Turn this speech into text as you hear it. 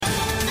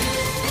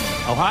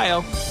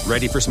Ohio,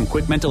 ready for some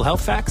quick mental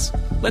health facts?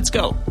 Let's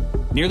go.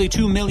 Nearly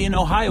 2 million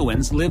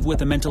Ohioans live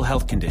with a mental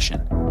health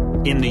condition.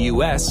 In the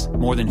U.S.,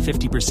 more than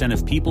 50%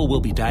 of people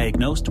will be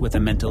diagnosed with a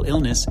mental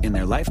illness in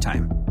their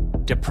lifetime.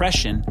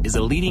 Depression is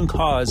a leading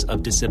cause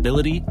of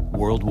disability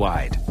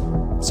worldwide.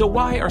 So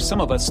why are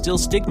some of us still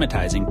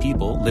stigmatizing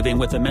people living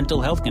with a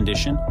mental health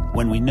condition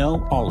when we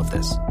know all of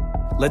this?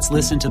 Let's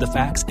listen to the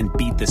facts and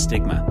beat the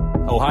stigma.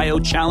 Ohio,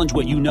 challenge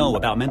what you know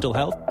about mental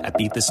health at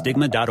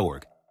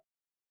beatthestigma.org.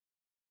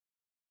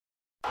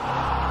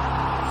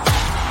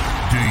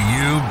 Do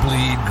you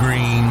bleed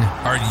green?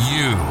 Are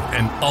you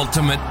an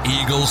ultimate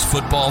Eagles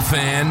football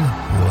fan?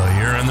 Well,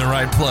 you're in the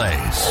right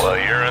place.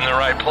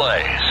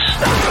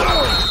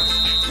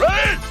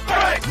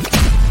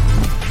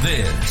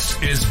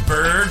 This is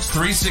Birds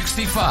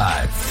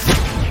 365,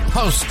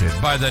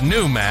 hosted by the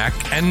new Mac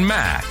and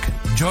Mac,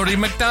 Jody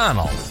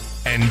McDonald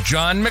and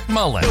John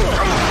McMullen.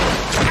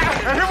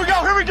 Here we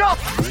go!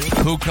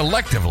 Who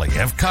collectively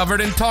have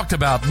covered and talked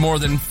about more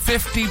than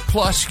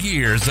 50-plus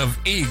years of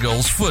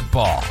Eagles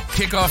football.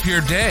 Kick off your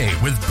day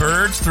with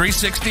Birds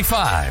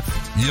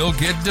 365. You'll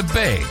get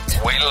debate.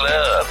 We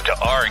love to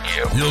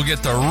argue. You'll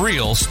get the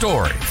real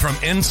story from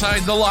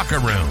inside the locker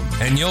room.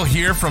 And you'll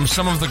hear from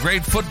some of the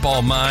great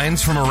football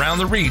minds from around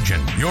the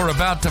region. You're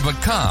about to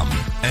become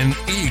an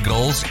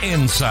Eagles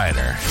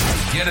insider.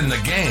 Get in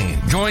the game.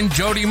 Join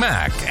Jody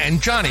Mack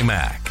and Johnny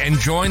Mack and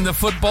join the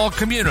football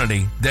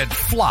community that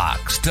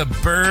flocks to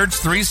Birds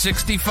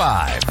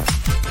 365.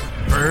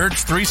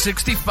 Birds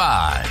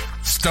 365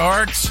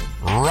 starts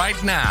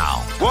right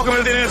now. Welcome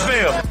to the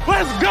NFL.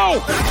 Let's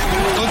go!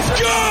 Let's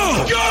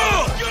go!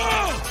 Go!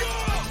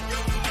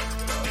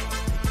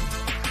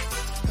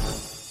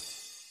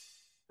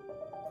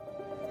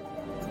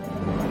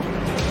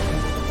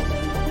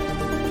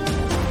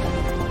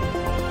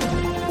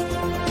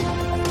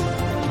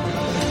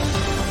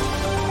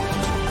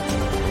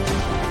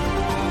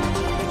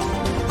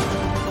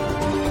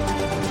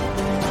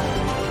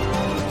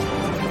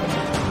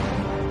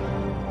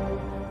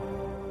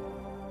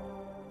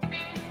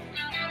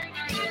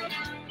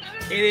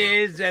 It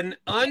is an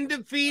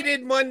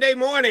undefeated Monday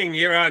morning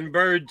here on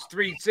Birds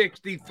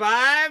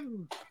 365.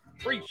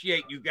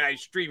 Appreciate you guys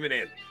streaming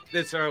in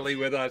this early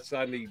with us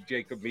on the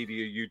Jacob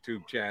Media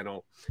YouTube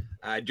channel.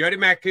 Jody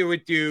Mack here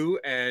with you,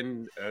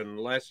 and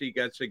unless he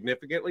got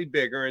significantly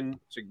bigger and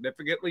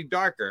significantly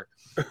darker,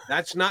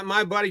 that's not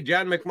my buddy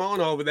John McMullen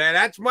over there.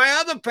 That's my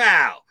other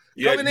pal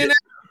coming in at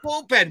the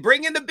bullpen,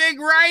 bringing the big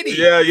righty.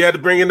 Yeah, you had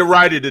to bring in the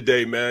righty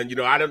today, man. You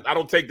know, I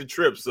don't take the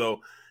trip, so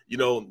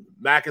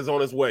Mac is on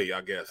his way,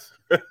 I guess.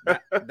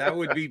 that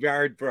would be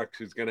Barrett Brooks,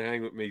 who's going to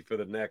hang with me for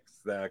the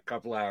next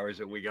couple hours,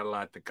 and we got a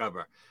lot to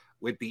cover.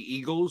 With the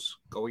Eagles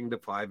going to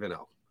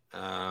 5-0,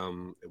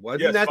 it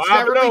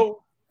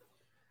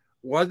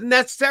wasn't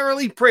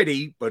necessarily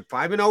pretty, but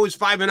 5-0 is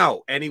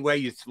 5-0 any way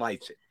you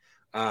slice it.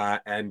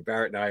 And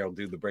Barrett and I will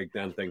do the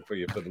breakdown thing for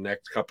you for the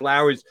next couple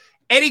hours.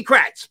 Eddie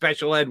Kratz,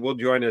 special ed, will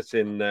join us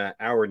in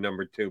hour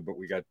number 2, but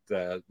we got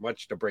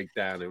much to break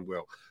down, and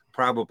we'll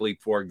probably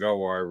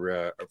forego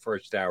our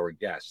first hour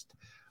guest.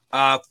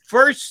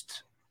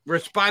 First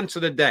response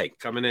of the day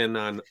coming in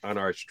on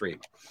our stream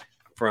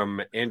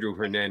from Andrew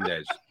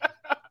Hernandez.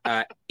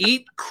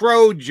 Eat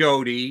crow,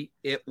 Jody.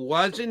 It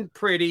wasn't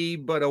pretty,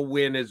 but a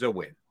win is a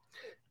win.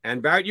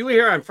 And Barrett, you were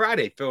here on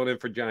Friday filling in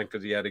for John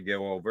because he had to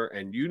go over.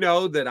 And you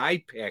know that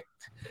I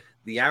picked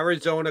the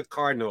Arizona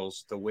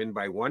Cardinals to win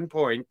by 1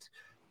 point,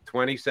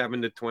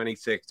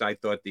 27-26. I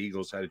thought the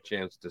Eagles had a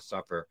chance to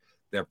suffer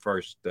their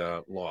first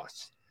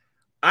loss.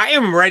 I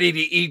am ready to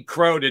eat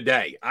crow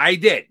today. I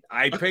did.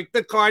 I picked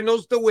the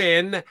Cardinals to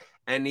win,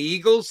 and the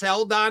Eagles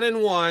held on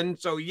and won.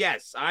 So,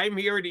 yes, I'm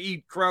here to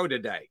eat crow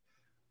today.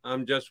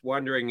 I'm just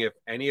wondering if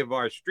any of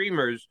our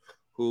streamers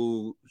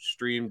who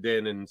streamed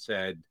in and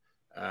said,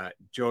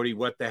 Jody,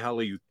 what the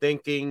hell are you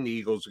thinking? The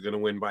Eagles are going to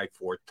win by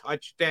 4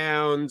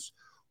 touchdowns.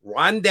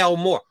 Rondell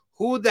Moore.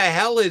 Who the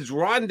hell is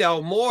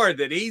Rondell Moore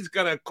that he's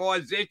going to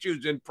cause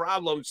issues and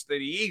problems to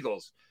the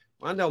Eagles?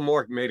 Rondell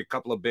Moore made a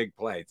couple of big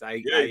plays.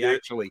 I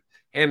actually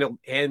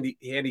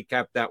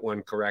handicapped that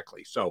one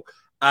correctly. So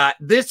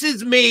this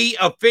is me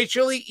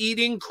officially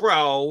eating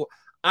crow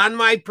on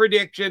my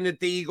prediction that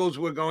the Eagles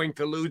were going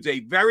to lose a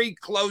very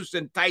close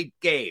and tight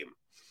game.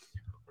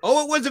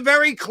 Oh, it was a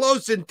very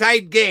close and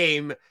tight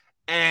game,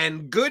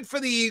 and good for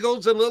the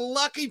Eagles, and a little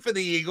lucky for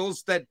the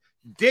Eagles that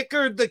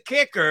Dicker the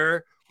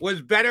kicker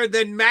was better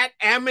than Matt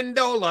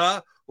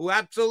Amendola, who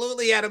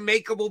absolutely had a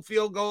makeable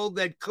field goal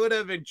that could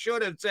have and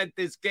should have sent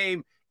this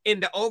game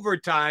into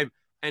overtime.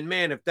 And,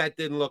 man, if that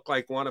didn't look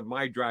like one of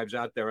my drives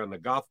out there on the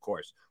golf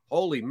course,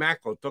 holy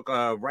mackerel, took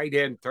a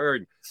right-hand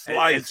turn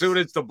as soon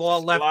as the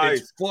ball left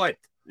its foot.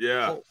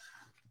 Yeah. Oh,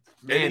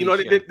 man, and,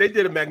 they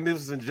did a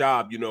magnificent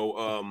job,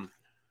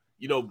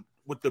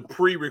 with the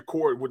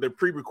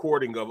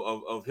pre-recording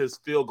of his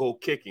field goal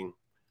kicking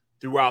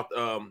throughout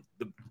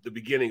the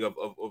beginning of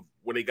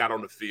when they got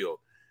on the field.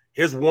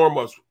 His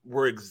warm-ups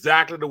were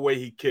exactly the way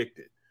he kicked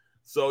it.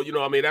 So,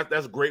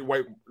 that's great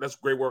work. That's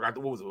great work. I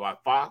think, what was it, by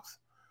Fox?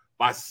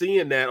 By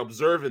seeing that,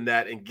 observing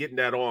that, and getting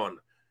that on.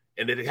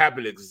 And it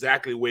happened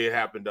exactly the way it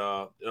happened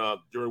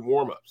during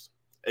warmups.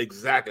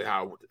 Exactly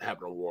how it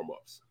happened on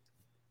warmups.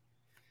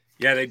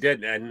 Yeah, they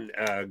did. And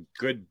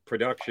good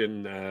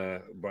production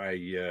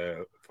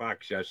by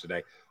Fox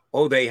yesterday.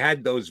 Oh, they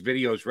had those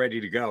videos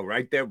ready to go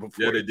right there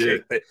before. Yeah, they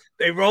did.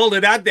 They rolled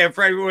it out there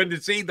for everyone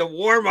to see, the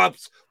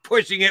warm-ups,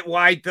 pushing it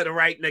wide to the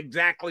right, and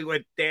exactly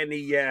what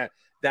Danny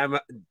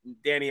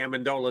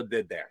Amendola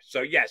did there.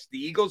 So, yes, the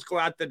Eagles go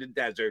out to the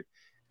desert,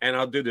 and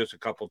I'll do this a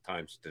couple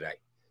times today.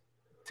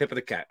 Tip of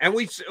the cap. And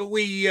we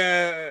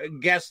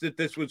guessed that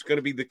this was going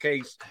to be the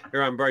case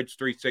here on Birds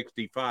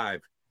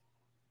 365.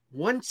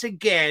 Once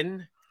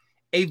again,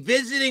 a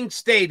visiting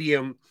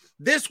stadium,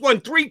 this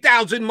one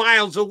 3,000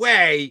 miles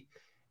away,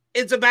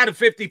 it's about a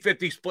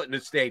 50-50 split in the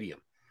stadium.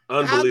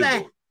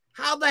 Unbelievable.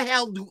 How the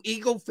hell do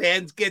Eagle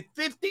fans get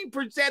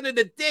 50% of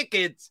the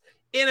tickets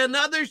in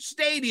another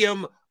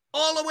stadium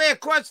all the way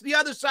across the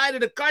other side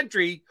of the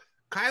country?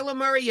 Kyler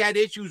Murray had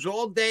issues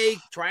all day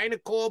trying to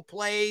call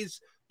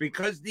plays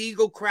because the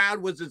Eagle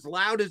crowd was as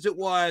loud as it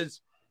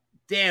was.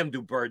 Damn,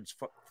 do Birds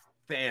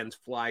fans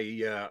fly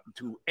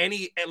to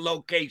any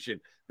location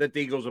that the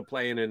Eagles are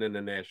playing in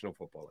the National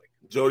Football League.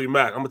 Jody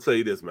Mack, I'm gonna tell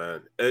you this,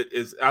 man.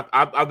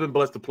 I've been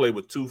blessed to play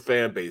with two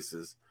fan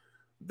bases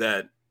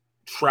that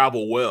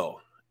travel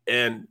well,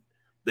 and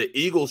the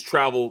Eagles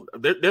travel.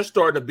 They're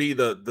starting to be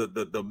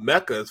the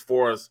mecca as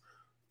far as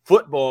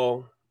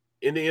football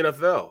in the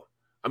NFL.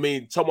 I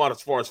mean, talking about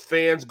as far as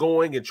fans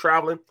going and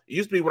traveling. It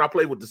used to be when I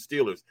played with the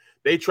Steelers.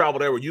 They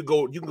traveled everywhere. You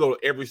can go to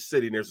every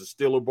city and there's a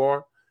Steeler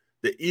bar.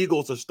 The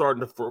Eagles are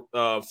starting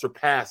to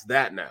surpass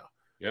that now.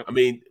 Yep. I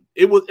mean,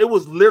 it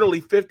was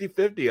literally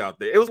 50-50 out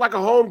there. It was like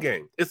a home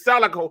game. It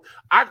sounded like a home.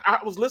 I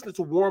was listening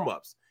to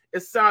warm-ups.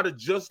 It sounded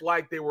just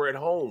like they were at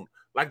home.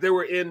 Like they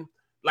were in,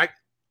 like,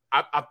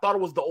 I thought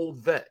it was the old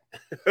vet.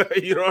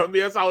 You know what I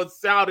mean? That's how it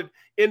sounded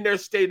in their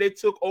state. They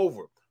took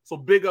over. So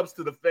big ups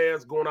to the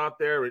fans going out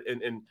there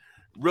and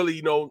really,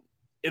 you know,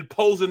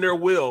 imposing their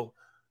will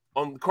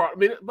on the car. I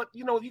mean, but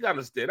you know, you gotta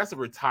understand that's a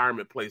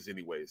retirement place,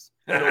 anyways.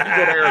 You know, you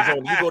go to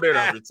Arizona, you go there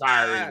to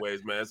retire,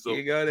 anyways, man. So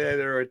you go there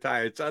to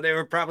retire. So there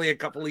were probably a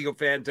couple Eagle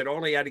fans that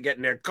only had to get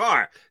in their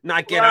car,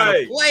 not get on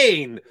a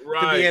plane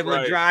to be able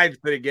to drive to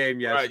the game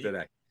yesterday.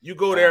 Right. You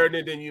go there and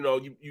then you know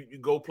you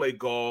go play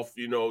golf.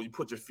 You know, you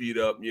put your feet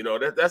up. You know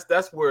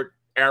that's where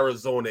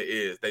Arizona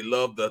is. They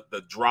love the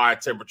dry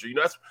temperature. You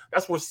know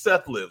that's where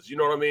Seth lives. You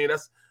know what I mean?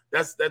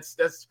 That's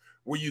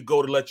where you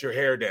go to let your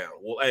hair down.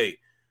 Well, hey.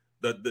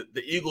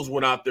 The Eagles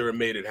went out there and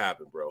made it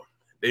happen, bro.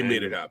 They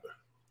made it happen.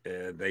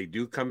 They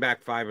do come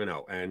back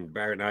 5-0, and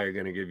Barrett and I are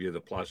going to give you the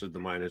pluses, the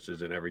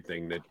minuses, and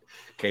everything that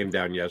came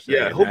down yesterday.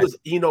 Yeah, who was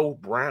Eno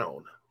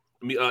Brown?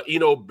 I mean,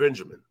 Eno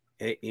Benjamin.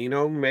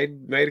 Eno made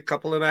a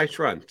couple of nice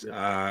runs.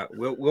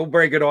 We'll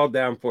break it all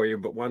down for you,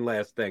 but one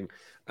last thing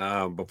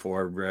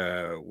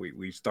before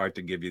we start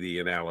to give you the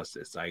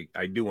analysis.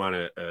 I do want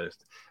to.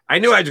 I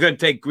knew I was going to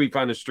take grief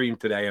on the stream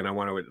today, and I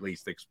want to at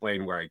least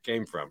explain where I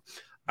came from.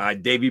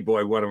 Davey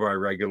Boy, one of our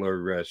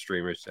regular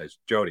streamers, says,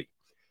 Jody,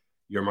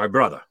 you're my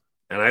brother,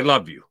 and I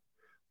love you,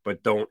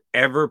 but don't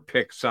ever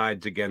pick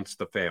sides against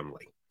the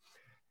family.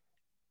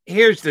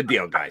 Here's the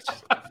deal, guys.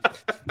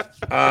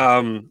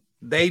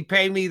 They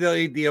pay me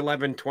the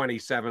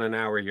 $11.27 an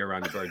hour here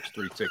on Birds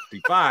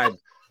 365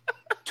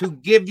 to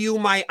give you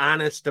my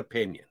honest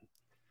opinion.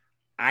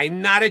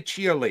 I'm not a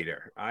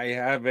cheerleader.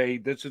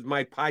 This is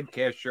my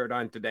podcast shirt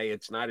on today.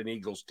 It's not an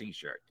Eagles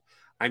t-shirt.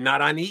 I'm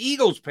not on the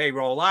Eagles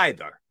payroll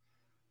either.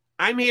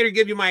 I'm here to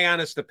give you my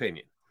honest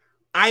opinion.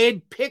 I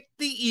had picked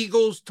the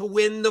Eagles to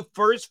win the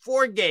first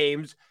 4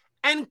 games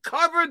and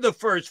cover the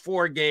first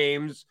 4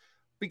 games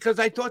because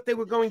I thought they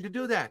were going to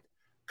do that.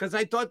 Because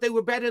I thought they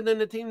were better than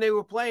the team they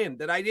were playing,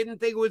 that I didn't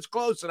think it was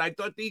close, and I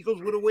thought the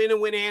Eagles would win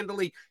and win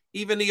handily,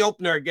 even the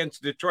opener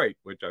against Detroit,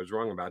 which I was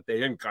wrong about. They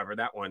didn't cover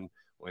that one,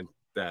 went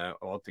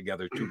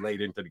altogether too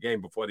late into the game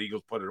before the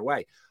Eagles put it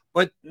away.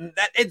 But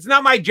it's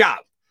not my job.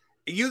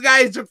 You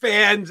guys are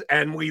fans,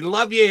 and we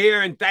love you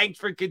here, and thanks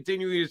for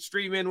continuing to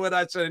stream in with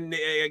us and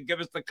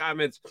give us the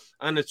comments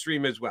on the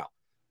stream as well.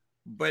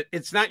 But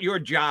it's not your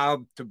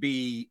job to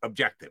be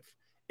objective.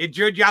 It's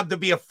your job to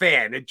be a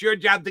fan. It's your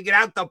job to get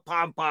out the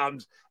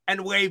pom-poms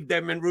and wave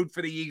them and root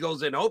for the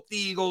Eagles and hope the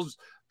Eagles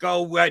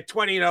go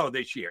 20-0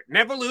 this year.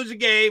 Never lose a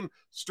game,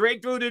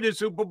 straight through to the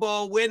Super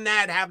Bowl, win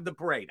that, have the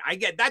parade. I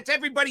get that's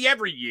everybody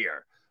every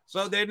year.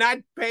 So they're not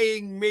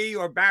paying me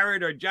or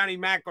Barrett or Johnny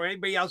Mack or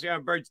anybody else here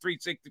on Birds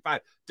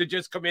 365 to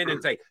just come in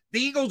and say, the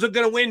Eagles are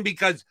going to win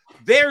because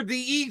they're the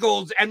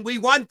Eagles and we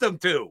want them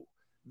to.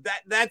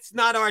 That's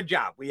not our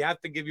job. We have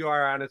to give you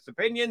our honest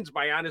opinions.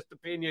 My honest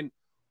opinion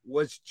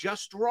was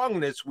just wrong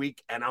this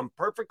week, and I'm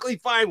perfectly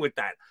fine with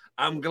that.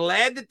 I'm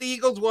glad that the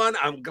Eagles won.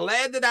 I'm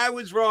glad that I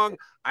was wrong.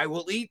 I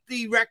will eat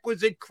the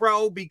requisite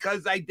crow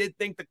because I did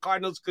think the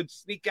Cardinals could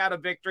sneak out a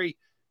victory.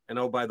 And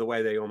oh, by the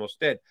way, they almost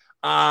did.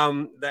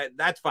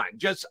 That's fine.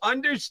 Just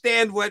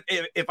understand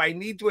if I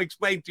need to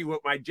explain to you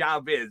what my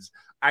job is,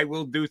 I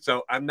will do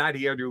so. I'm not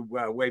here to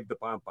wave the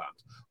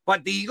pom-poms.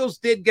 But the Eagles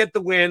did get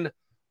the win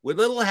with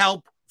little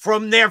help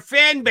from their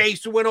fan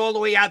base who went all the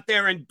way out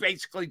there and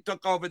basically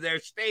took over their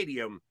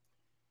stadium.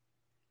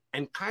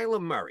 And Kyler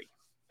Murray,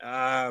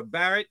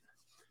 Barrett,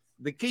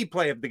 the key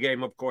play of the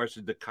game, of course,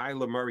 is the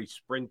Kyler Murray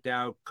sprint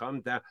out,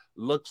 come down,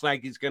 looks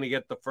like he's going to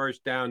get the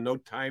first down, no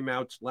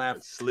timeouts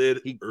left.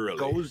 He early.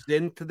 Goes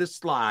into the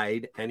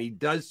slide, and he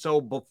does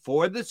so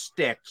before the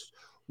sticks,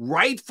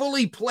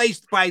 rightfully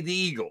placed by the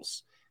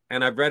Eagles.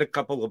 And I've read a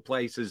couple of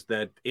places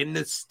that in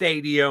the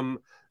stadium,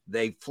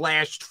 they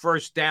flashed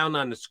first down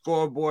on the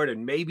scoreboard,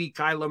 and maybe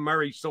Kyler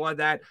Murray saw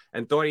that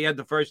and thought he had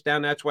the first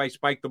down. That's why he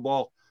spiked the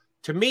ball.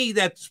 To me,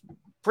 that's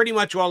pretty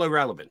much all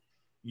irrelevant.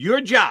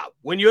 Your job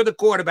when you're the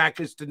quarterback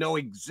is to know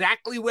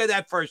exactly where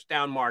that first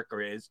down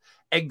marker is,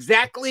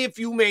 exactly if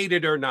you made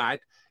it or not.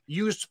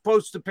 You're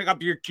supposed to pick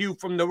up your cue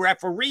from the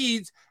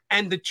referees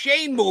and the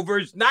chain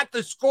movers, not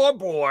the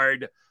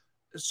scoreboard.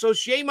 So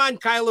shame on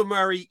Kyler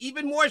Murray,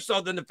 even more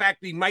so than the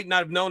fact that he might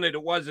not have known that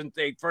it wasn't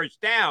a first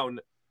down,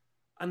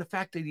 on the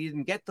fact that he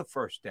didn't get the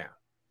first down.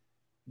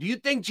 Do you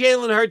think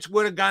Jalen Hurts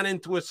would have gone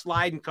into a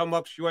slide and come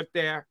up short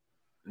there?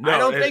 No, I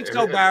don't think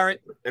so,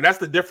 Barrett. And that's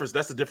the difference.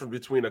 That's the difference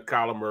between a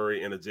Kyler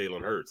Murray and a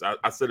Jalen Hurts.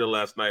 I said it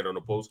last night on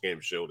the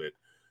postgame show that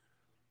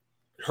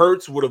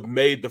Hurts would have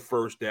made the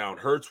first down.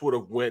 Hurts would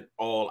have went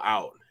all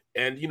out.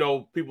 And,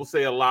 people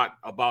say a lot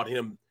about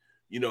him,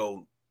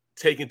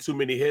 taking too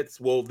many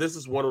hits. Well, this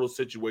is one of those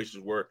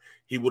situations where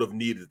he would have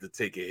needed to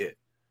take a hit.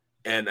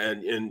 And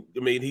I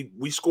mean,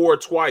 we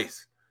scored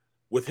twice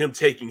with him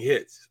taking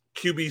hits.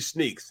 QB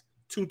sneaks,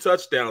 2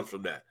 touchdowns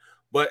from that.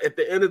 But at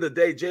the end of the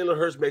day, Jalen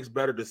Hurts makes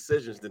better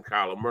decisions than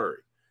Kyler Murray.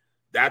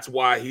 That's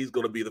why he's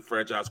going to be the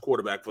franchise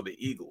quarterback for the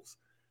Eagles.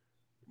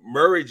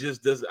 Murray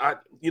just does,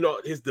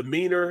 his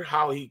demeanor,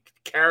 how he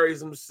carries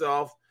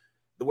himself,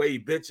 the way he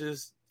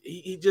bitches.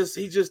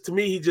 To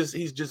me,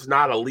 he's just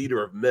not a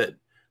leader of men,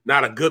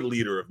 not a good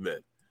leader of men.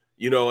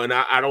 And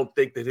I don't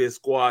think that his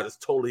squad is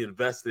totally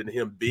invested in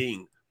him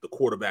being the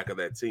quarterback of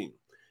that team.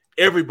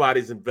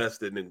 Everybody's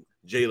invested in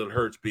Jalen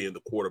Hurts being the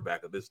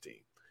quarterback of this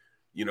team.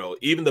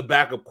 Even the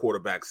backup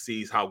quarterback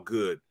sees how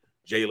good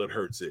Jalen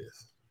Hurts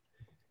is.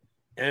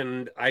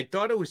 And I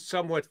thought it was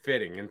somewhat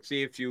fitting, and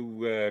see if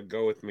you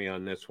go with me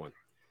on this one.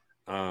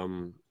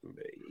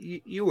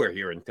 You were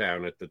here in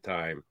town at the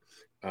time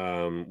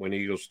when the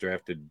Eagles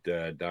drafted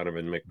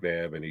Donovan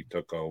McNabb, and he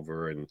took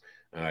over, and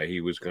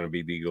he was going to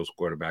be the Eagles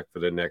quarterback for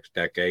the next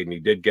decade, and he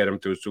did get him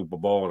to a Super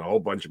Bowl and a whole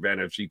bunch of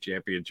NFC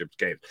championships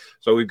games.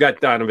 So we've got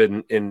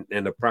Donovan in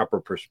the proper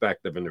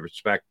perspective and the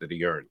respect that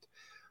he earned.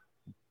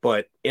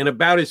 But in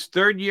about his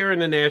third year in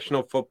the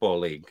National Football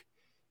League,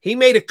 he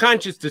made a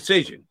conscious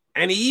decision,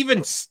 and he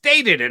even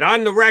stated it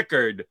on the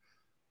record,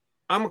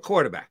 I'm a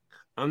quarterback.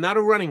 I'm not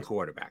a running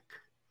quarterback.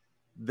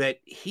 That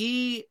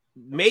he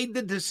made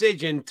the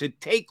decision to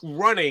take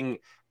running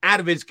out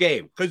of his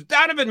game. Because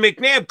Donovan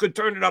McNabb could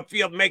turn it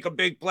upfield and make a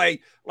big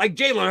play like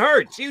Jalen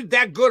Hurts. He was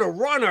that good a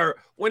runner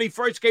when he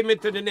first came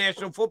into the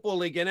National Football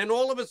League. And then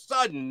all of a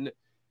sudden,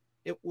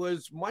 it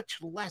was much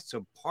less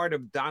a part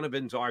of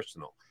Donovan's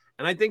arsenal.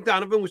 And I think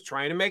Donovan was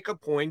trying to make a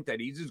point that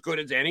he's as good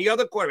as any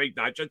other quarterback. He's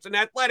not just an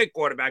athletic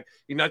quarterback.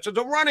 He's not just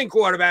a running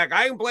quarterback.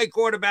 I can play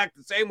quarterback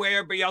the same way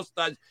everybody else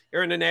does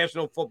here in the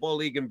National Football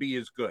League and be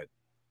as good.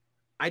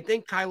 I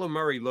think Kyler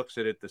Murray looks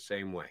at it the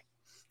same way.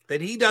 That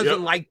he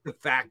doesn't like the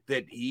fact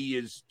that he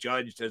is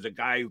judged as a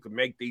guy who can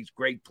make these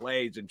great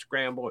plays and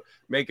scramble,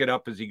 make it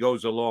up as he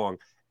goes along.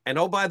 And,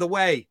 oh, by the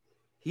way,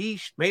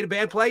 he made a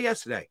bad play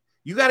yesterday.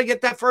 You got to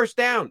get that first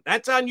down.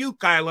 That's on you,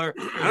 Kyler.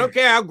 I don't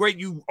care how great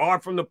you are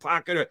from the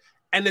pocket.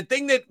 And the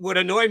thing that would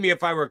annoy me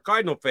if I were a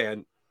Cardinal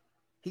fan,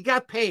 he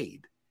got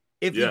paid.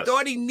 If he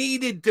thought he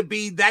needed to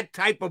be that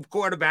type of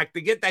quarterback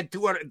to get that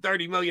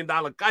 $230 million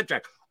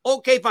contract,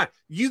 okay, fine.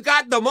 You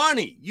got the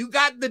money. You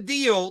got the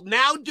deal.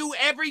 Now do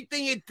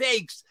everything it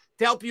takes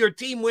to help your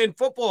team win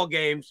football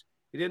games.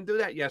 He didn't do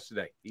that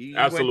yesterday. He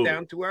went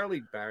down too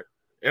early, Barrett.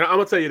 And I'm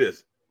going to tell you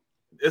this.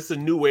 It's a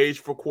new age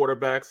for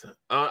quarterbacks.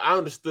 I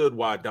understood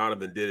why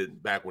Donovan did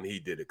it back when he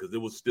did it, because it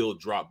was still a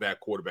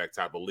drop-back quarterback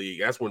type of league.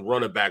 That's when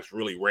running backs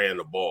really ran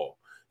the ball.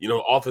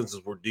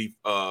 Offenses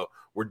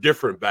were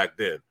different back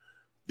then.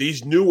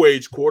 These new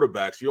age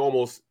quarterbacks, you're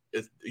almost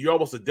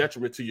a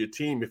detriment to your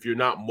team if you're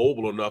not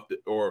mobile enough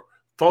or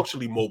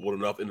functionally mobile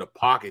enough in the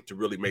pocket to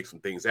really make some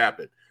things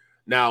happen.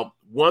 Now,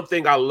 one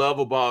thing I love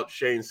about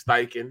Shane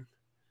Steichen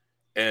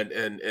and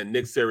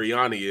Nick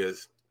Sirianni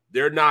is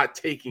they're not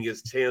taking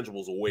his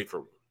tangibles away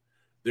from him.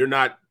 They're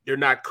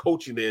not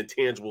coaching the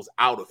intangibles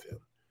out of him.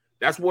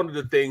 That's one of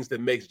the things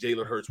that makes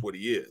Jalen Hurts what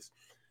he is.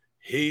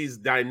 He's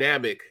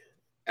dynamic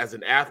as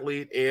an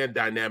athlete and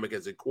dynamic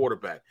as a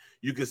quarterback.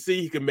 You can see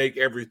he can make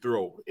every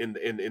throw and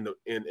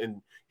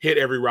hit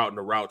every route in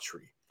the route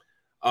tree.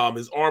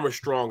 His arm is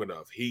strong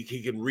enough.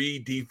 He can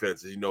read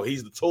defenses.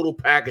 He's the total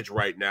package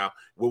right now,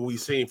 what we've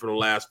seen for the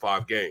last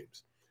 5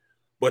 games.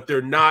 But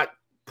they're not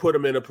put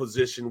him in a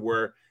position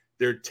where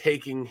they're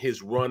taking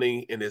his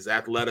running and his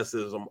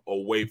athleticism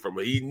away from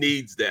him. He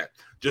needs that.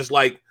 Just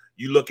like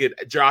you look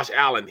at Josh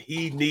Allen,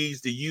 he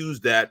needs to use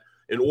that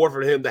in order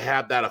for him to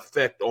have that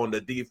effect on the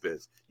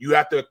defense. You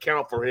have to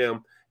account for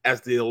him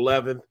as the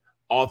 11th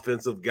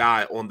offensive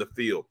guy on the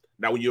field.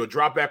 Now, when you're a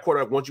drop back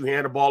quarterback, once you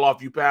hand the ball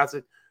off, you pass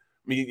it.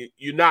 I mean,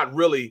 you're not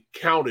really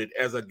counted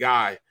as a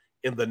guy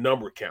in the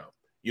number count.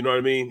 You know what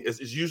I mean? It's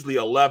usually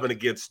 11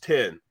 against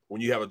 10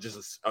 when you have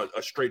just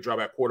a straight drop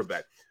back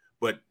quarterback.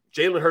 But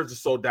Jalen Hurts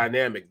is so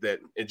dynamic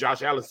and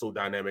Josh Allen's so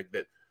dynamic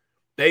that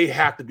they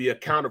have to be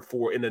accounted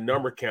for in the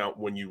number count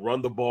when you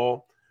run the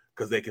ball,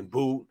 because they can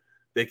boot,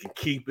 they can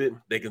keep it,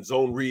 they can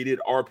zone read it,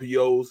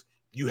 RPOs.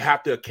 You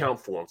have to account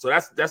for them. So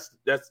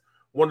that's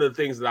one of the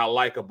things that I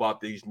like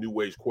about these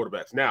new age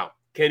quarterbacks. Now,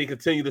 can he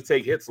continue to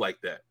take hits like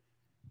that?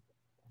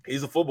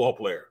 He's a football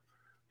player.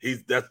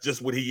 That's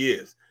just what he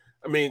is.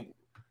 I mean,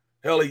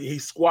 hell, he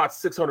squats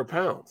 600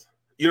 pounds.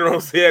 You know what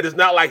I'm saying? It's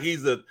not like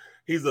he's a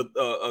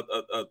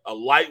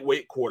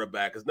lightweight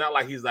quarterback. It's not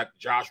like he's like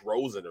Josh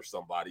Rosen or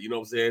somebody. You know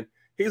what I'm saying?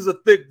 He's a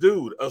thick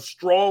dude, a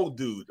strong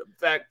dude. In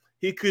fact,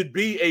 he could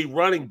be a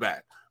running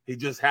back. He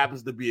just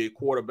happens to be a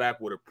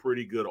quarterback with a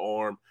pretty good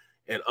arm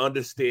and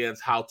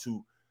understands how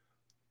to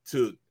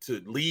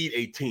lead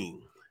a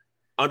team,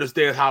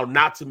 understands how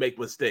not to make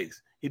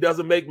mistakes. He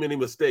doesn't make many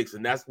mistakes,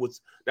 and that's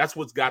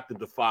what's got them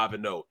to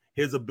 5-0.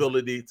 His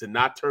ability to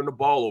not turn the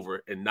ball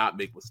over and not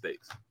make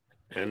mistakes.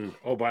 And,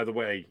 oh, by the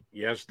way,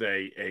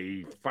 yesterday,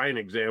 a fine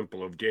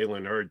example of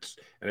Jalen Hurts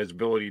and his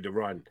ability to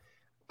run.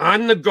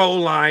 On the goal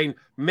line,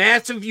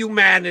 massive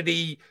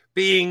humanity,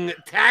 being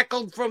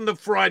tackled from the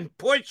front,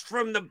 pushed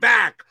from the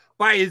back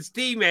by his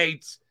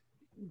teammates,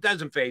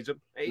 doesn't faze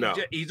him. No.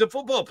 He's a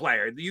football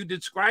player. You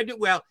described it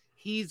well.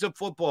 He's a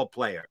football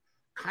player.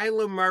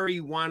 Kyler Murray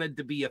wanted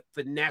to be a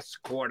finesse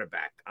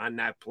quarterback on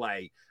that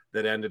play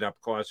that ended up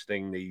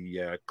costing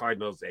the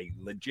Cardinals a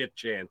legit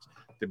chance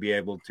to be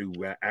able to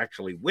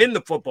actually win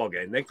the football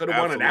game. They could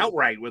have won it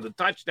outright with a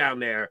touchdown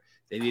there.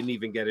 They didn't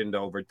even get into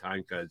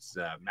overtime because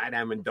Matt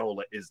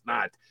Amendola is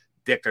not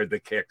Dicker the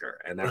kicker,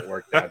 and that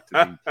worked out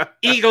to the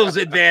Eagles'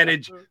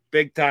 advantage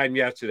big time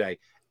yesterday.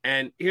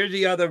 And here's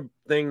the other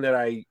thing that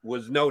I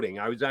was noting.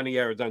 I was on the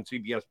air. I was on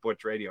CBS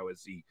Sports Radio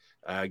as the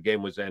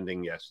game was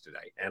ending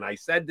yesterday. And I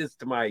said this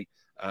to my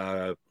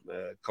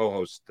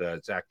co-host,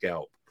 Zach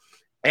Gelb.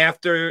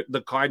 After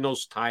the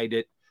Cardinals tied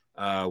it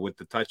with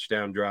the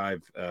touchdown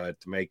drive to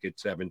make it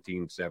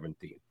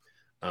 17-17,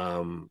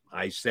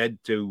 I said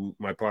to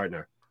my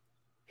partner,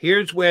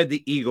 here's where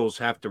the Eagles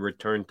have to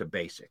return to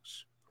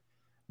basics.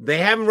 They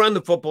haven't run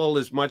the football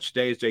as much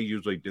today as they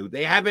usually do.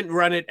 They haven't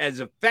run it as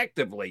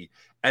effectively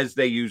as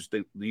they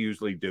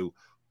usually do.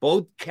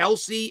 Both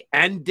Kelsey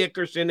and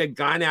Dickerson had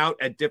gone out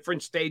at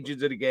different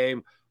stages of the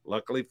game.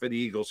 Luckily for the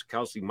Eagles,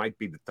 Kelsey might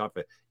be the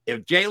toughest.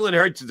 If Jalen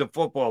Hurts is a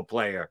football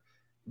player,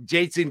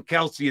 Jason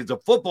Kelsey is a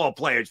football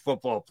player's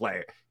football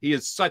player. He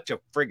is such a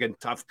friggin'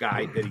 tough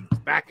guy that he's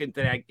back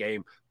into that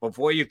game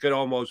before you could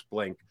almost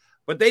blink.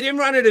 But they didn't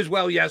run it as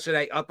well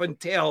yesterday up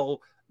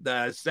until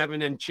the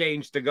 7 and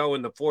change to go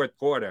in the fourth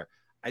quarter.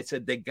 I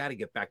said, they got to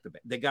get back to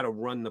bed. They got to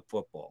run the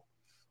football.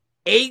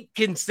 8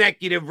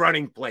 consecutive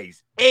running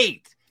plays.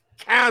 8.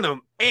 Count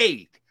them.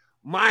 8.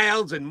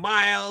 Miles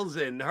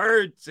and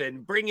Hurts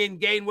and bring in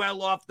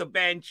Gainwell off the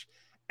bench.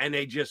 And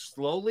they just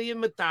slowly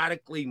and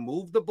methodically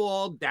move the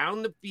ball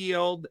down the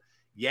field.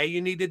 Yeah,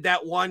 you needed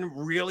that one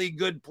really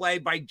good play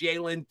by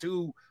Jalen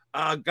to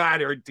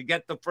Goddard to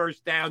get the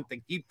first down to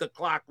keep the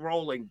clock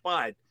rolling.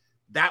 But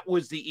that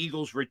was the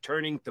Eagles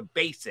returning to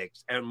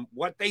basics and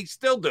what they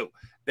still do.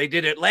 They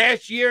did it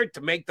last year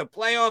to make the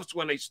playoffs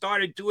when they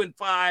started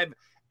 2-5.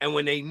 And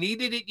when they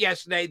needed it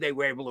yesterday, they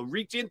were able to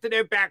reach into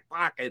their back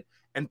pocket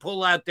and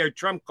pull out their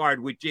trump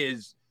card, which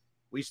is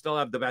we still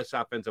have the best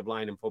offensive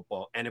line in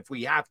football. And if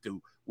we have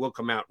to, we'll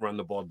come out and run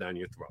the ball down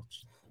your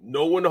throats.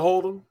 Know when to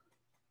hold them,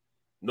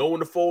 know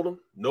when to fold them,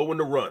 know when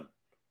to run.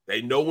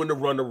 They know when to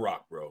run the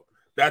rock, bro.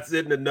 That's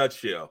it in a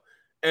nutshell.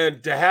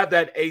 And to have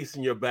that ace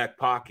in your back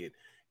pocket,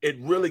 it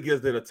really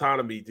gives them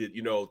autonomy to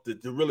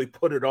really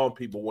put it on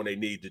people when they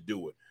need to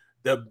do it.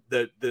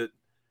 The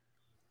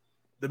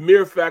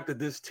mere fact that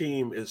this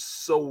team is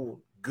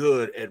so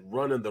good at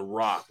running the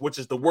rock, which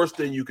is the worst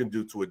thing you can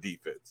do to a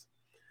defense.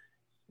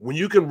 When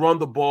you can run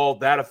the ball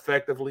that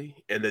effectively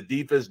and the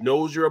defense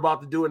knows you're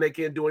about to do it and they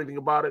can't do anything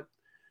about it,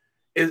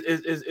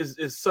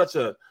 it's such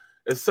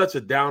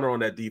a downer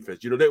on that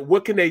defense.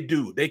 What can they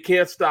do? They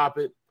can't stop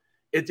it.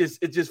 It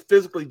just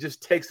physically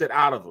just takes it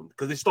out of them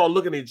because they start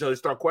looking at each other,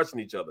 start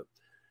questioning each other.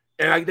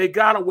 And they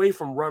got away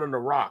from running the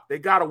rock. They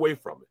got away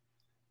from it.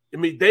 I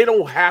mean, they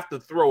don't have to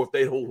throw if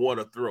they don't want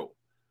to throw,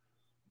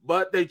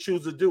 but they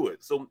choose to do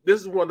it. So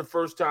this is one of the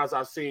first times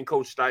I've seen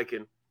Coach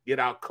Steichen get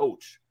out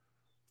coached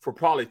for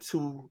probably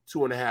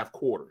 2.5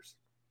 quarters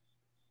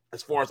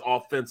as far as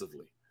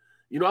offensively.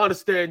 I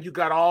understand you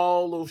got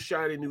all those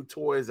shiny new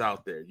toys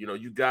out there.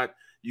 You got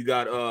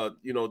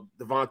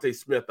Devontae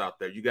Smith out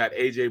there. You got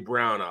A.J.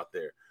 Brown out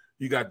there.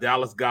 You got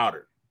Dallas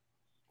Goedert.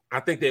 I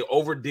think they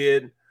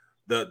overdid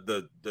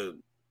the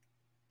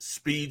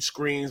speed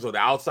screens or the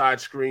outside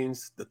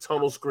screens, the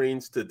tunnel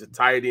screens to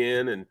tight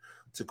end and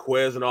to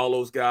Quez and all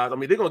those guys. I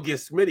mean, they're going to get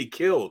Smitty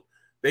killed.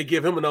 They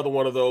give him another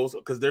one of those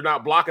because they're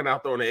not blocking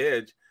out there on the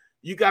edge.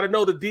 You got to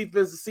know the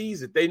defense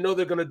sees it. They know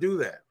they're going to do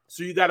that.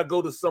 So you got to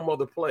go to some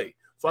other play.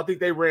 So I think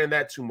they ran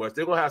that too much.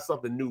 They're going to have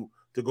something new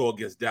to go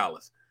against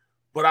Dallas.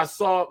 But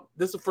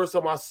this is the first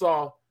time I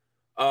saw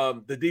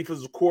the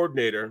defensive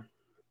coordinator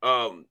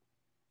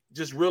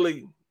just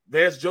really –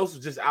 Vance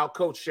Joseph just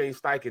outcoached Shane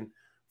Steichen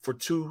for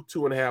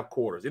 2.5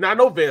 quarters. And I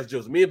know Vance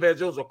Joseph. Me and Vance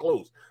Joseph are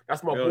close.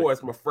 That's my boy.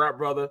 That's my frat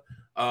brother.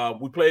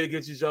 We played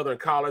against each other in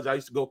college. I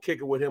used to go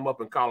kicking with him up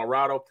in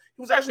Colorado.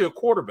 He was actually a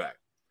quarterback.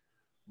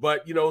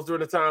 But, it was during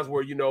the times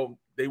where,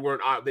 they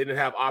didn't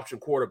have option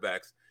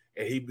quarterbacks.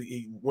 And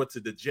he went to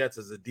the Jets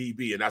as a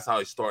DB, and that's how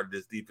he started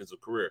his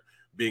defensive career,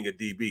 being a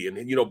DB.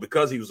 And,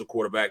 because he was a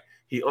quarterback,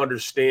 he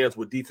understands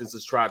what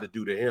defenses try to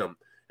do to him.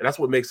 And that's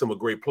what makes him a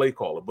great play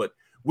caller. But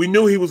we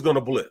knew he was going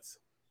to blitz.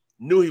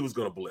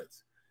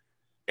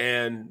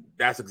 And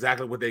that's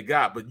exactly what they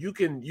got. But you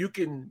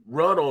can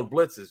run on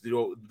blitzes.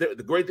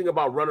 The great thing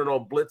about running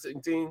on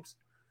blitzing teams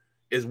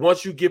is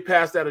once you get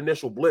past that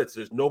initial blitz,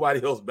 there's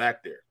nobody else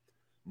back there.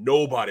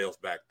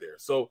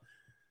 So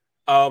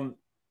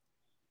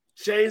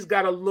Shane's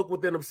got to look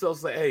within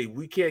himself and say, hey,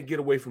 we can't get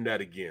away from that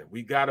again.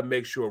 We got to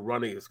make sure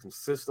running is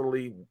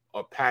consistently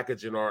a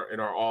package in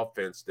our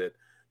offense that,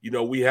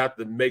 we have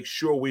to make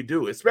sure we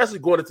do, especially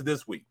going into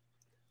this week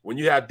when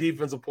you have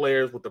defensive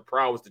players with the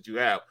prowess that you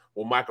have.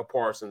 Well, Micah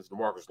Parsons,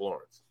 DeMarcus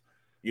Lawrence.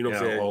 You know what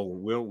I'm saying?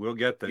 Well, we'll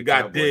get that. You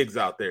got Diggs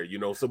out there,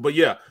 So,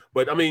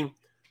 but I mean,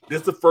 this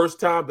is the first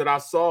time that I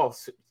saw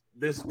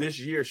this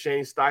year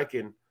Shane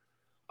Steichen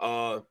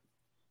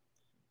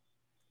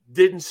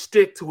didn't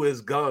stick to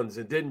his guns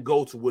and didn't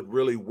go to what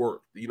really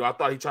worked. I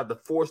thought he tried to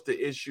force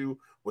the issue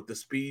with the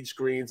speed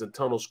screens and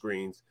tunnel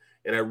screens,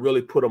 and that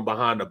really put him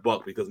behind the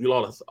buck because we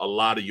lost a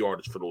lot of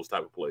yardage for those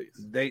type of plays.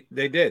 They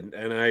did,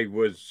 and I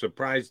was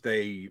surprised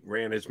they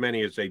ran as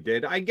many as they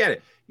did. I get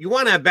it. You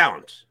want to have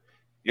balance.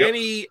 Yep.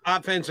 Any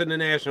offense in the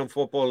National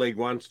Football League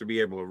wants to be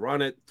able to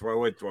run it,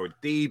 throw it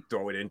deep,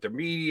 throw it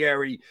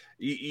intermediary.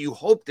 You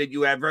hope that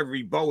you have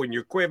every bow in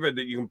your quiver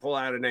that you can pull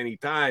out at any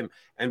time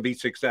and be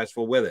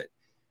successful with it.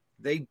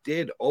 They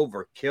did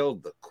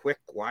overkill the quick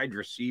wide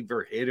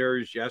receiver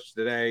hitters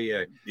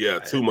yesterday.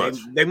 Too much.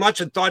 They must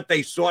have thought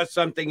they saw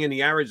something in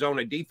the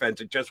Arizona defense.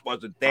 It just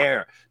wasn't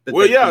there. That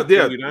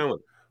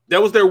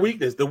was their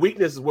weakness. The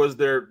weakness was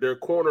their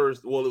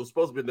corners. Well, it was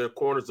supposed to be their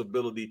corners'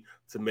 ability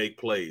to make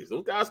plays.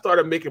 Those guys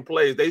started making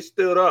plays. They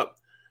stood up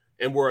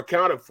and were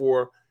accounted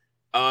for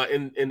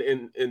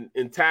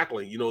in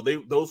tackling.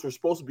 Those were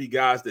supposed to be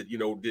guys that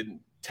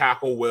didn't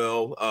tackle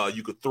well.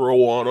 You could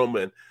throw on them,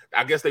 and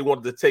I guess they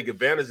wanted to take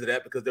advantage of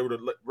that because they were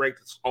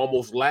ranked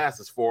almost last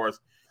as far as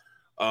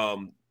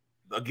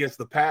against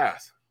the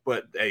pass.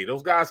 But hey,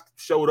 those guys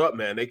showed up,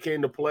 man. They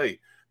came to play.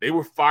 They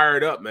were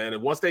fired up, man.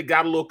 And once they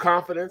got a little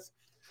confidence,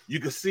 you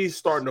could see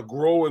starting to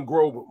grow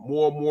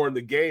more and more in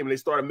the game, and they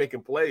started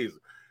making plays.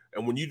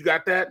 And when you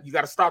got that, you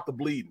got to stop the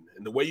bleeding.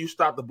 And the way you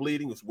stop the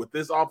bleeding is with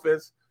this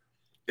offense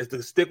is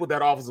to stick with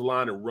that offensive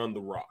line and run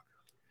the rock.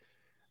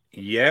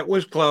 Yeah, it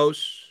was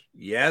close.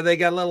 Yeah, they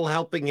got a little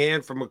helping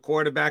hand from a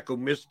quarterback who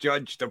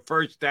misjudged the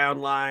first down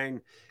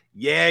line.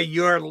 Yeah,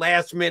 your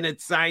last-minute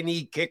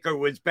signee kicker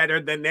was better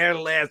than their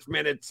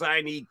last-minute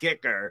signee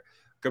kicker.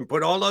 Can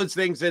put all those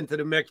things into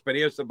the mix, but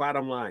here's the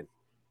bottom line.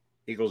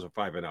 Eagles are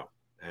 5-0,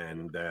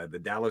 and the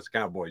Dallas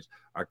Cowboys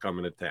are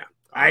coming to town.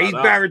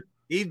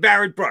 He's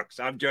Barrett Brooks.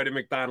 I'm Jody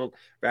McDonald.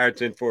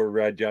 Barrett's in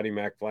for Johnny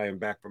Mac, flying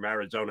back from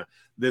Arizona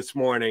this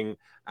morning.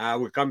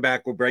 We'll come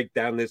back. We'll break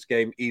down this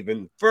game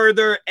even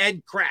further.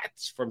 Ed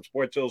Kratz from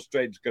Sports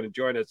Illustrated is going to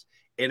join us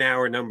in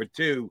hour number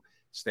 2.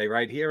 Stay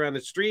right here on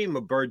the stream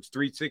of Birds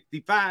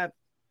 365.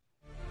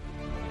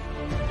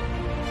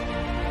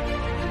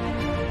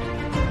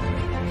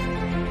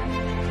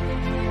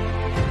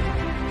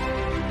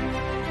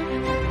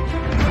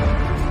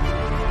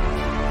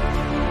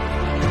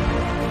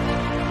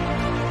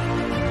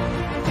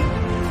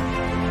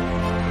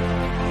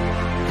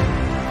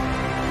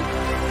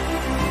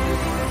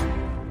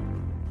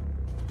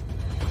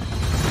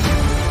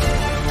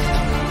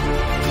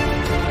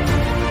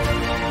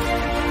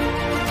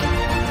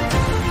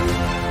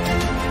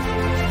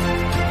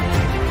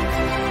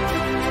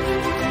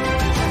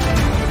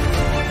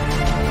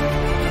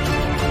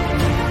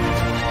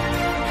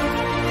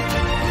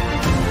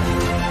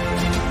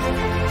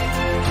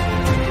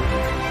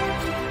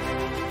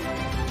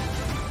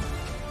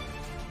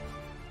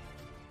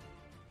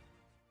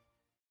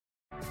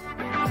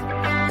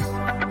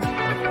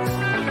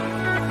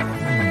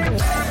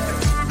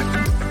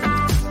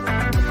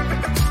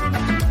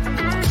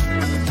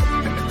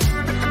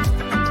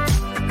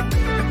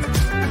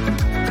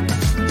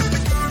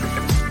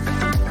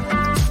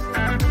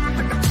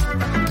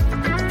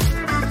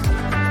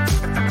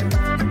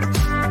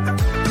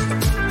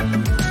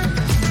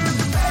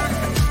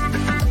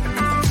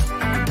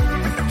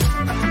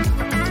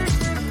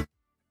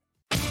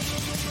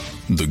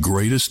 The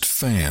greatest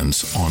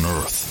fans on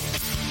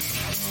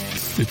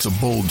earth. It's a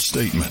bold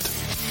statement,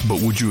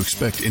 but would you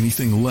expect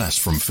anything less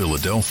from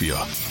Philadelphia?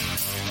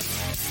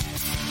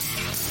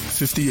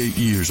 58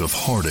 years of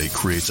heartache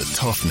creates a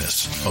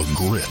toughness, a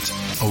grit,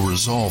 a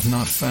resolve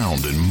not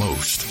found in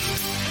most.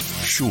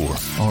 Sure,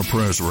 our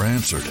prayers were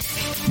answered,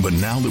 but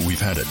now that we've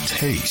had a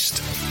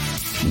taste,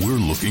 we're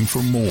looking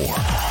for more.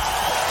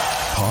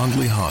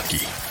 Pondley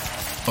Hockey,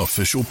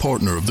 official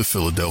partner of the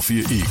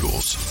Philadelphia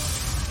Eagles.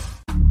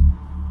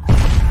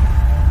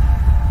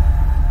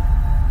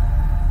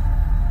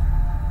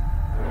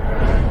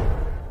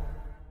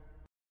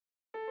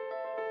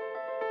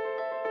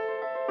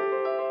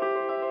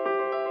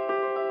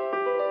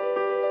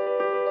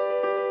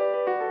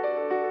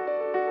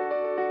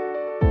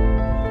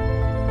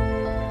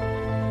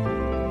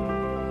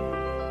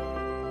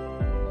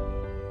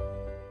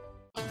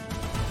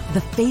 The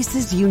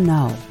faces you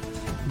know,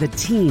 the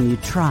team you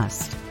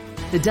trust.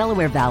 The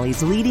Delaware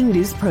Valley's leading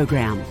news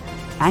program,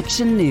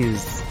 Action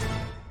News.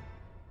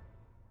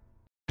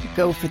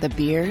 Go for the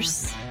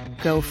beers,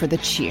 go for the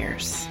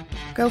cheers,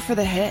 go for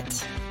the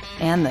hit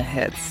and the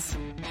hits.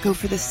 Go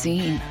for the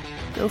scene,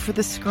 go for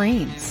the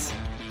screens,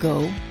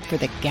 go for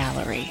the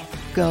gallery,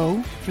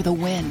 go for the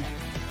win.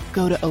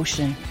 Go to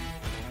Ocean.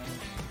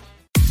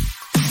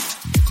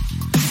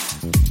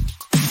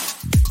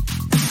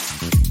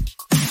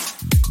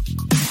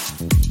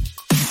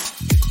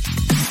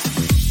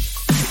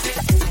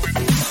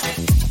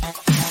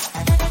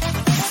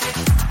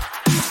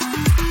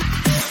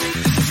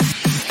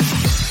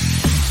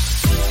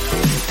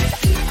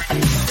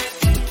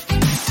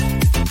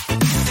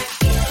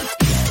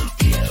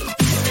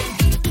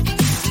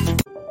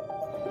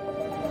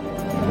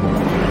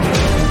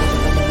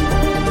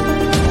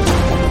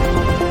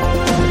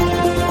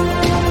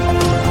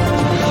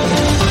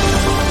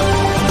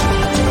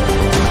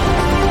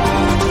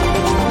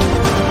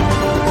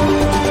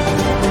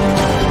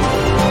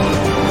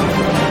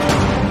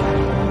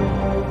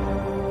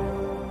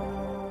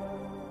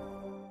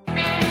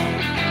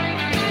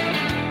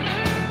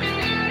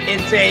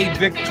 It's a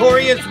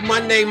victorious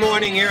Monday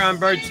morning here on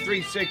Birds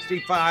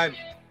 365,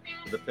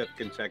 the fifth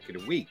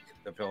consecutive week.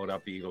 The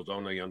Philadelphia Eagles,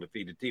 only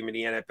undefeated team in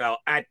the NFL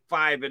at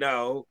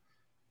 5-0,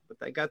 but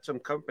they got some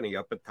company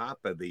up at top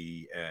of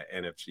the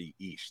NFC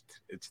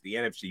East. It's the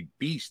NFC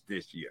Beast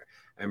this year,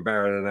 and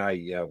Barrett and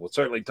I will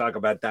certainly talk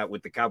about that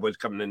with the Cowboys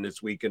coming in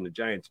this week and the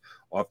Giants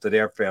off to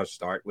their fast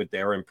start with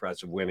their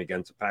impressive win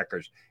against the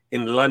Packers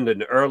in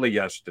London early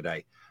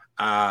yesterday.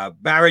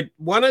 Barrett,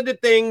 one of the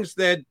things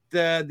that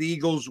the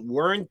Eagles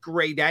weren't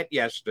great at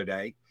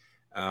yesterday,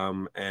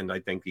 and I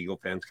think Eagle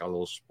fans got a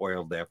little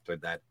spoiled after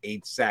that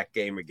 8-sack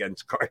game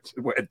against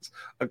Carson Wentz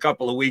a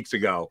couple of weeks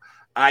ago.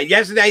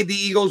 Yesterday, the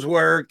Eagles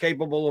were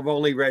capable of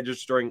only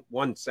registering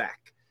 1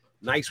 sack.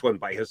 Nice one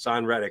by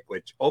Hassan Reddick,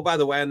 which, oh, by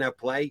the way, on that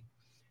play,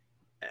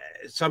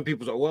 some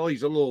people say, well,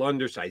 he's a little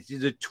undersized.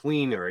 He's a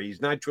tweener.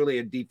 He's not really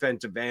a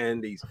defensive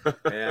end. He's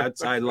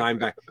outside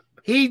linebacker.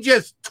 He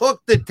just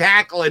took the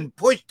tackle and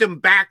pushed him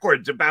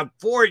backwards about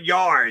 4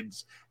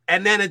 yards,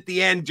 and then at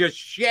the end just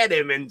shed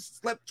him and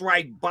slipped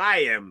right by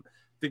him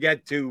to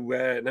get to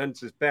an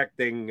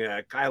unsuspecting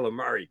Kyler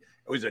Murray.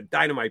 It was a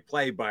dynamite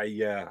play by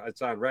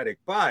Hassan Reddick,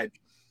 but it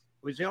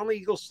was the only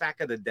Eagles sack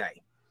of the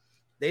day.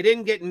 They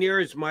didn't get near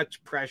as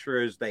much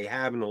pressure as they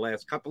have in the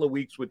last couple of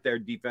weeks with their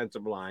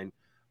defensive line.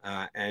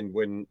 And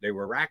when they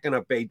were racking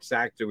up 8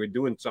 sacks, they were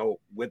doing so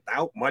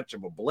without much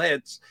of a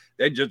blitz.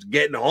 They're just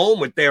getting home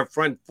with their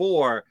front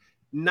four.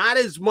 Not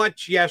as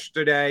much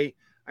yesterday.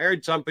 I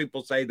heard some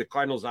people say the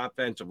Cardinals'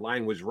 offensive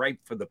line was ripe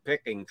for the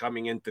picking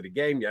coming into the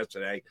game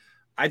yesterday.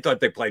 I thought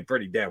they played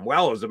pretty damn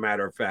well, as a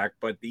matter of fact,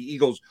 but the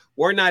Eagles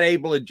were not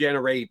able to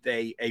generate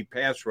a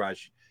pass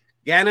rush.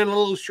 Gannon a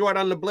little short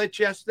on the blitz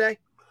yesterday?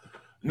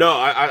 No,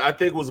 I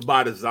think it was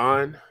by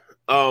design.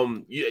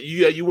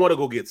 You want to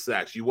go get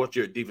sacks. You want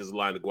your defensive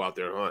line to go out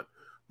there and hunt,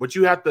 but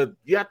you have to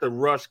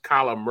rush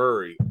Kyler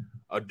Murray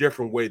a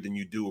different way than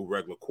you do a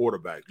regular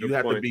quarterback. You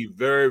have to be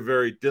very,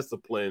 very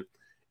disciplined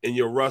in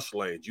your rush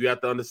lanes. You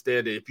have to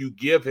understand that if you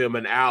give him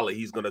an alley,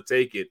 he's going to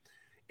take it,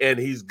 and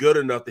he's good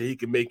enough that he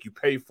can make you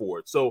pay for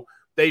it. So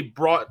they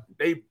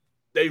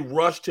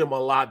rushed him a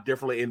lot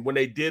differently, and when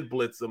they did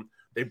blitz him,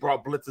 they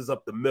brought blitzes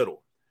up the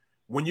middle.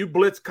 When you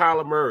blitz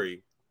Kyler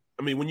Murray,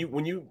 when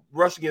you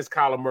rush against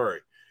Kyler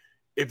Murray,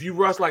 if you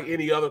rush like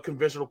any other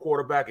conventional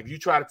quarterback, if you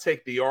try to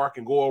take the arc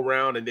and go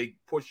around and they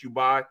push you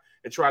by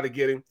and try to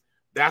get him,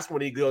 that's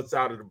when he goes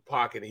out of the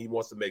pocket and he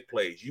wants to make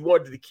plays. You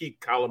wanted to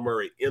keep Kyler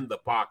Murray in the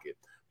pocket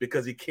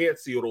because he can't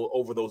see it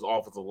over those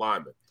offensive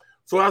linemen.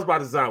 So that's by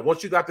design.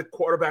 Once you got the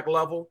quarterback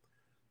level,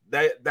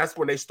 that's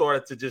when they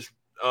started to just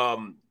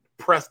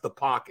press the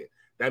pocket.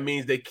 That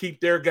means they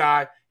keep their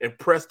guy and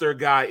press their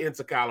guy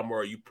into Kyler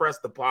Murray. You press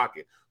the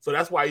pocket. So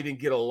that's why you didn't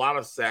get a lot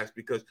of sacks,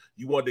 because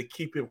you wanted to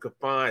keep him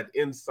confined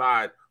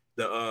inside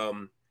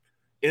the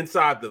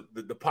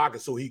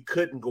pocket so he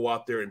couldn't go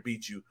out there and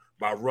beat you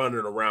by running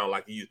around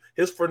like he used.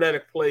 His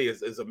frenetic play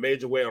is a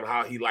major way on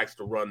how he likes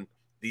to run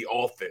the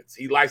offense.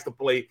 He likes to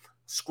play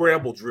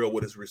scramble drill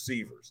with his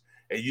receivers,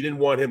 and you didn't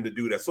want him to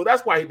do that. So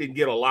that's why he didn't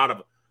get a lot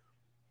of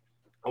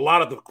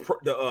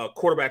the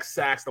quarterback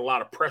sacks, a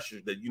lot of pressure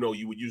that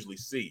you would usually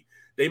see.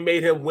 They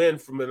made him win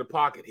from in the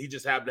pocket. He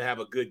just happened to have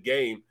a good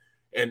game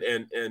and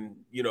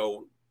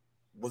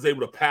was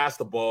able to pass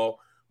the ball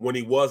when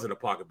he was in the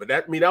pocket. But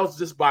that was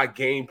just by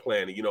game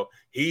planning. You know,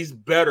 he's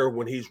better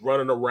when he's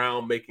running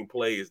around making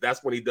plays.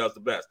 That's when he does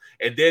the best.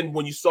 And then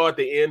when you saw at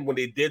the end, when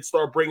they did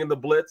start bringing the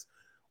blitz,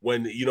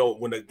 when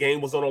the game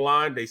was on the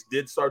line, they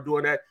did start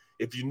doing that.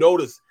 If you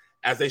notice,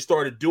 as they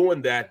started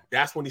doing that,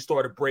 that's when he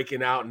started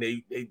breaking out, and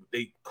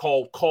they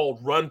called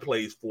run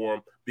plays for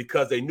him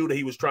because they knew that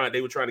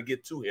they were trying to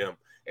get to him.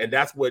 And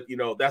that's what,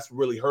 that's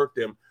really hurt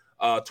them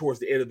towards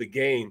the end of the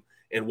game,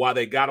 and why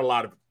they got a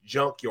lot of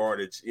junk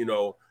yardage,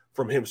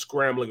 from him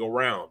scrambling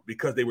around,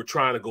 because they were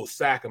trying to go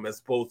sack him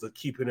as opposed to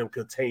keeping him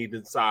contained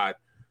inside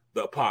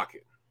the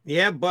pocket.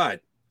 Yeah,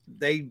 but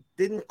they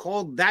didn't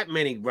call that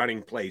many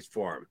running plays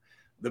for him.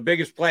 The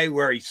biggest play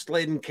where he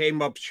slid and came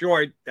up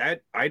short,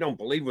 that I don't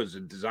believe was a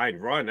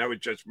designed run. That was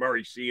just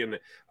Murray seeing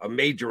a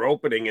major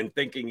opening and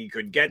thinking he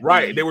could get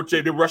right. They were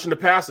rushing the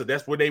passer.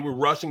 That's when they were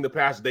rushing the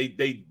passer.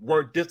 They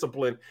weren't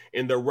disciplined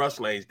in their rush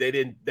lanes. They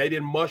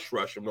didn't mush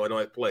rush him on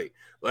that play.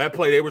 That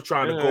play, they were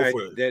trying to go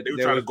for it. They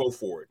were trying to go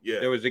for it. Yeah,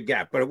 there was a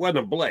gap, but it wasn't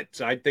a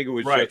blitz. I think it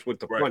was just with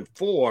the front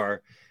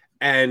four.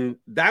 And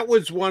that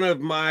was one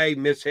of my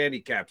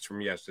mishandicaps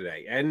from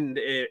yesterday. And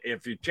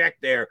if you check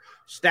their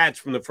stats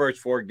from the first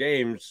 4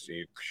 games,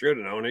 you should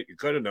have known it. You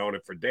could have known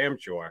it for damn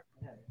sure.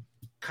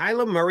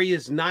 Kyler Murray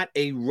is not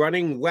a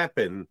running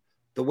weapon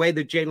the way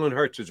that Jalen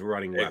Hurts is a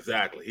running weapon.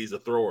 Exactly. He's a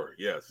thrower,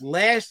 yes.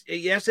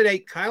 Yesterday,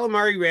 Kyler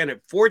Murray ran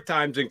it 4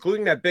 times,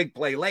 including that big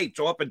play late.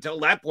 So up until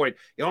that point,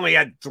 he only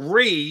had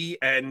 3,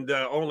 and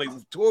only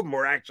 2 of them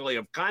were actually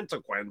of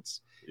consequence.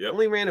 Yep.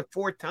 Only ran it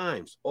 4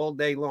 times all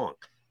day long.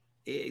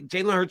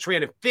 Jalen Hurts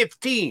ran it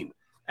 15.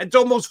 It's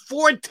almost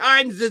 4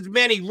 times as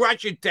many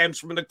rush attempts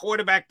from the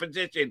quarterback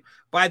position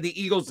by the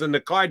Eagles and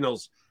the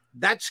Cardinals.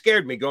 That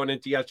scared me going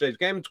into yesterday's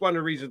game. It's one of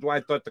the reasons why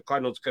I thought the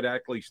Cardinals could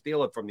actually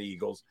steal it from the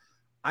Eagles.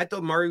 I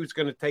thought Murray was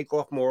going to take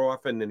off more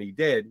often than he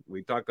did.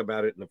 We talked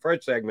about it in the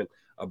first segment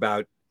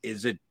about,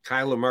 is it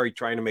Kyler Murray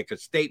trying to make a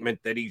statement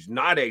that he's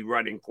not a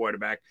running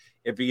quarterback?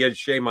 If he is,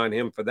 shame on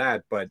him for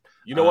that. But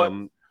you know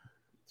what?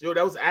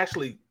 That was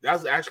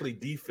actually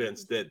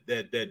defense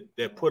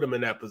that put him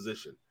in that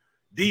position.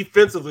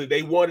 Defensively,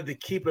 they wanted to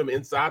keep him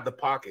inside the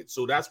pocket,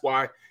 so that's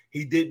why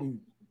he didn't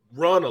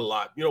run a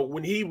lot.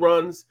 When he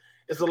runs,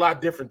 it's a lot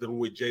different than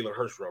when Jalen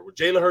Hurts runs. When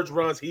Jalen Hurts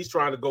runs, he's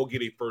trying to go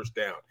get a first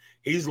down.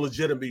 He's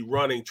legitimately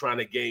running, trying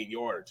to gain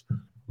yards.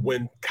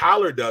 When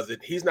Kyler does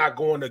it, he's not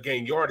going to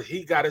gain yardage.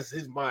 He got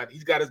his mind.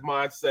 He's got his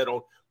mind set on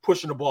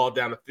pushing the ball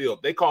down the field.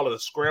 They call it a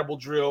scramble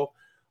drill.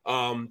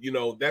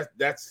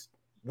 That's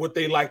what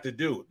they like to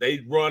do. They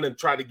run and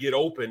try to get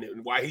open,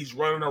 and while he's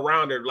running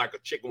around there like a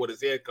chicken with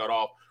his head cut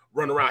off,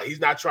 run around.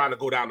 He's not trying to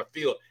go down the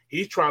field.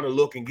 He's trying to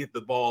look and get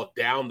the ball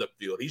down the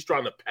field. He's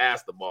trying to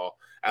pass the ball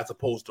as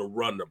opposed to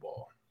run the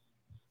ball.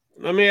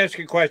 Let me ask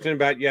you a question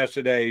about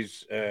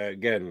yesterday's,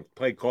 again,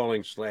 play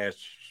calling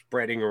 /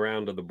 spreading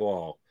around of the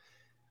ball.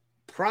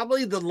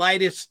 Probably the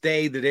lightest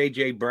day that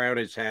A.J. Brown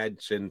has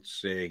had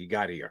since he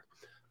got here.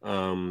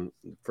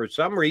 For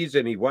some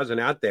reason, he wasn't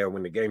out there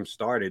when the game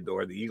started,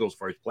 or the Eagles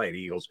first played.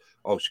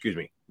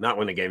 Not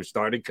when the game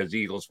started, because the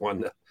Eagles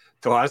won the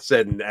toss,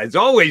 and as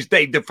always,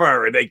 they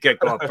defer and they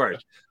kick off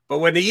first. But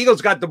when the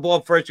Eagles got the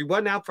ball first, he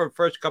wasn't out for the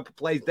first couple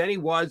plays. Then he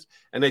was,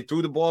 and they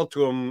threw the ball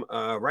to him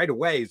right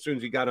away as soon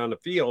as he got on the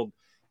field.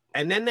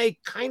 And then they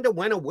kind of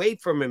went away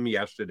from him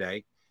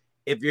yesterday.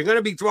 If you're going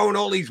to be throwing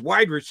all these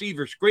wide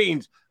receiver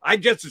screens, I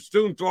just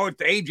assume throw it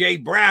to A.J.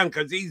 Brown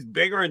because he's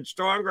bigger and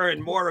stronger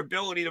and more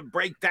ability to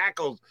break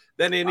tackles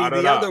than any of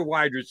the other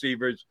wide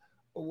receivers.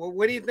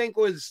 What do you think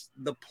was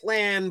the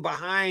plan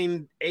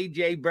behind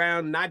A.J.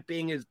 Brown not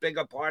being as big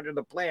a part of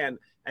the plan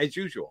as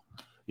usual?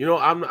 I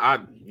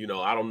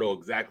don't know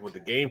exactly what the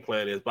game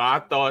plan is, but I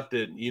thought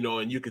that,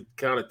 and you could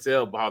kind of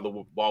tell by how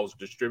the ball was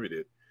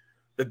distributed,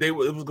 that it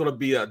was going to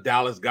be a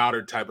Dallas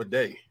Goedert type of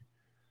day.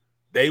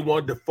 They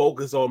wanted to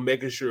focus on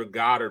making sure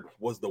Goddard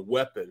was the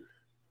weapon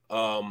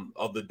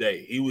of the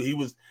day. He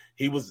was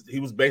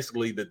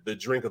basically the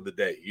drink of the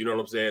day. You know what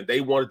I'm saying? They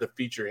wanted to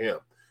feature him,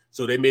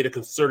 so they made a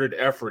concerted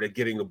effort at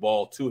getting the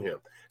ball to him.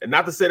 And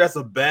not to say that's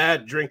a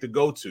bad drink to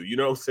go to. You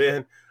know what I'm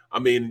saying? I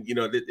mean,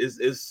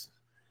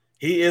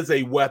 he is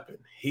a weapon.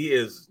 He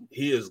is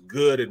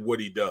good at what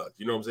he does.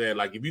 You know what I'm saying?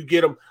 Like if you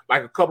get him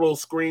like a couple of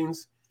those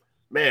screens.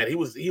 Man, he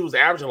was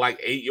averaging like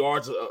 8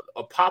 yards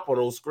a pop on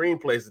those screen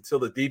plays until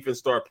the defense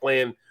started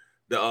playing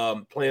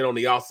on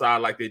the outside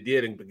like they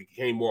did and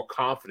became more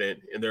confident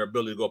in their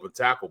ability to go up and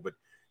tackle. But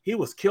he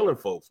was killing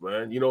folks,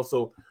 man.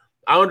 So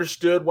I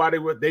understood why they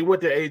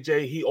went to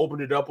AJ. He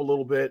opened it up a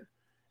little bit,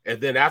 and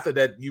then after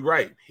that, you're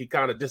right, he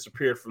kind of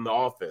disappeared from the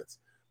offense.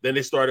 Then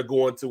they started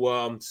going to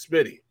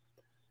Smitty,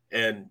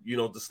 and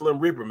the Slim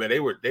Reaper, man.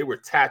 They were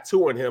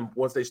tattooing him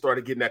once they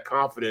started getting that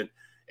confident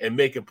and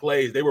making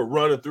plays. They were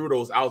running through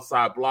those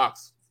outside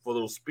blocks for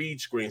those speed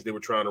screens they were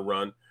trying to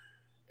run.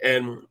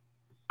 And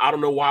I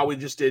don't know why we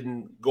just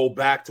didn't go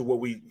back to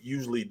what we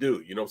usually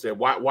do. You know what I'm saying?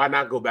 Why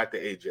not go back to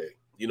AJ?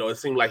 It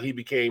seemed like he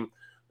became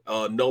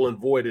null and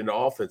void in the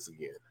offense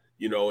again,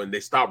 and they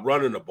stopped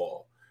running the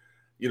ball.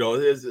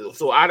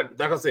 So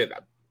like I said,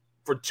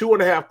 for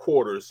 2.5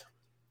 quarters,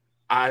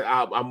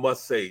 I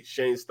must say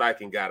Shane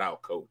Steichen got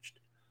out coached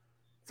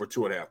for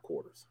 2.5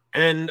 quarters.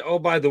 And, oh,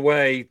 by the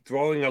way,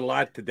 throwing a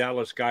lot to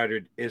Dallas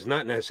Goedert is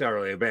not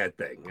necessarily a bad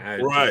thing.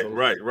 Right.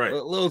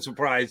 A little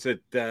surprised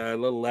that a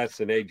little less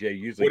than AJ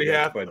usually What do you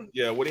gets, have?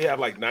 but What do you have,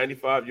 like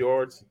 95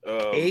 yards?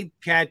 8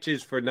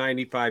 catches for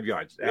 95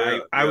 yards. Yeah,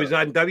 I was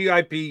on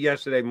WIP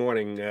yesterday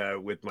morning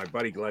with my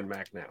buddy Glenn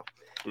Macnow.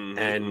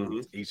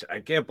 And he said, I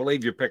can't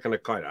believe you're picking the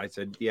Cardinals. I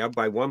said, yeah,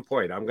 by 1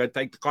 point. I'm going to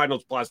take the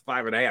Cardinals plus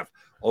 5.5.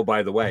 Oh,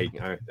 by the way,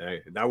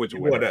 that was a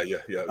winner.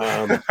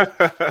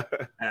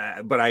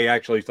 But I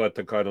actually thought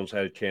the Cardinals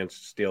had a chance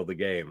to steal the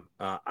game.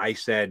 I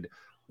said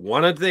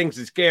one of the things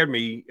that scared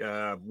me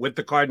with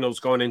the Cardinals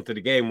going into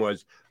the game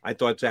was I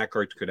thought Zach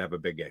Ertz could have a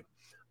big game.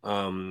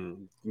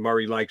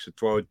 Murray likes to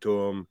throw it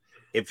to him.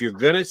 If you're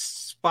going to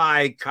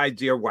spy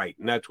Kaiser White,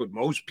 and that's what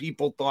most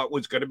people thought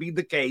was going to be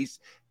the case,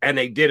 and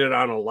they did it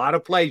on a lot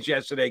of plays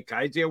yesterday,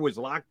 Kaiser was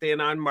locked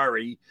in on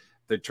Murray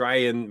to try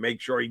and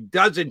make sure he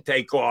doesn't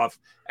take off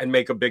and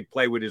make a big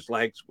play with his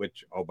legs,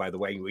 which, oh, by the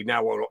way, we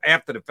now,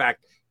 after the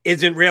fact,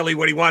 isn't really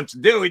what he wants to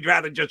do. He'd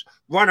rather just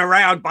run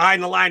around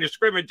behind the line of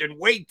scrimmage and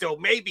wait till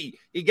maybe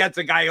he gets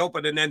a guy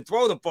open and then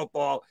throw the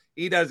football.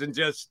 He doesn't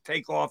just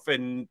take off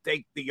and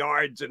take the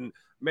yards and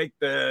make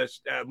the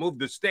move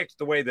the sticks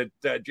the way that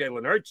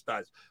Jalen Hurts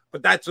does.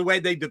 But that's the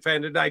way they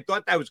defended. I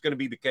thought that was going to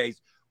be the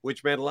case,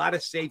 which meant a lot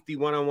of safety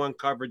one-on-one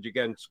coverage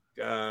against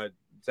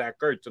Zach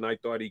Ertz, and I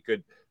thought he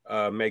could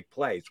make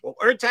plays. Well,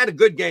 Ertz had a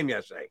good game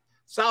yesterday.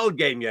 Solid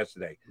game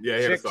yesterday. Yeah,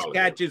 he had 6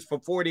 catches for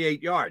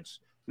 48 yards.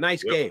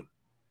 Nice game.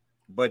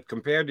 But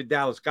compared to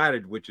Dallas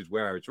Goedert, which is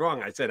where I was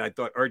wrong, I said I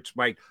thought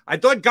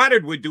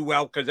Goedert would do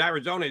well because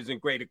Arizona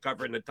isn't great at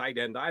covering the tight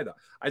end either.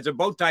 I said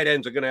both tight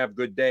ends are going to have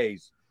good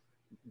days.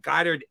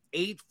 Goedert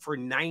 8 for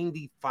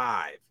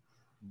 95.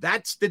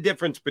 That's the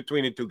difference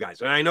between the two guys.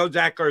 And I know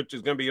Zach Ertz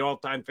is going to be an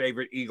all-time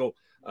favorite Eagle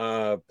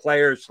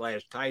player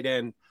 / tight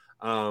end.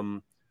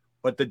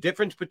 But the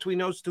difference between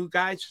those two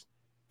guys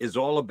is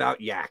all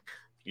about yak.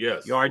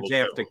 Yes. Yards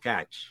after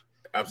catch.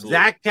 Absolutely.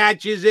 Zach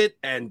catches it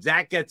and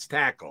Zach gets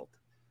tackled.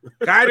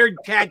 Goedert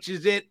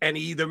catches it and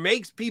he either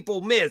makes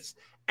people miss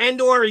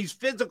or he's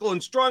physical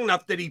and strong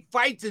enough that he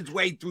fights his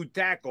way through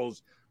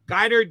tackles.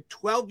 Goedert,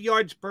 12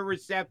 yards per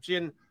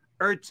reception.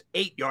 Ertz,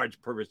 8 yards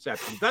per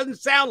reception. Doesn't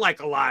sound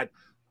like a lot,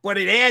 but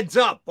it adds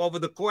up over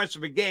the course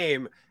of a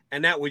game,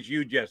 and that was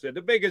huge yesterday.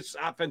 The biggest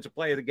offensive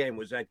play of the game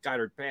was that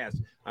Goedert pass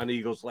on the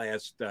Eagles'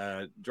 last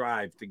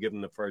drive to give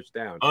them the first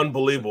down.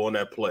 Unbelievable on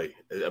that play.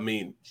 I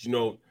mean,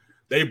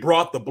 they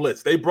brought the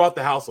blitz. They brought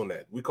the house on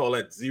that. We call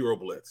that zero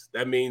blitz.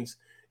 That means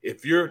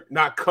if you're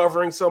not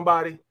covering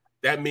somebody,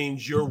 that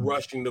means you're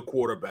rushing the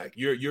quarterback.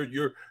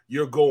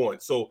 You're going.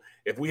 So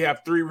if we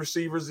have 3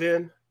 receivers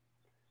in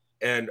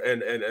and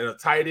a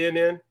tight end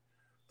in,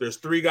 there's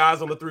 3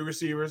 guys on the 3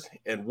 receivers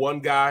and 1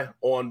 guy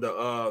on the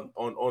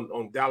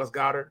on Dallas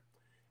Goedert,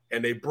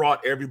 and they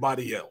brought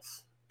everybody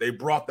else. They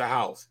brought the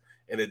house,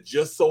 and it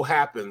just so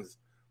happens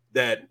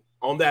that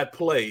on that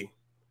play,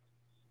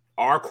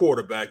 our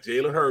quarterback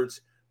Jalen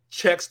Hurts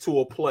checks to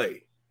a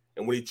play,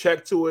 and when he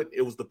checked to it,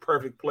 it was the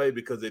perfect play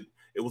because it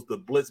was the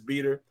blitz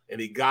beater, and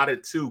he got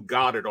it to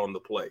Goedert on the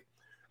play.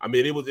 I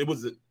mean, it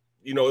was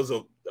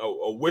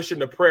a wish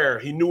and a prayer.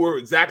 He knew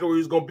exactly where he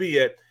was going to be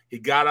at. He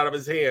got out of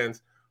his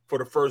hands for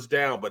the first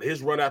down, but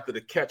his run after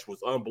the catch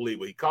was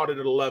unbelievable. He caught it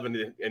at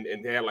 11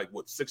 and had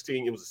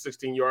 16. It was a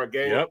 16-yard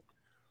game. Yep.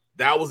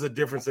 That was a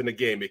difference in the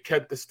game. It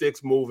kept the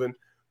sticks moving,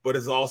 but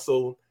it's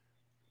also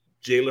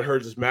Jalen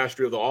Hurts'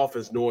 mastery of the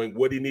offense, knowing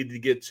what he needed to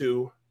get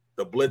to,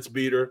 the blitz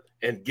beater,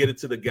 and get it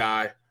to the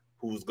guy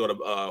who's gonna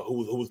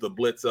who's the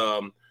blitz.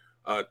 The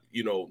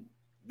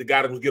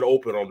guy that was get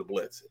open on the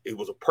blitz. It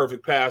was a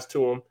perfect pass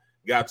to him.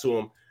 Got to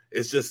him.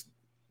 It's just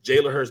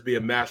Jalen Hurts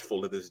being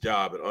masterful at this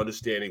job and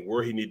understanding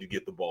where he needed to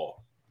get the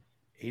ball.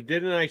 He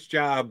did a nice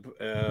job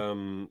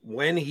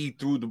when he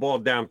threw the ball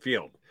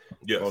downfield.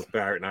 Yes. Both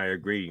Barrett and I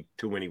agree.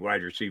 Too many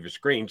wide receiver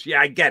screens.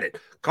 Yeah, I get it.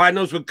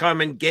 Cardinals would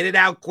come and get it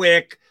out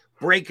quick,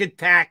 break a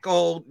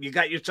tackle. You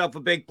got yourself a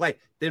big play.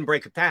 Didn't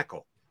break a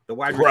tackle. The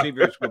wide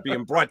receivers were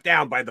being brought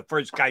down by the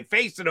first guy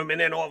facing them,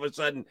 and then all of a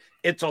sudden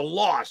it's a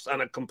loss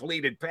on a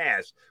completed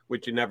pass,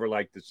 which you never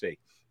like to see.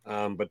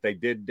 But they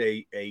did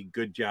a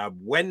good job.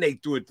 When they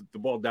threw the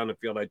ball down the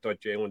field, I thought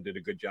Jalen did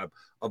a good job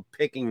of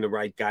picking the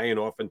right guy, and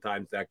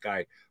oftentimes that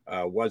guy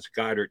was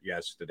Goedert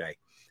yesterday.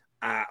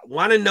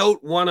 Want to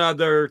note one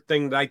other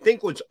thing that I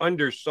think was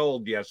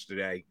undersold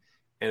yesterday,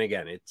 and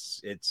again,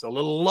 it's a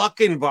little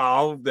luck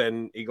involved,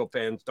 and Eagle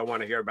fans don't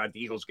want to hear about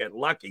the Eagles getting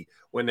lucky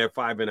when they're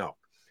 5-0.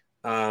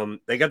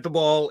 They got the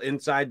ball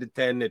inside the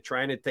 10. They're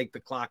trying to take the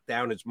clock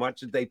down as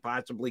much as they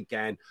possibly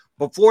can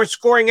before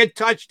scoring a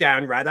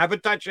touchdown. Rather have a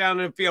touchdown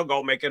and a field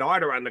goal, make it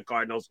harder on the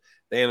Cardinals.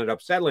 They ended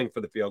up settling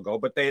for the field goal,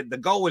 but the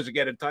goal was to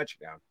get a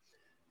touchdown.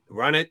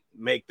 Run it,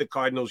 make the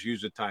Cardinals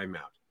use a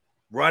timeout.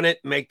 Run it,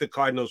 make the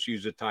Cardinals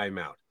use a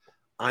timeout.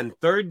 On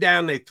 3rd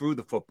down, they threw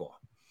the football.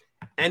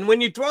 And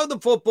when you throw the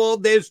football,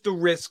 there's the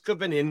risk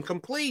of an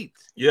incomplete.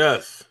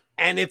 Yes.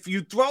 And if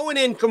you throw an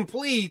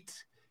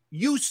incomplete,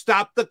 you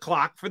stop the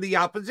clock for the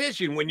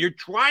opposition when you're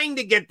trying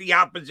to get the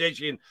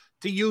opposition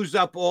to use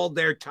up all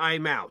their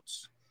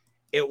timeouts.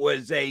 It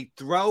was a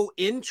throw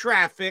in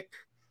traffic.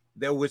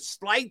 There was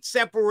slight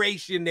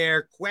separation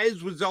there.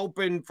 Quez was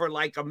open for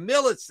like a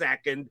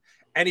millisecond,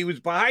 and he was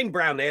behind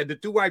Brown. They had the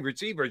two wide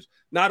receivers,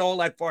 not all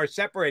that far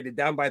separated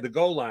down by the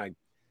goal line.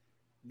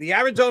 The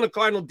Arizona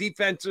Cardinal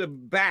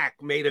defensive back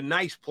made a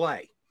nice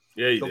play.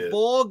 Yeah, he did. The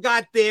ball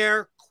got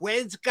there.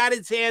 Quez got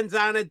his hands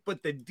on it,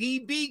 but the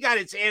DB got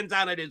his hands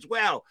on it as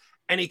well,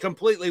 and he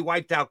completely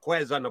wiped out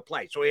Quez on the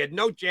play. So he had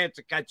no chance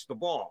to catch the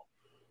ball.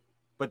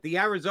 But the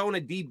Arizona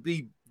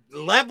DB,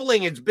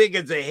 leveling as big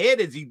as a hit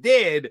as he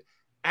did,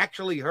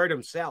 actually hurt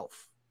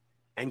himself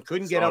and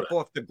couldn't get up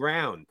off the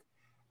ground.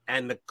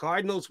 And the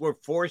Cardinals were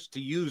forced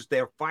to use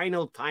their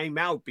final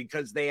timeout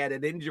because they had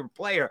an injured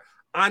player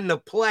on the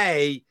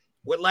play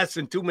with less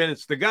than 2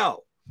 minutes to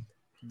go.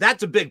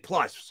 That's a big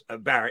plus,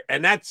 Barrett.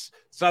 And that's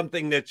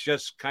something that's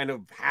just kind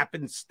of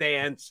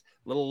happenstance,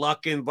 little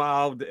luck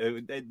involved.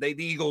 The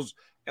Eagles,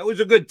 it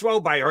was a good throw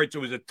by Hurts. It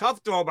was a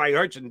tough throw by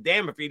Hurts, and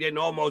damn if he didn't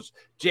almost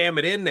jam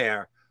it in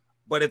there.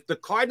 But if the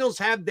Cardinals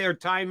have their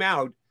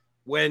timeout,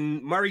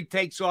 when Murray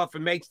takes off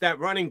and makes that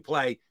running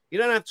play, you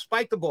don't have to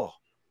spike the ball.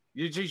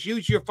 You just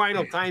use your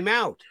final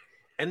timeout.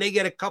 And they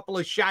get a couple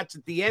of shots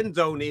at the end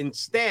zone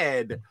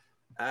instead.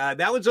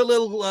 That was a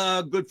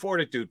little good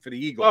fortitude for the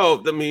Eagles.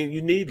 Oh, I mean,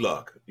 you need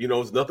luck.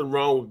 There's nothing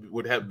wrong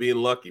with being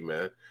lucky,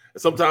 man.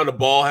 And sometimes the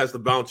ball has to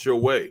bounce your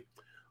way.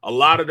 A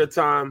lot of the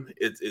time,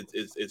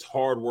 it's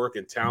hard work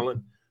and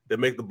talent that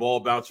make the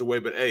ball bounce your way.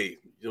 But hey,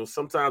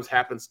 sometimes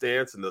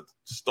happenstance and the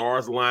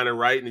stars lining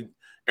right, and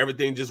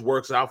everything just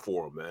works out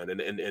for them, man.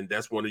 And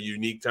that's one of the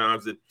unique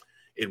times that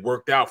it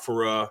worked out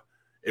for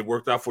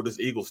this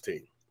Eagles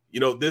team.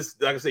 This,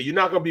 like I said, you're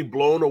not going to be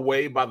blown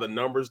away by the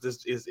numbers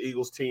this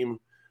Eagles team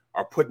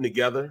are putting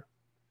together,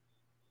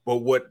 but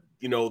what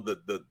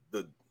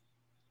the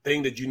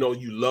thing that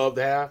you love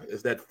to have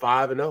is that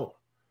 5-0.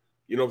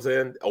 You know what I'm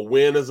saying? A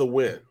win is a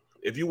win.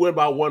 If you win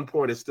by 1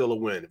 point, it's still a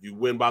win. If you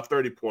win by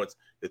 30 points,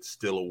 it's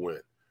still a win.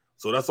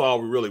 So that's all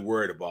we're really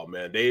worried about,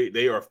 man.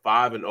 They are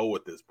 5-0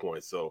 at this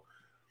point. So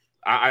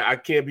I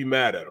can't be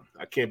mad at them.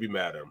 I can't be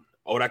mad at them.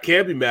 What I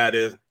can't be mad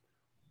is,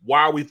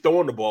 why are we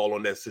throwing the ball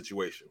on that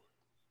situation?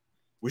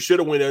 We should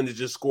have went in and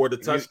just scored a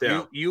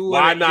touchdown.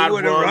 Why not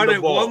run the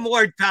ball one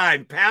more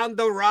time? Pound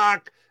the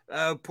rock,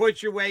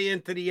 push your way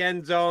into the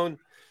end zone.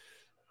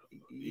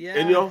 Yeah,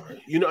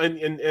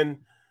 and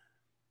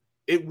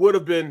it would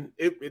have been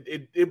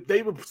if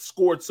they would have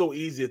scored so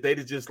easy if they'd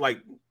have just like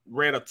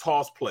ran a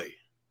toss play,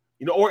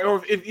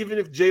 or even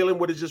if Jalen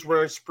would have just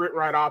run a sprint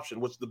right option,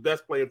 which is the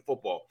best play in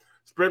football.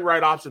 Sprint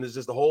right option is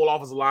just the whole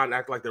offensive line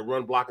act like they're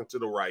run blocking to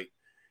the right.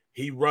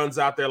 He runs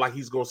out there like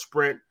he's going to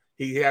sprint.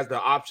 He has the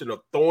option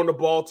of throwing the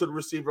ball to the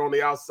receiver on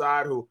the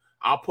outside, who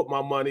I'll put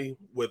my money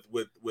with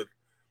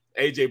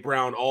A.J.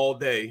 Brown all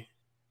day,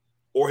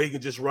 or he can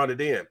just run it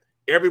in.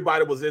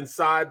 Everybody was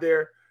inside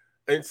there,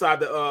 inside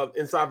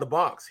the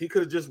box. He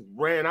could have just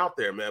ran out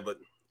there, man. But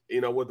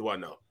what do I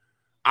know?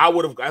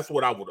 That's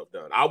what I would have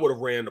done. I would have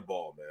ran the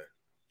ball, man.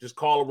 Just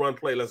call a run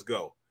play. Let's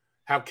go.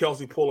 Have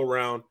Kelsey pull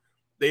around.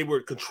 They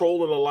were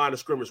controlling the line of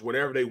scrimmage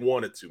whenever they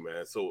wanted to,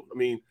 man. So I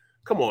mean,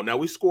 come on now.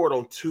 We scored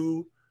on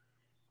 2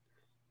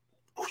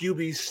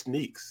 QB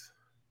sneaks.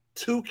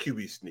 2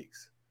 QB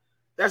sneaks.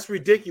 That's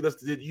ridiculous.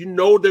 They're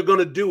going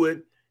to do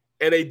it,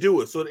 and they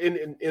do it. So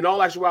in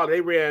all actuality,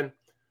 they ran,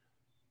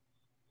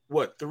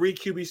 3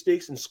 QB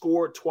sneaks and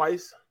scored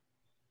twice?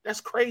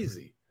 That's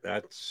crazy.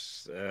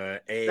 That's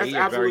that's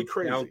a very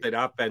talented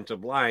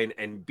offensive line,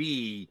 and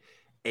B,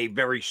 a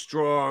very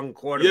strong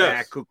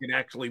quarterback who can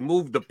actually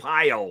move the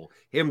pile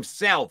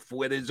himself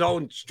with his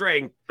own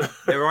strength.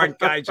 There aren't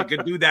guys who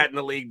can do that in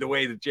the league the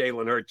way that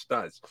Jalen Hurts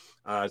does.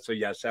 So,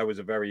 yes, that was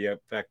a very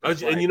effective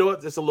play. And you know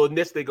what? There's a little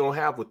niche they're going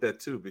to have with that,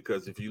 too,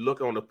 because if you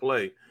look on the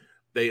play,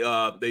 they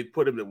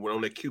put him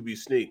on the QB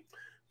sneak.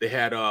 They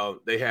had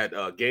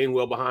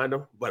Gainwell behind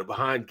him, but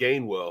behind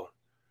Gainwell,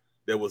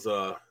 there was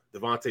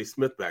Devontae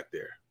Smith back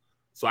there.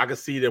 So I could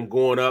see them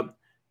going up,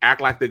 act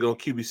like they're going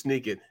to QB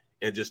sneak it,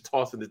 and just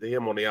tossing it to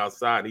him on the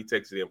outside, and he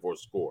takes it in for a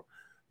score.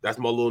 That's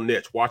my little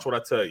niche. Watch what I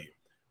tell you.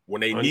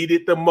 When they need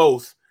it the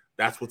most,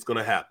 that's what's going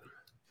to happen.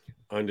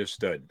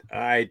 Understood. All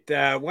right.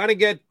 Want to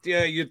get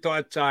your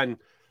thoughts on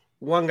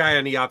one guy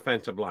on the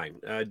offensive line.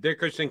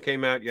 Dickerson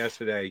came out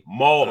yesterday.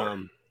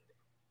 Mauler.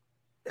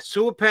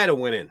 Suopeta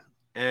went in.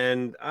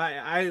 And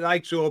I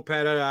like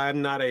Suopeta.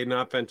 I'm not an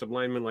offensive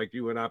lineman like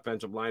you, an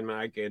offensive lineman.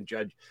 I can't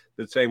judge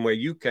the same way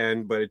you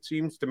can, but it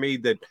seems to me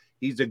that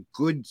he's a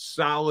good,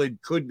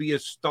 solid, could be a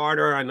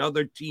starter on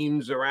other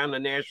teams around the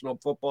National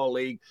Football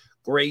League.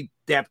 Great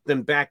depth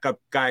and backup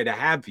guy to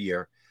have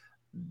here.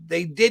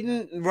 They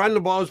didn't run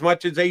the ball as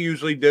much as they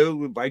usually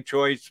do by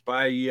choice,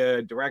 by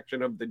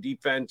direction of the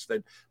defense,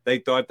 that they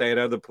thought they had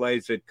other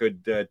plays that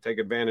could take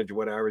advantage of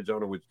what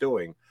Arizona was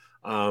doing.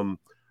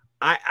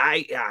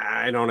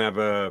 I don't have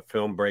a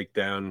film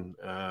breakdown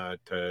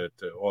to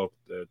all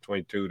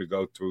 22 to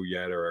go through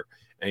yet or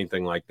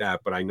anything like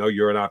that, but I know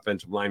you're an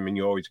offensive lineman.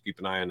 You always keep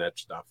an eye on that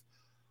stuff.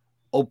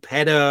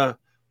 Opeta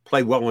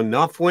play well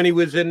enough when he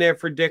was in there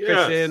for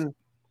Dickerson?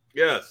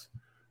 Yes.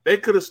 They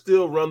could have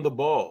still run the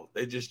ball.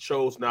 They just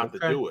chose not to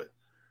do it.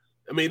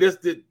 I mean,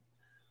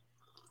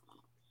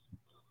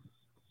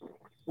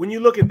 when you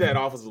look at that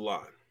offensive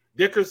line,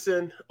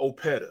 Dickerson,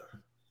 Opeta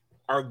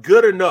are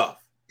good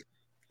enough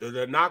that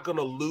they're not going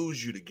to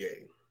lose you the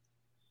game,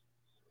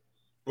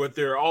 but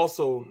they're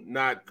also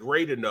not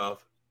great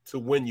enough to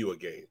win you a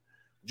game.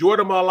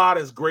 Jordan Mailata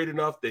is great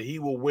enough that he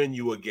will win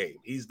you a game.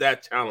 He's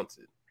that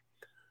talented.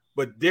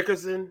 But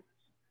Dickerson's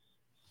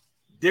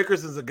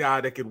a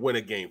guy that can win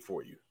a game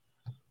for you.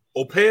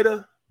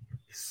 Opeta,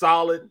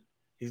 solid.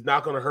 He's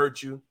not going to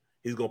hurt you.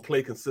 He's going to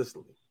play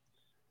consistently.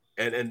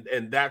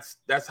 And that's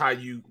how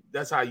you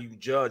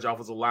judge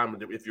offensive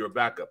lineman if you're a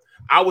backup.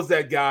 I was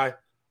that guy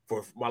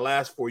for my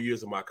last 4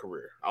 years of my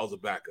career. I was a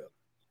backup.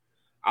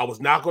 I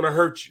was not going to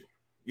hurt you.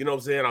 You know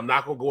what I'm saying? I'm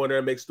not going to go in there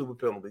and make stupid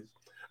penalties.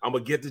 I'm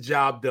going to get the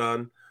job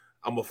done.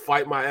 I'm going to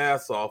fight my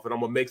ass off, and I'm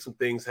going to make some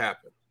things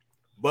happen.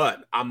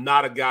 But I'm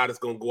not a guy that's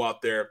going to go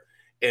out there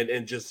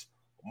and just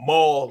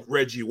maul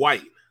Reggie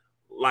White.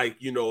 Like,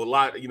 a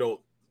lot,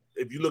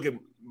 if you look at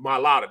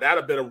Mailata, that'd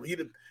have been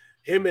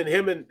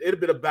it'd have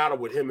been a battle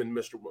with him and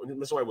Mr.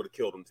 White would have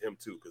killed him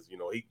too, because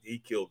he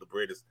killed the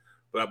greatest.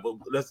 But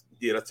let's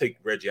take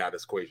Reggie out of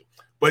this equation.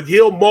 But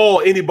he'll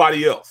maul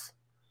anybody else.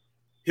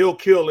 He'll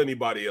kill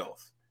anybody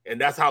else,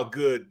 and that's how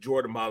good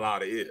Jordan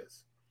Mailata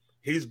is.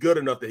 He's good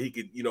enough that he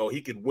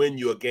could win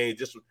you a game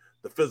just with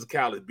the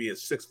physicality, being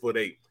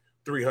 6'8",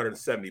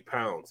 370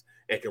 pounds,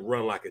 and can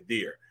run like a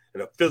deer,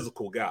 and a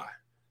physical guy.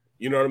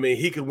 You know what I mean?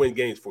 He can win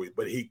games for you,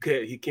 but he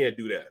can't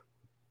do that.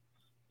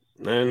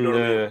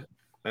 And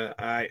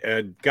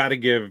I got to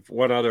give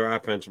one other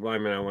offensive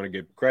lineman I want to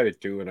give credit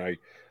to, and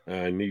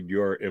I need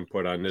your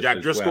input on this Jack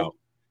as Driscoll. well.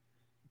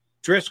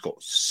 Driscoll,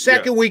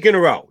 second week in a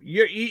row.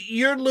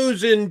 You're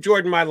losing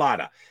Jordan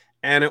Mailata,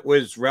 and it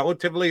was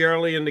relatively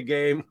early in the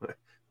game.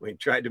 We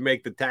tried to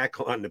make the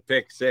tackle on the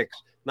pick six.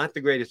 Not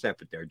the greatest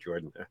effort there,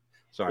 Jordan.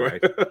 Sorry,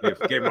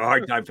 I gave him a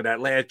hard time for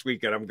that last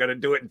week, and I'm going to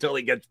do it until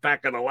he gets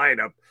back in the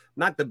lineup.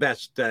 Not the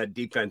best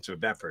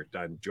defensive effort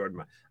on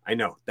Jordan. I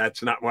know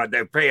that's not why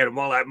they're paying him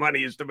all that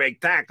money, is to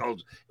make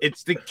tackles.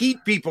 It's to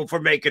keep people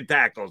from making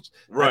tackles.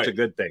 Right. That's a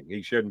good thing.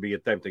 He shouldn't be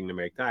attempting to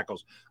make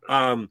tackles.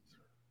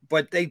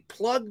 But they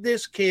plugged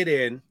this kid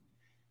in.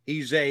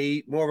 He's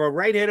more of a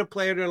right-handed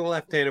player than a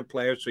left-handed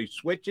player, so he's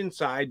switching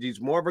sides. He's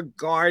more of a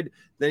guard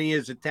than he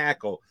is a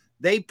tackle.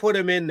 They put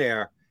him in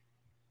there.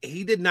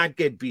 He did not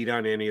get beat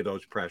on any of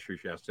those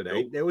pressures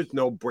yesterday. Nope. There was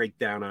no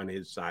breakdown on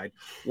his side.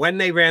 When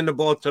they ran the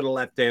ball to the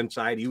left-hand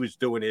side, he was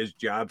doing his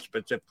job,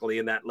 specifically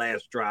in that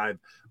last drive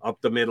up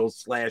the middle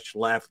 /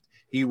 left.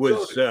 He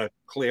was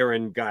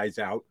clearing guys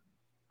out.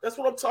 That's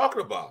what I'm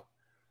talking about.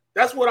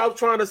 That's what I was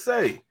trying to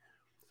say.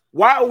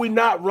 Why are we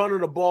not running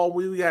the ball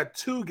when we got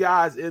two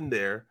guys in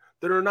there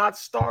that are not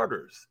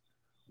starters?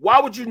 Why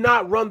would you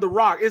not run the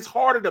rock? It's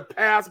harder to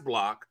pass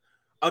block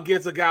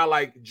against a guy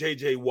like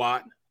J.J.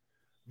 Watt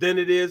than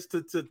it is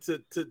to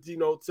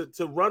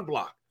run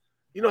block.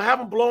 Have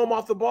them blow him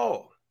off the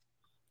ball.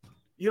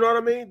 You know what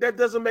I mean? That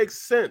doesn't make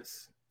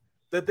sense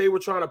that they were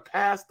trying to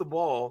pass the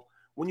ball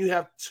when you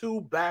have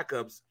two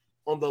backups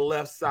on the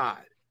left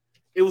side.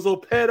 It was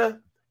Opeta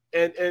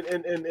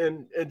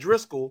and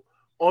Driscoll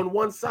on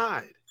one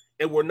side,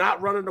 and we're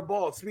not running the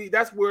ball. See,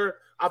 that's where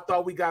I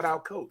thought we got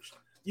out coached.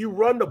 You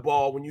run the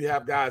ball when you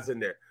have guys in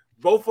there.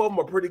 Both of them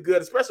are pretty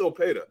good, especially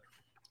Opeta.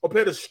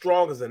 Opeta's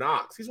strong as an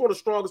ox. He's one of the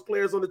strongest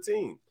players on the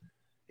team.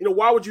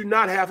 Why would you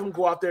not have him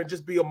go out there and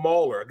just be a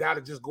mauler, a guy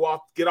to just go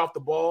off, get off the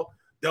ball,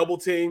 double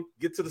team,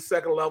 get to the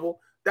second level?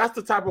 That's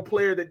the type of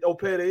player that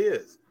Opeta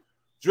is.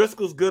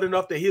 Driscoll's good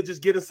enough that he'll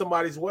just get in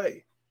somebody's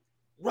way.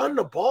 Run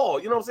the ball.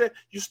 You know what I'm saying?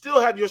 You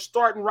still have your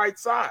starting right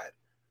side.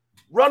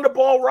 Run the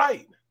ball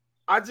right.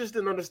 I just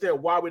didn't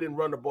understand why we didn't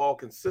run the ball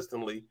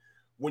consistently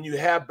when you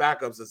have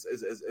backups as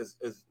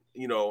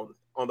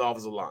on the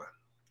offensive line.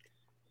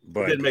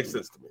 But it didn't make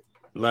sense to me.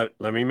 Let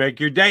me make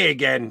your day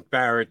again,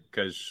 Barrett,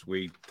 because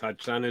we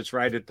touched on this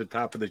right at the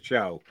top of the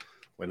show.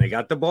 When they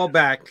got the ball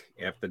back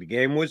after the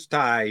game was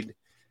tied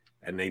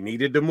and they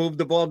needed to move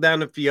the ball down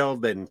the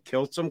field and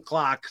kill some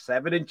clock,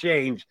 7 and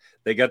change,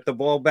 they got the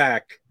ball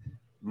back.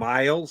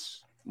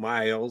 Miles,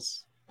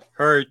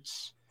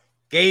 Hurts,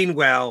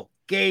 Gainwell,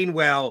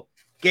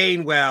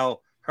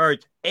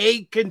 Hurts.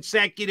 8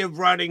 consecutive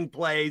running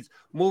plays,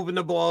 moving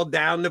the ball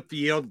down the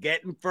field,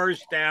 getting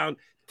first down,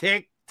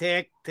 tick,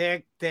 tick,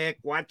 tick, tick,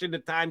 watching the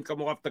time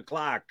come off the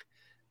clock.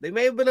 They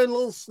may have been a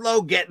little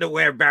slow getting to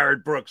where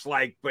Barrett Brooks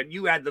liked, but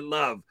you had to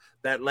love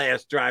that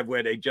last drive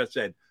where they just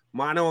said,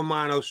 mano a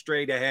mano,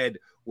 straight ahead.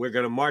 We're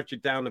going to march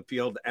it down the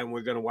field, and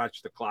we're going to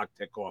watch the clock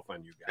tick off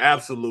on you guys.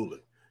 Absolutely.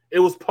 It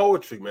was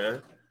poetry,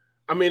 man.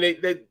 I mean,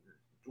 they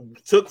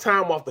took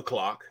time off the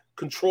clock,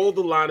 controlled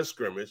the line of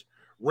scrimmage,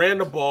 ran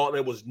the ball, and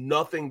there was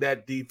nothing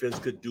that defense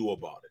could do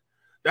about it.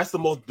 That's the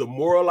most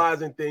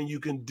demoralizing thing you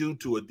can do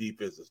to a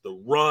defense is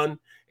to run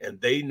and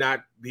they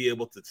not be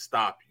able to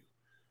stop you.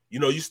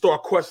 You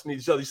start questioning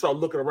each other. You start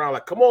looking around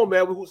like, come on,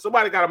 man,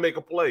 somebody got to make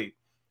a play.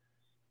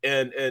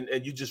 and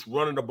you just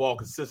running the ball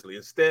consistently.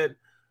 Instead,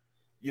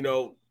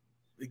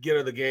 beginning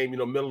of the game,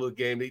 middle of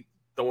the game, they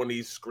throwing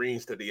these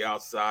screens to the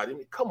outside. I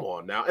mean, come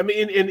on now. I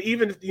mean, and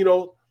even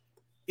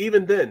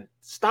then,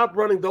 stop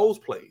running those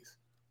plays.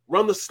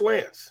 Run the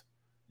slants.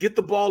 Get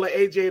the ball to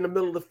AJ in the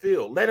middle of the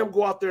field. Let him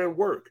go out there and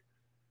work.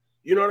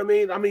 You know what I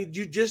mean? I mean,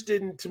 you just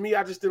didn't. To me,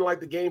 I just didn't like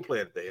the game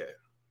plan that they had.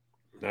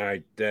 All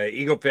right,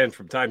 Eagle fans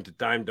from time to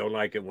time don't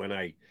like it when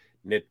I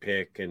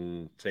nitpick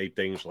and say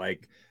things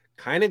like,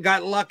 kind of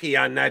got lucky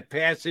on that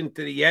pass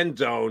into the end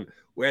zone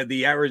where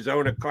the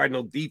Arizona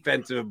Cardinal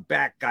defensive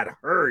back got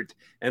hurt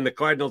and the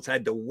Cardinals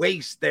had to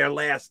waste their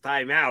last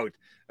time out.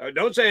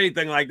 Don't say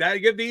anything like that.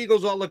 Give the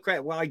Eagles all the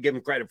credit. Well, I give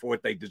them credit for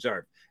what they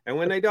deserve. And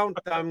when they don't,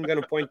 I'm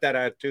going to point that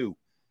out too.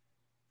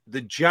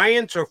 The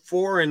Giants are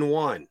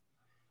 4-1.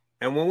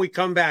 And when we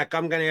come back,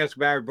 I'm going to ask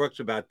Barry Brooks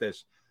about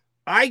this.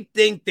 I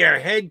think their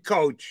head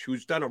coach,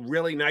 who's done a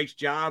really nice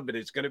job and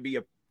is going to be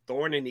a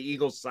thorn in the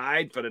Eagles'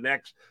 side for the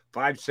next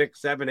 5,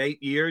 6, 7,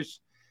 8 years,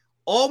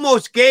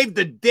 almost gave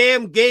the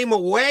damn game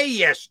away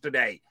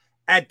yesterday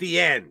at the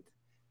end.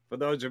 For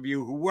those of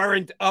you who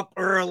weren't up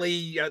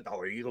early,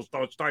 the Eagles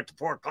don't start to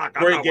 4 o'clock.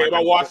 Great game. I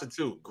watched it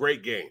too.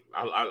 Great game.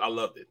 I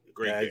loved it.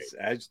 Great game.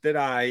 As did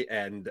I.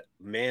 And,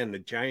 man, the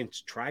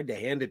Giants tried to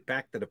hand it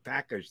back to the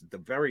Packers at the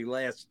very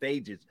last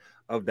stages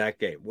of that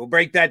game. We'll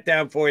break that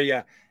down for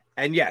you.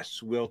 And,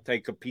 yes, we'll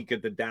take a peek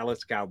at the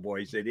Dallas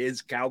Cowboys. It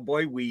is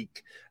Cowboy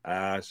Week,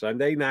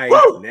 Sunday night,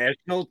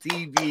 national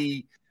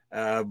TV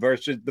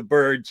versus the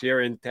Birds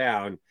here in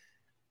town.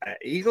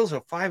 Eagles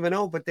are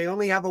 5-0, but they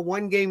only have a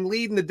 1-game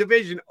lead in the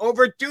division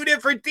over 2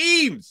 different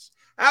teams.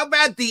 How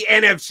about the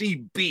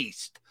NFC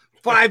Beast?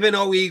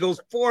 5-0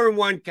 Eagles,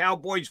 4-1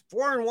 Cowboys,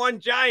 4-1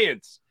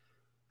 Giants.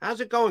 How's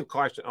it going,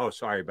 Carson? Oh,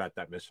 sorry about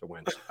that, Mr.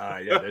 Wentz.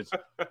 There's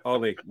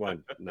only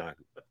one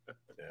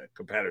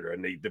competitor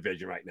in the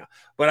division right now.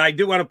 But I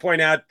do want to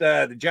point out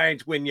the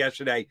Giants win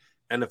yesterday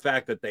and the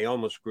fact that they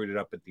almost screwed it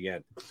up at the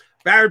end.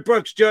 Barrett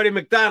Brooks, Jody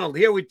McDonald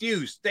here with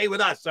you. Stay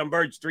with us on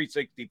Birds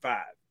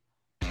 365.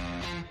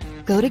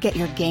 Go to get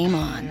your game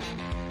on.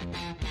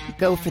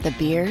 Go for the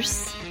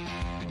beers.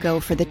 Go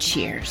for the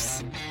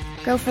cheers.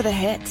 Go for the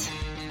hit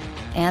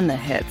and the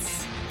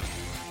hits.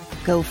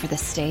 Go for the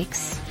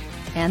stakes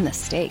and the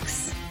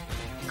stakes.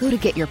 Go to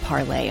get your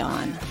parlay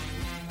on.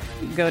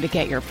 Go to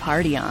get your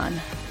party on.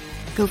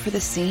 Go for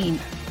the scene.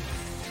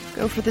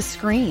 Go for the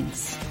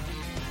screens.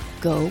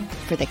 Go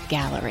for the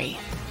gallery.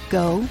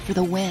 Go for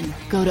the win.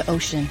 Go to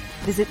Ocean.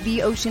 Visit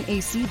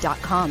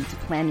theoceanac.com to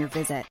plan your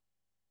visit.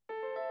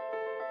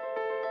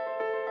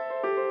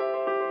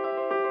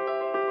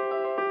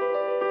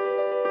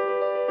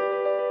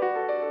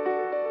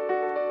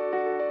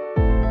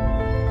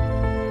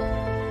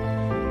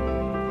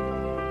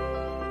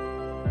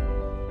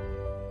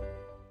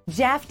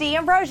 Jeff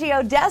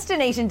D'Ambrosio,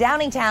 Destination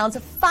Downingtown's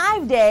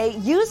 5-day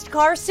used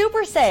car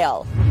super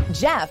sale.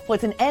 Jeff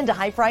puts an end to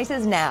high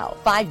prices now.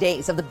 5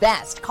 days of the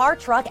best car,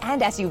 truck,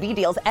 and SUV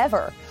deals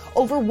ever.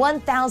 Over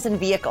 1,000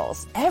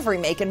 vehicles, every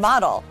make and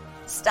model.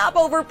 Stop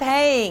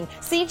overpaying.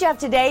 See Jeff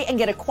today and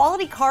get a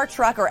quality car,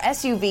 truck, or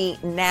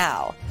SUV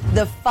now.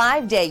 The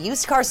 5-day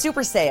used car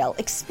super sale.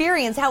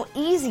 Experience how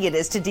easy it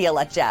is to deal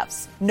at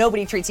Jeff's.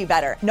 Nobody treats you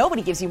better.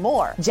 Nobody gives you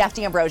more. Jeff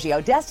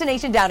D'Ambrosio,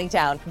 Destination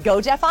Downingtown.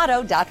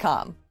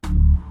 GoJeffAuto.com.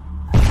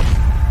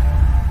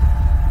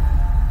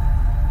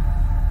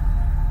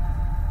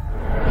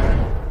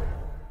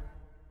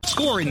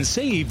 Score and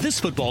save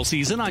this football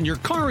season on your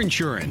car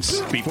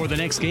insurance. Before the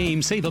next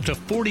game, save up to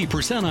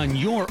 40% on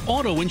your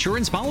auto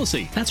insurance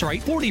policy. That's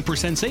right,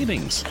 40%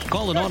 savings.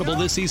 Call an Audible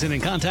this season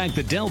and contact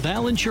the Del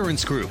Val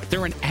Insurance Group.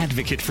 They're an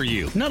advocate for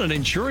you, not an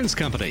insurance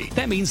company.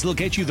 That means they'll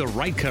get you the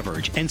right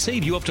coverage and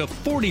save you up to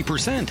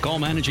 40%. Call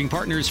managing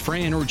partners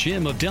Fran or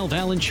Jim of Del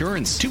Val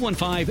Insurance,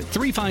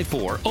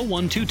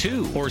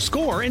 215-354-0122, or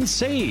score and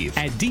save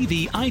at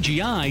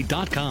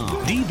dvigi.com.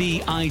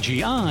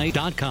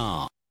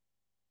 dvigi.com.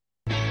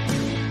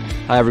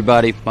 Hi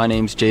everybody, my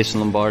name's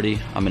Jason Lombardi.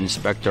 I'm an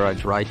inspector at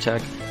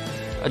DryTech.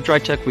 At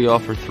DryTech we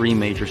offer 3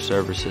 major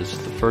services,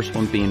 the first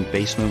one being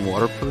basement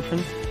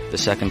waterproofing. The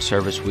second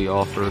service we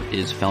offer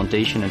is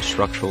foundation and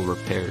structural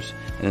repairs.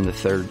 And then the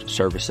third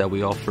service that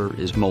we offer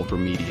is mold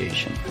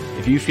remediation.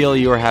 If you feel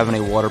you are having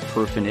a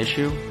waterproofing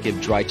issue, give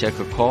DryTech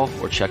a call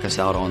or check us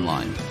out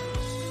online.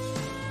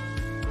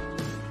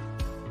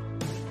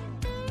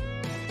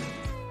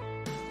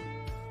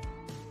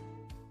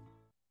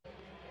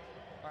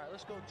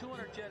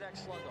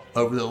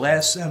 Over the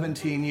last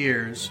 17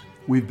 years,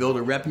 we've built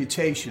a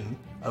reputation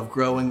of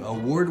growing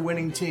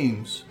award-winning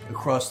teams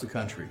across the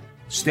country.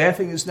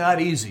 Staffing is not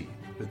easy,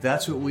 but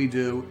that's what we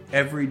do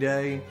every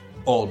day,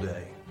 all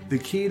day. The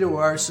key to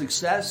our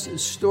success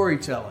is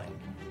storytelling,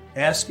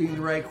 asking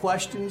the right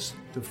questions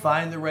to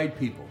find the right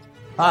people.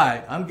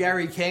 Hi, I'm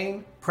Gary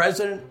Kane,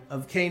 president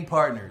of Kane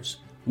Partners.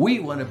 We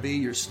want to be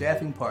your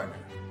staffing partner.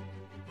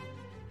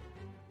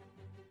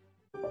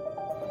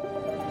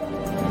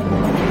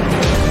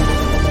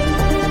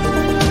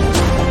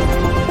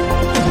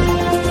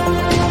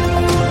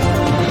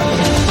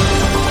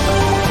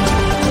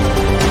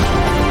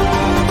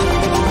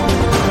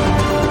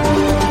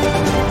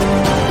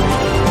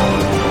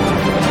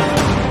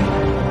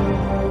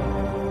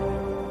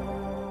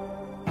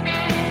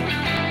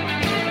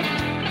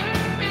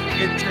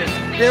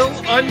 Still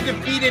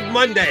undefeated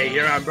Monday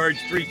here on Birds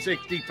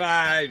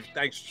 365.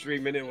 Thanks for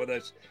streaming in with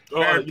us.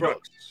 Barrett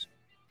Brooks.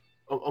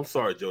 I'm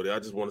sorry, Jody. I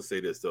just want to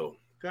say this though.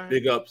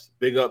 Big ups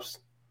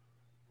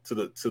to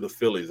the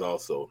Phillies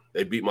also.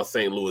 They beat my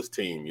St. Louis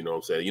team. You know what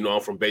I'm saying? You know,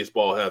 I'm from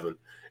baseball heaven,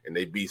 and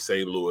they beat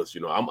St. Louis. You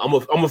know,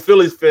 I'm a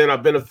Phillies fan.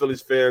 I've been a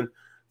Phillies fan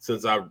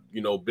since I've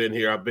been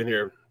here. I've been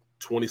here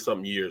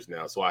 20-something years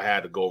now, so I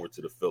had to go over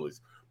to the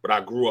Phillies. But I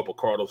grew up a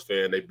Cardinals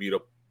fan. They beat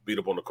up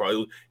on the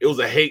Cardinals. It was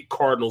a hate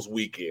Cardinals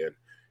weekend,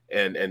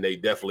 and they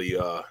definitely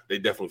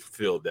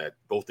fulfilled that,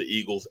 both the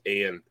Eagles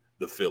and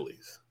the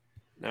Phillies.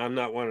 Now, I'm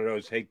not one of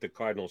those hate the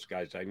Cardinals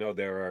guys. I know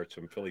there are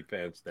some Philly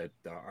fans that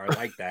are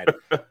like that.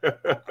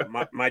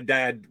 My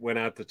dad went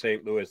out to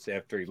St. Louis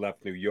after he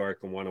left New York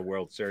and won a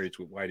World Series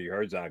with Whitey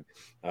Herzog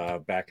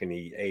back in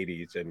the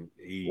 80s, and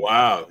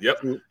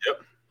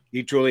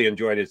he truly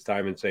enjoyed his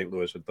time in St.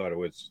 Louis and thought it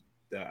was.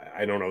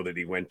 I don't know that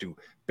he went to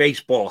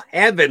baseball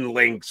heaven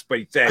links, but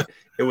he said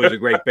it was a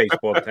great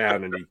baseball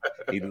town, and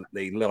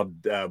he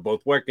loved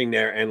both working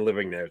there and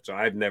living there. So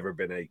I've never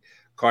been a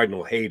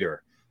Cardinal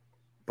hater,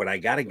 but I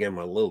got to give him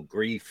a little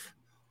grief.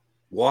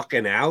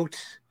 Walking out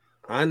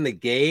on the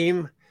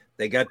game,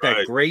 they got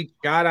that great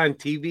shot on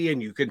TV,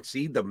 and you can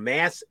see the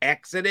mass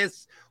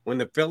exodus when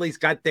the Phillies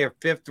got their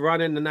fifth run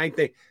in the ninth.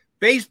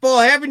 Baseball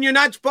heaven, you're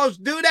not supposed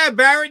to do that,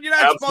 Barrett. You're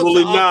not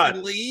supposed to up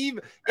and leave.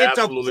 It's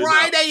a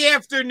Friday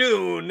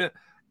afternoon.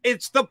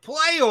 It's the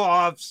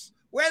playoffs.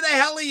 Where the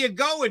hell are you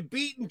going?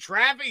 Beating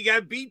traffic? You got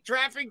to beat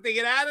traffic to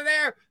get out of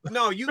there?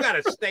 No, you got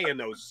to stay in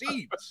those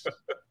seats.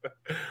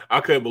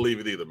 I couldn't believe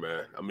it either,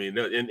 man. I mean,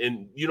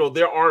 and you know,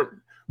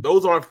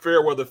 those aren't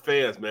fair weather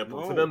fans, man.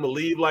 But for them to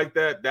leave like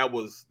that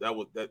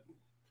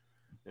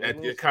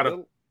kind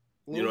of,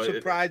 you know,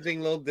 surprising,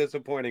 a little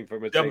disappointing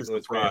from a St.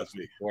 Louis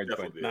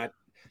fan.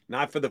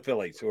 Not for the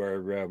Phillies, who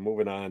are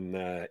moving on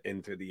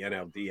into the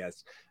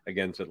NLDS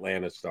against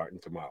Atlanta starting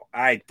tomorrow.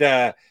 All right,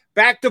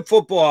 back to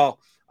football.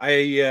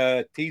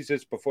 I teased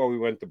this before we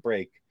went to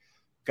break.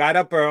 Got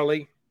up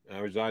early.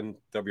 I was on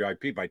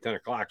WIP by 10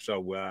 o'clock,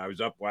 so I was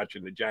up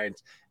watching the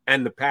Giants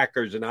and the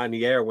Packers and on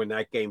the air when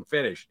that game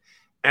finished.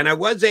 And I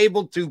was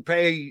able to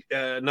pay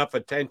enough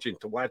attention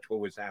to watch what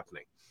was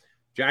happening.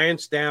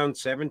 Giants down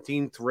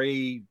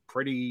 17-3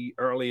 pretty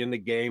early in the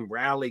game.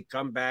 Rally,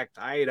 come back,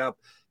 tie it up.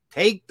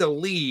 Take the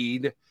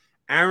lead.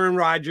 Aaron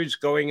Rodgers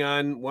going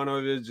on one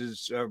of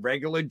his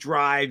regular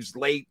drives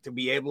late to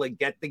be able to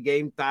get the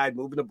game tied,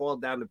 moving the ball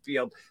down the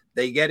field.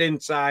 They get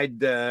inside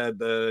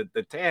the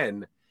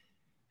 10,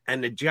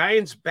 and the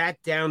Giants bat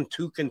down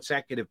 2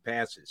 consecutive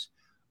passes.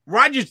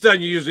 Rodgers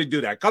doesn't usually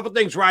do that. A couple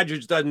things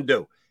Rodgers doesn't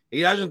do.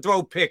 He doesn't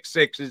throw pick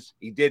sixes.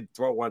 He did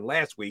throw one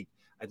last week.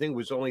 I think it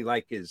was only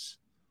like his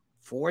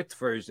 4th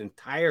for his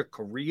entire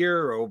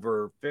career,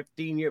 over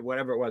 15 years,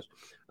 whatever it was.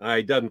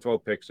 He doesn't throw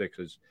pick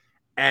sixes.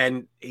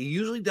 And he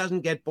usually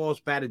doesn't get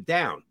balls batted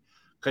down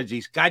because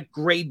he's got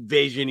great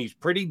vision. He's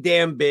pretty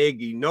damn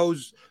big. He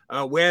knows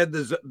where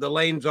the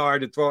lanes are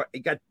to throw. He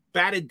got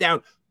batted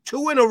down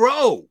 2 in a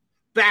row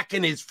back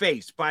in his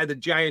face by the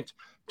Giants.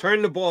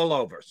 Turn the ball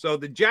over. So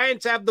the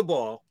Giants have the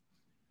ball.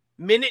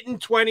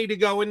 1:20 to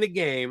go in the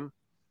game.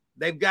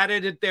 They've got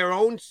it at their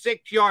own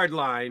 6-yard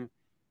line.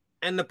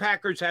 And the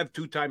Packers have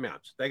 2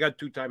 timeouts. They got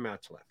 2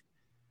 timeouts left.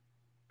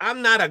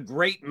 I'm not a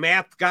great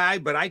math guy,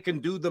 but I can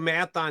do the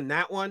math on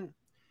that one.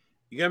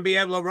 You're going to be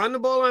able to run the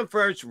ball on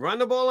first, run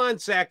the ball on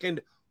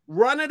second,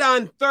 run it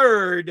on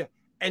third,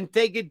 and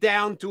take it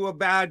down to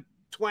about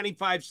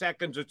 25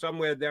 seconds or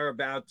somewhere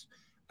thereabouts.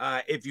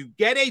 If you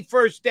get a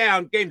first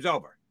down, game's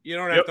over. You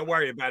don't have to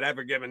worry about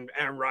ever giving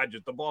Aaron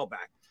Rodgers the ball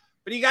back.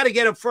 But you got to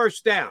get a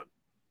first down.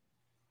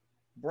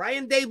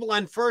 Brian Daboll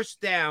on first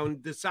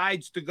down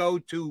decides to go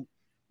to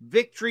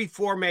victory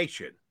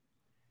formation.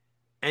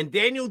 And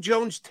Daniel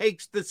Jones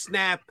takes the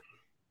snap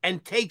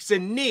and takes a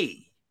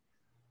knee.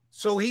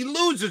 So he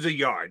loses a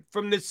yard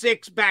from the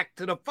 6 back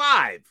to the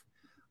 5.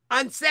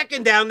 On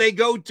second down, they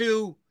go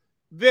to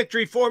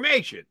victory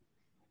formation.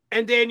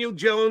 And Daniel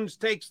Jones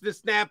takes the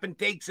snap and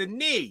takes a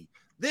knee.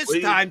 This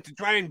time, to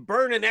try and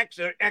burn an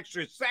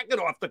extra second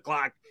off the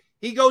clock,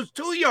 he goes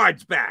 2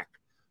 yards back.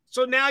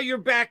 So now you're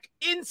back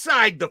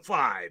inside the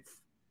 5.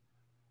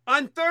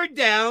 On third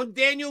down,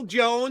 Daniel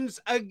Jones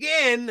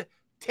again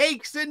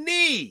takes a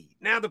knee.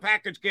 Now the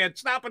Packers can't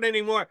stop it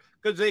anymore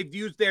because they've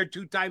used their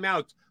 2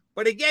 timeouts.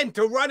 But again,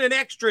 to run an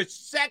extra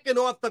second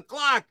off the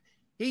clock,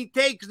 he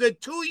takes the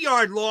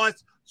 2-yard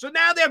loss. So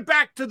now they're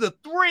back to the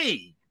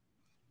 3.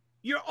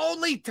 You're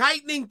only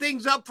tightening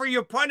things up for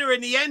your punter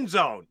in the end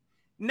zone.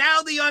 Now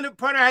the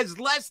punter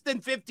has less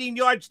than 15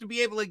 yards to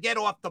be able to get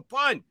off the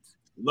punt.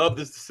 Love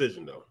this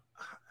decision, though.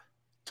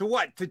 To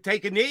what? To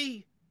take a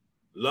knee?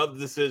 Love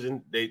the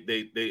decision. They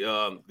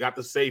got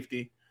the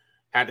safety,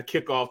 had the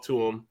kickoff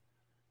to him,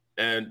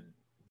 and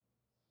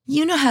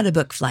you know how to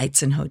book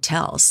flights and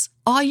hotels.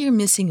 All you're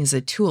missing is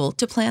a tool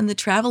to plan the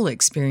travel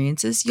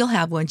experiences you'll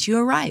have once you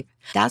arrive.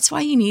 That's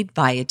why you need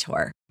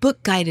Viator.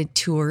 Book guided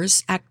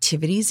tours,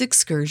 activities,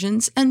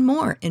 excursions, and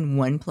more in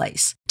one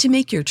place to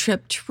make your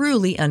trip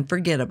truly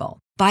unforgettable.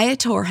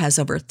 Viator has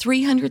over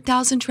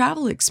 300,000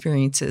 travel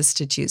experiences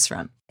to choose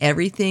from.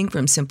 Everything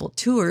from simple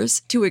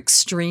tours to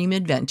extreme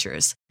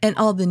adventures and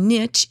all the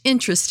niche,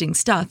 interesting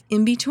stuff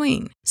in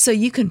between. So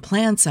you can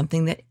plan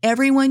something that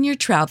everyone you're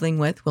traveling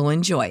with will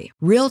enjoy.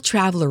 Real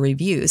traveler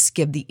reviews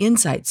give the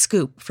inside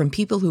scoop from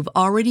people who've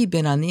already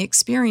been on the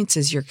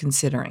experiences you're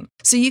considering.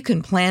 So you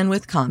can plan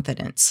with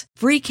confidence.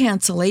 Free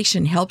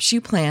cancellation helps you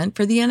plan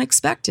for the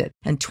unexpected.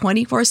 And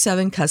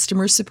 24/7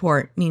 customer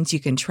support means you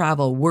can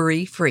travel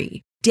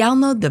worry-free.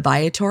 Download the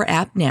Viator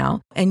app now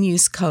and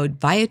use code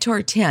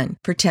Viator10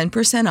 for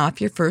 10%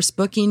 off your first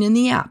booking in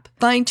the app.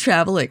 Find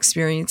travel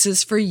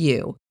experiences for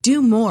you.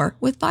 Do more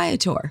with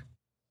Viator.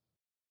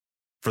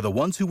 For the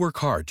ones who work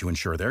hard to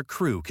ensure their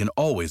crew can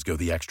always go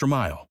the extra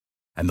mile,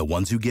 and the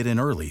ones who get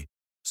in early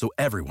so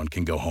everyone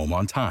can go home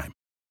on time,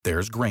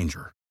 there's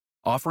Grainger,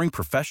 offering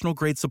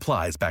professional-grade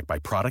supplies backed by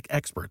product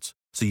experts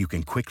so you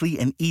can quickly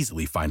and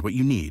easily find what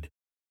you need.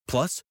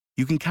 Plus,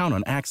 you can count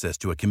on access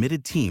to a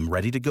committed team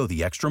ready to go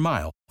the extra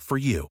mile for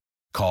you.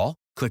 Call,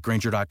 click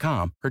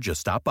Grainger.com, or just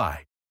stop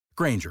by.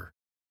 Grainger,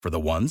 for the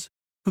ones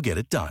who get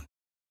it done.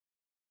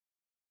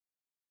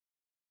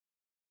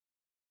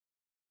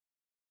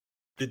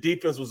 The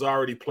defense was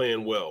already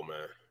playing well,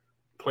 man.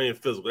 Playing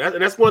physical.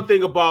 And that's one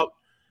thing about...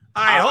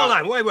 All right, hold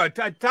on. Wait.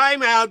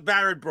 Time out,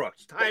 Barrett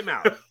Brooks. Time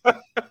out.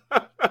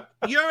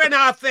 You're an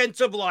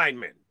offensive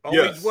lineman.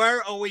 Always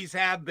were, always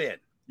have been.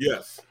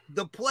 Yes.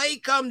 The play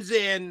comes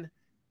in,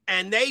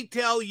 and they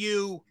tell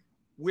you,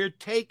 we're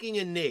taking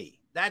a knee.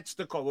 That's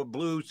the call.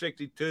 Blue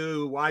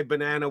 62, white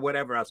banana,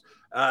 whatever else.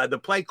 The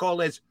play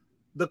call is,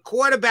 the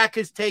quarterback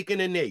has taken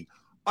a knee.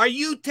 Are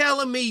you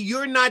telling me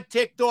you're not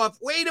ticked off?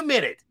 Wait a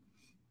minute.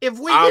 If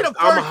we get a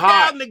first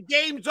down, the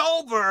game's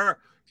over.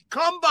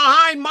 Come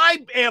behind my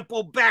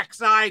ample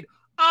backside.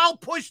 I'll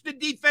push the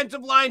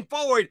defensive line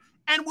forward,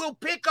 and we'll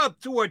pick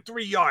up 2 or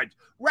 3 yards.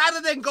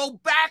 Rather than go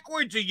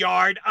backwards a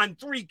yard on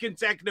 3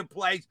 consecutive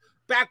plays,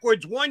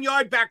 backwards 1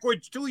 yard,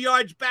 backwards 2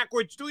 yards,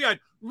 backwards 2 yards.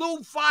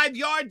 Lose 5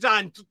 yards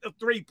on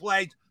 3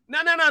 plays.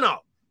 No.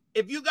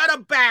 If you got a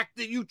back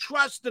that you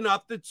trust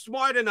enough, that's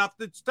smart enough,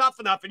 that's tough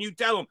enough, and you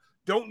tell them,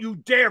 don't you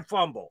dare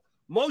fumble.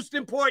 Most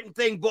important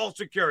thing, ball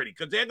security,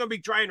 because they're going to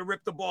be trying to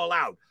rip the ball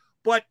out.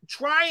 But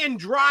try and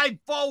drive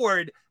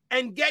forward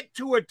and get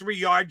 2 or 3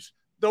 yards.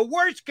 The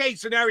worst case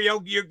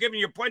scenario, you're giving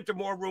your punter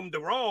more room to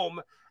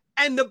roam.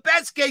 And the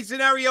best case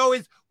scenario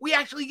is we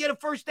actually get a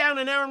first down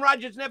and Aaron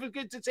Rodgers never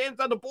gets his hands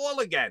on the ball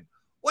again.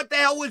 What the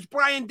hell was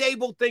Brian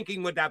Dable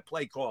thinking with that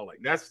play calling?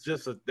 That's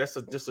just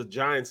a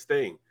Giants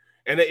thing.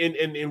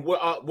 And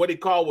what he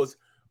called was,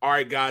 all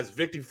right, guys,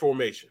 victory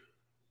formation.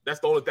 That's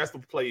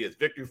the play is,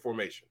 victory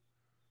formation.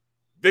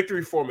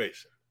 Victory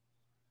formation.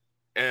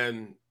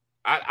 And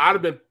I'd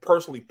have been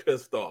personally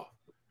pissed off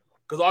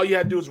because all you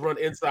had to do is run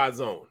inside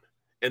zone.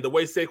 And the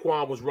way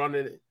Saquon was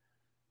running it,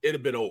 it'd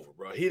have been over,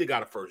 bro. He'd have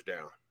got a first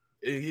down.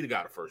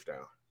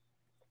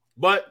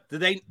 But do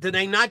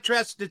they not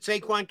trust that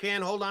Saquon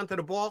can hold on to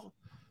the ball?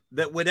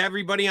 That with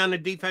everybody on the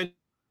defense?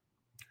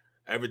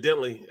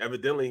 Evidently. I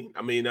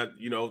mean,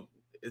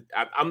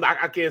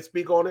 I can't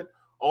speak on it.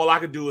 All I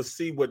can do is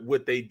see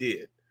what they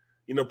did.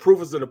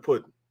 Proof is in the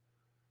pudding.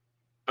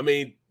 I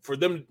mean, for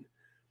them,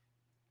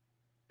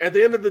 at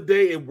the end of the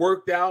day, it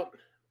worked out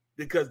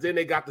because then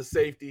they got the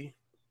safety.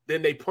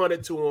 Then they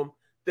punted to him.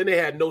 Then they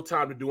had no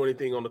time to do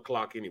anything on the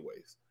clock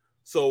anyways.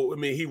 So, I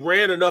mean, he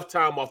ran enough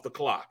time off the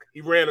clock.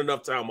 So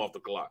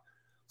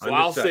Understood.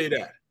 I'll say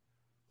that.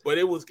 But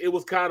it was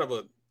kind of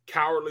a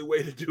cowardly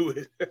way to do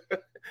it.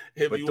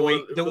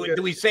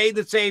 Do we say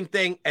the same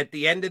thing at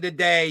the end of the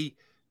day?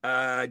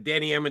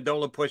 Danny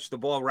Amendola pushed the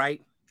ball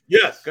right.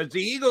 Yes, because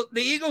the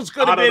Eagles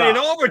could have been in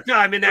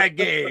overtime in that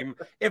game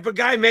if a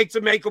guy makes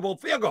a makeable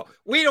field goal.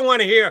 We don't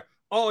want to hear,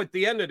 at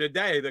the end of the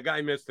day, the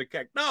guy missed the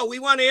kick. No, we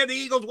want to hear the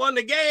Eagles won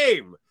the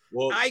game.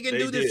 Well, I can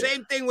do the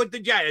same thing with the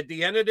Giants. At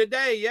the end of the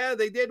day, yeah,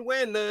 they did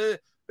win. The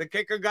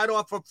kicker got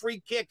off a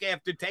free kick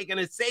after taking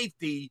a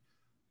safety.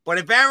 But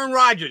if Aaron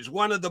Rodgers,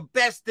 one of the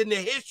best in the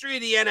history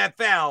of the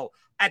NFL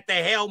at the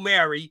Hail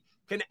Mary,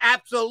 can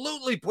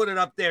absolutely put it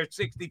up there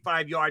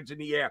 65 yards in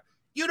the air,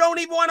 you don't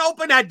even want to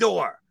open that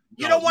door.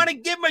 You don't want to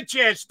give him a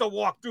chance to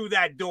walk through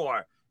that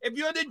door. If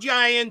you're the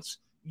Giants,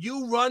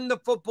 you run the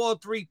football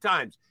 3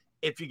 times.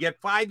 If you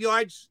get 5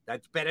 yards,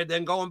 that's better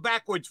than going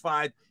backwards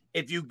 5.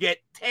 If you get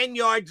 10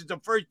 yards, it's a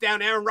first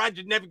down. Aaron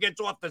Rodgers never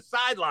gets off the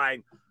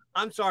sideline.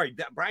 I'm sorry.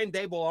 Brian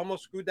Dable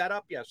almost screwed that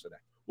up yesterday.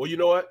 Well, you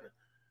know what?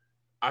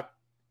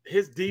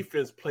 His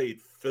defense played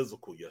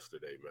physical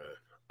yesterday, man.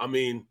 I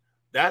mean,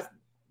 that's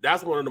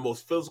one of the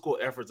most physical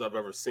efforts I've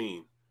ever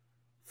seen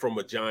from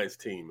a Giants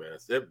team, man.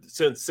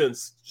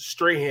 Since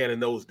Strahan in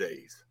those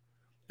days.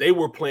 They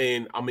were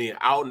playing,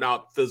 out and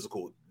out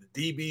physical.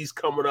 The DBs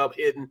coming up,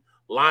 hitting,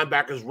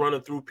 linebackers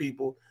running through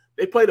people.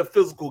 They played a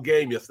physical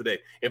game yesterday.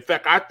 In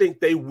fact, I think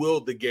they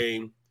willed the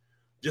game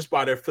just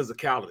by their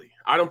physicality.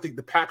 I don't think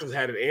the Packers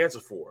had an answer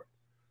for it.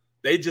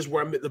 They just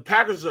were. The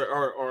Packers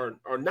are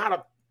not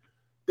a.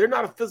 They're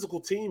not a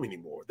physical team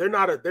anymore. They're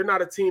not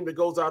a team that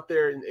goes out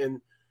there and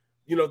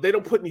they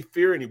don't put any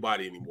fear in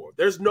anybody anymore.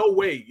 There's no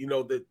way,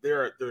 that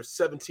they're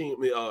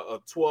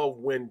 12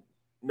 win,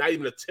 not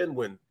even a 10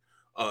 win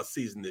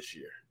season this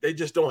year. They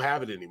just don't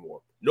have it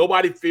anymore.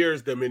 Nobody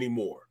fears them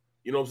anymore.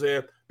 You know what I'm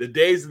saying? The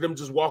days of them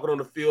just walking on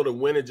the field and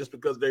winning just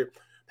because they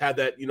have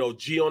that,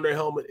 G on their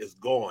helmet is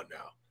gone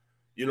now.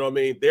 You know what I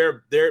mean?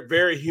 They're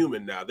very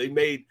human now. They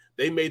made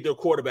their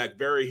quarterback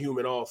very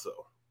human also.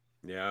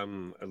 Yeah,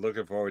 I'm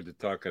looking forward to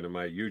talking to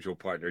my usual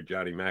partner,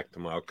 Johnny Mack,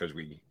 tomorrow, because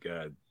we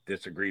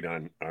disagreed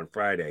on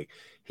Friday.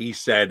 He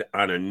said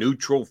on a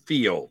neutral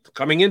field,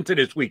 coming into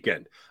this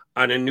weekend,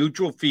 on a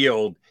neutral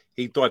field,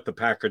 he thought the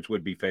Packers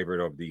would be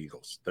favored over the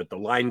Eagles, that the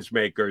lines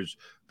makers,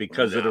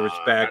 because of the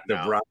respect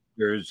of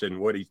Rodgers and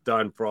what he's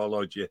done for all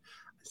those years.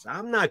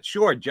 I'm not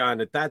sure, John,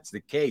 that that's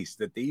the case,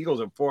 that the Eagles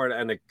are for it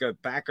and the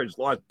Packers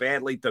lost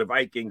badly to the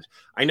Vikings.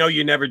 I know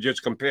you never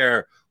just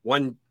compare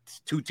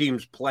two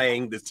teams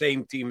playing the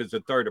same team as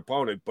a third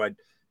opponent, but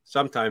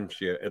sometimes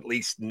you at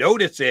least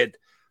notice it.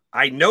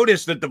 I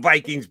noticed that the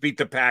Vikings beat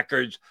the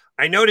Packers.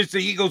 I noticed the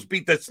Eagles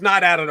beat the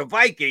snot out of the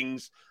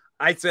Vikings.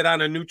 I said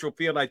on a neutral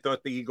field, I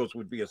thought the Eagles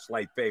would be a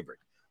slight favorite.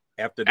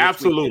 After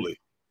this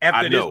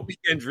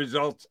weekend's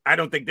results, I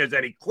don't think there's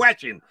any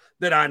question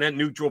that on a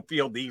neutral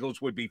field, the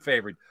Eagles would be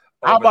favored.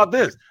 How about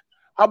this?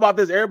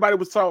 Everybody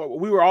was talking.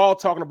 We were all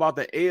talking about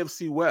the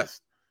AFC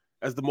West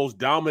as the most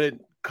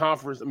dominant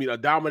conference. A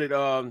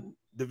dominant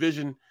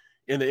division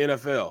in the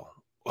NFL.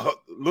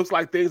 Looks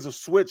like things have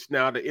switched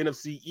now. The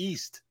NFC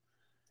East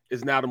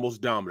is now the most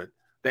dominant.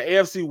 The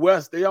AFC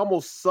West, they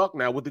almost suck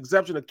now, with the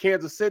exception of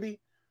Kansas City.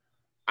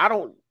 I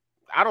don't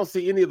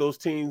see any of those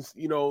teams,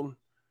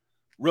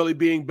 really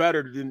being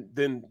better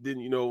than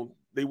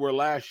they were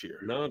last year.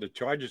 No, the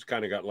Chargers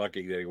kind of got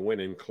lucky. They win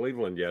in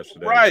Cleveland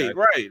yesterday.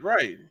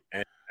 Right.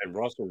 And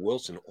Russell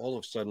Wilson all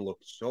of a sudden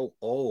looked so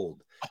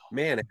old.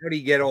 Man, how did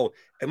he get old?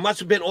 It must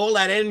have been all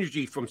that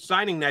energy from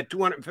signing that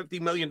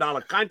 $250 million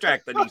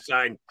contract that he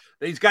signed.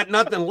 That he's got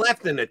nothing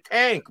left in the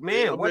tank.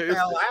 Man, what the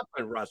hell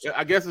happened, Russell?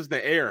 I guess it's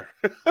the air.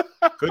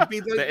 Could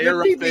be the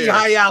air up there.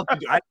 High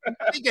altitude. I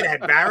think it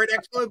had Barrett.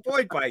 Excellent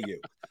point by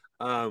you.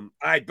 All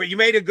right, but you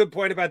made a good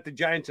point about the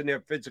Giants and their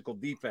physical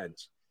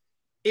defense.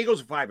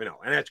 Eagles are 5-0,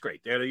 and that's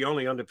great. They're the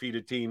only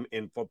undefeated team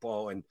in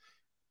football. And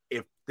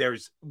if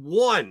there's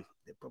one,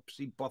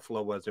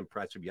 Buffalo was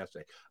impressive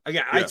yesterday.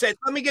 Again, I said,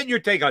 let me get your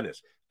take on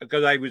this,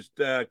 because I was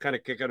kind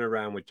of kicking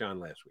around with John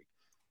last week.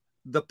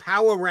 The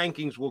power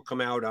rankings will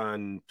come out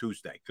on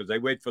Tuesday, because they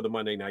wait for the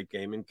Monday night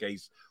game in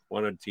case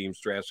one of the teams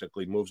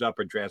drastically moves up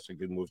or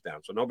drastically moves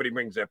down. So nobody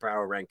brings their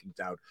power rankings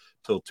out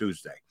till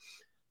Tuesday.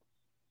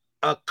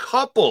 A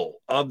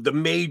couple of the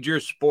major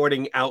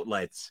sporting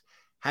outlets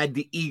had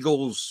the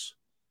Eagles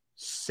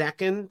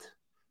second.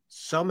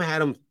 Some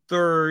had them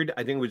third.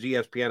 I think it was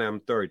ESPN had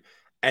them third.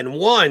 And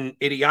one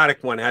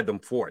idiotic one had them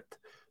fourth.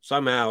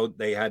 Somehow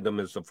they had them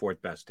as the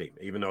fourth best team,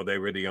 even though they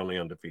were the only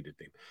undefeated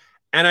team.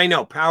 And I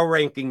know power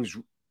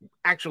rankings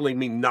actually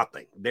mean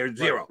nothing. They're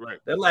zero. Right.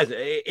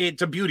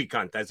 It's a beauty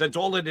contest. That's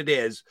all that it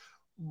is.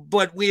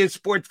 But we as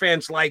sports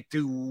fans like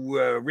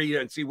to read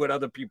and see what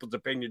other people's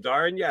opinions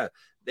are. And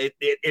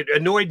it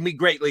annoyed me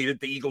greatly that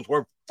the Eagles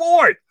were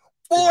fourth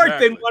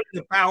in one of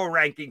the power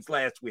rankings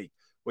last week,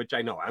 which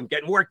I know I'm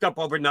getting worked up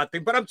over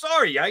nothing, but I'm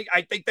sorry.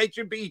 I think they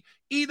should be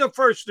either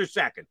first or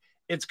second.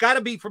 It's got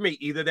to be for me,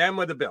 either them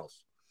or the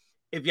Bills.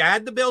 If you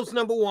had the Bills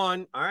number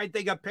one, all right,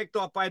 they got picked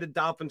off by the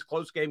Dolphins.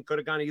 Close game, could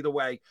have gone either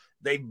way.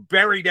 They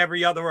buried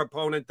every other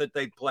opponent that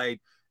they played.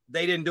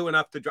 They didn't do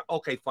enough to –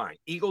 okay, fine.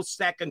 Eagles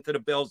second to the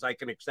Bills, I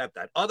can accept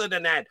that. Other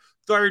than that,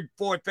 third,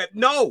 fourth, fifth –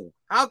 no.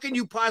 How can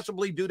you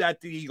possibly do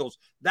that to the Eagles?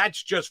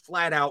 That's just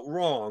flat out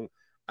wrong.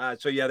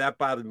 That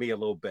bothered me a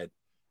little bit.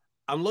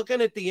 I'm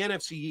looking at the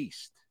NFC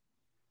East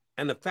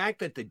and the fact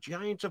that the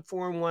Giants are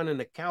 4-1 and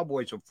the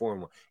Cowboys are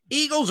 4-1.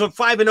 Eagles are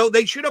 5-0.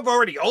 They should have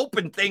already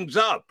opened things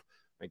up.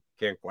 I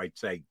can't quite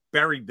say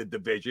buried the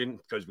division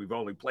because we've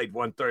only played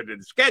 1/3 of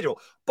the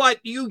schedule, but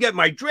you get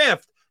my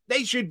drift.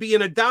 They should be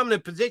in a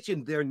dominant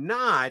position. They're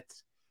not.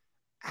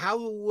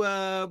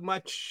 How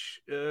much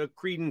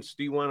credence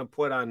do you want to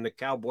put on the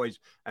Cowboys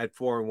at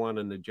 4-1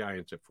 and the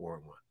Giants at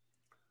 4-1?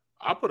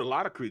 I put a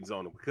lot of credence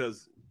on them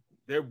because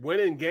they're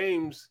winning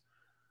games.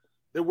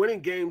 They're winning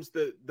games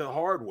the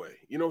hard way.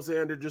 You know what I'm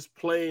saying? They're just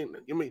playing.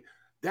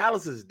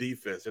 Dallas's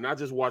defense, and I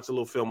just watched a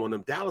little film on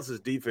them. Dallas's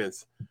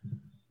defense,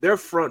 their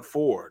front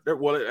four.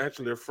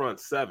 They're front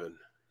seven.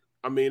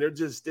 They're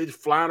just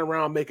flying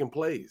around making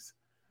plays.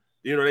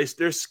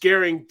 They're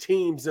scaring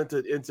teams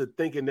into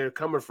thinking they're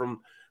coming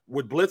from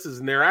with blitzes,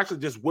 and they're actually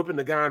just whipping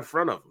the guy in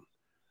front of them.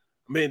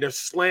 They're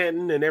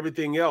slanting and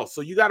everything else.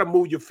 So you got to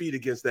move your feet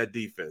against that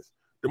defense.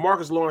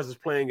 DeMarcus Lawrence is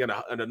playing at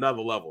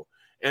another level,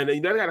 and they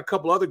got a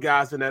couple other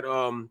guys in that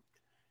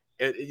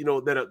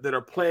that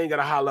are playing at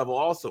a high level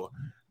also.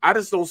 I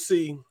don't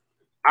see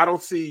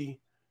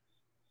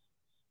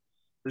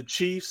the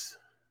Chiefs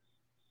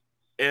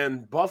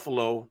and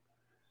Buffalo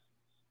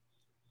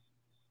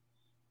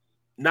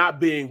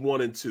not being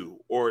 1 and 2,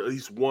 or at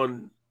least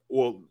one,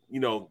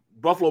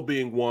 Buffalo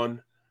being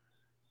 1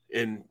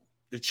 and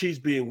the Chiefs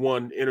being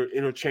 1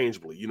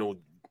 interchangeably.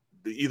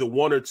 either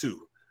 1 or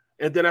 2.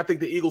 And then I think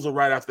the Eagles are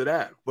right after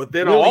that. But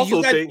then Really? I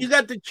also think you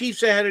got the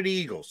Chiefs ahead of the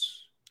Eagles.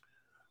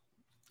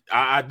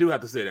 I do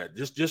have to say that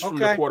just from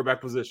the quarterback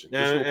position.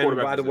 And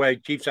by the way,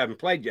 Chiefs haven't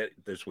played yet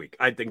this week.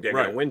 I think they're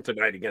going to win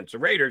tonight against the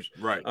Raiders.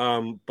 Right.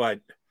 But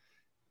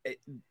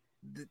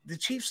the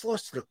Chiefs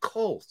lost to the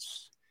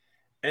Colts,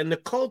 and the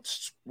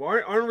Colts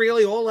aren't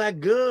really all that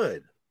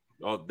good.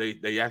 Oh,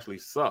 they actually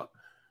suck.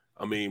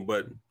 I mean,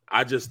 but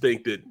I just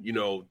think that,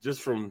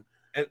 just from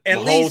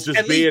at least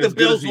the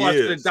Bills lost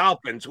to the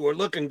Dolphins, who were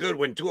looking good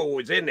when Tua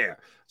was in there.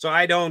 So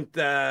I don't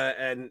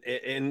and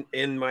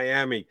in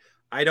Miami,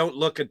 I don't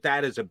look at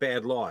that as a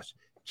bad loss.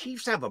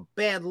 Chiefs have a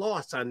bad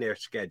loss on their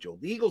schedule.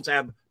 The Eagles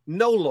have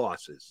no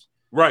losses.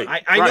 Right.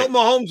 I know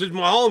Mahomes is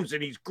Mahomes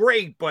and he's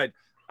great, but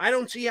I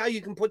don't see how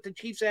you can put the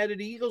Chiefs ahead of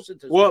the Eagles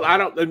at this point. I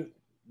don't.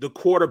 The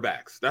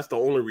quarterbacks. That's the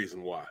only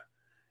reason why.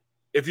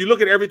 If you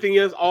look at everything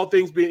else, all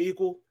things being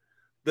equal,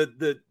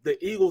 the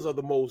Eagles are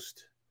the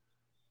most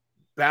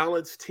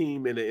balanced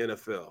team in the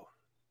NFL.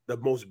 The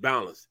most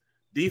balanced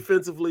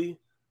defensively.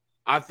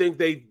 I think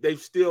they're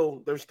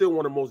still one of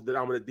the most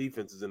dominant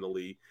defenses in the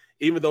league.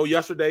 Even though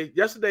yesterday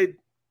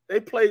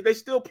they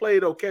still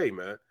played okay,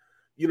 man.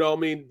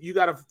 You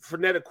got a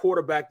frenetic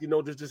quarterback,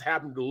 just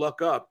happened to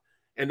luck up,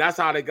 and that's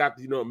how they got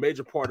a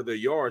major part of their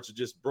yards are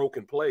just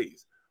broken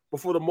plays. But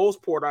for the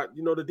most part,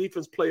 the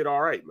defense played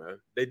all right, man.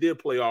 They did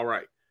play all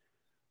right.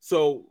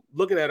 So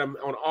looking at them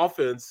on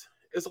offense,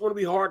 it's going to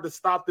be hard to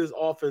stop this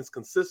offense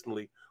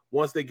consistently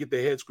once they get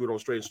their head screwed on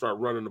straight and start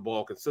running the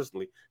ball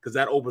consistently, because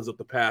that opens up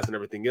the pass and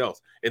everything else.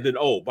 And then,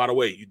 by the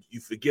way, you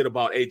forget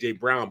about A.J.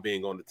 Brown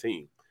being on the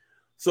team.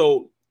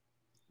 So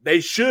they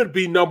should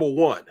be number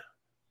 1,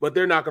 but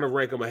they're not going to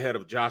rank them ahead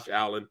of Josh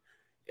Allen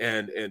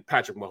and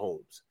Patrick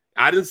Mahomes.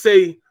 I didn't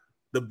say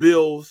the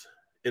Bills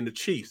and the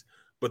Chiefs,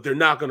 but they're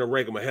not going to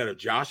rank them ahead of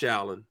Josh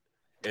Allen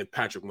and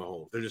Patrick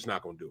Mahomes. They're just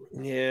not going to do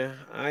it. Yeah,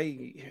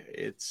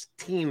 it's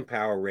team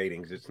power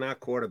ratings. It's not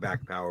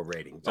quarterback power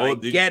ratings. I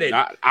get it.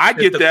 I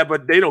get that,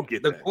 but they don't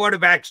get that. The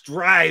quarterbacks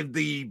drive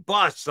the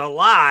bus a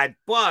lot,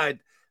 but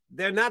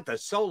they're not the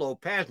solo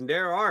passenger.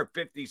 There are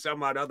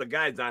 50-some-odd other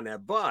guys on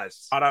that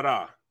bus.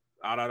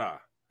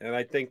 And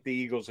I think the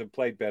Eagles have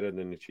played better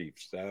than the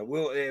Chiefs.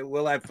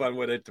 We'll have fun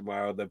with it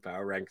tomorrow. The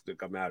power ranks will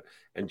come out,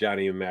 and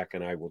Johnny and Mac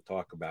and I will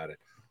talk about it.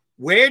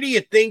 Where do you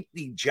think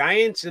the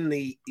Giants and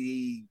the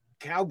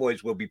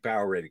Cowboys will be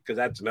power rated? Because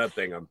that's another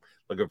thing I'm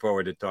looking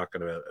forward to talking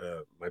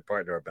to my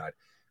partner about,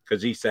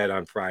 because he said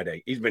on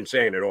Friday, he's been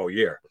saying it all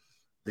year,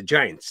 the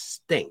Giants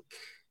stink.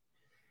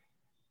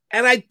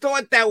 And I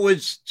thought that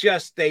was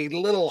just a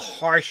little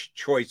harsh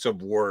choice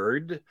of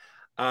word.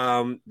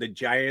 The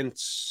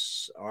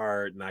Giants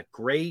are not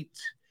great.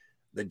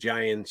 The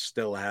Giants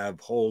still have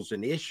holes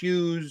and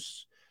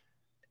issues.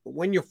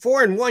 When you're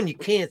 4-1, you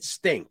can't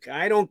stink.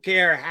 I don't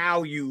care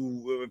how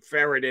you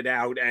ferret it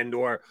out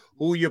or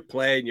who you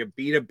play, and you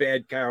beat a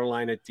bad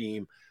Carolina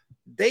team.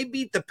 They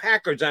beat the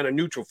Packers on a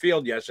neutral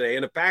field yesterday,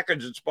 and the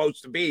Packers are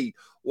supposed to be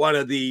one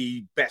of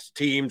the best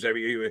teams. I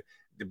mean,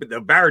 the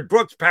Barrett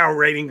Brooks power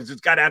ratings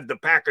has got to have the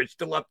Packers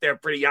still up there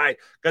pretty high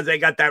because they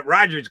got that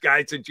Rodgers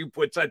guy, since you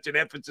put such an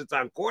emphasis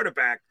on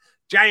quarterback.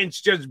 Giants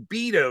just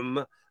beat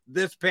him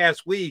this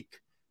past week.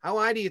 How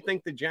high do you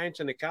think the Giants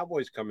and the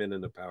Cowboys come in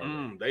the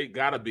power? They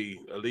got to be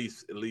at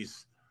least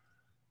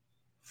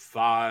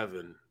 5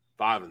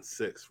 and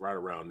 6, right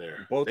around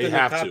there. Both they in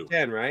have the top to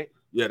 10, right?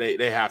 Yeah,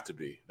 they have to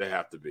be. They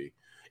have to be.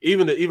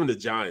 Even the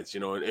Giants,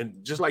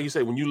 and just like you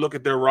say, when you look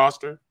at their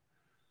roster,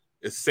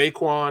 it's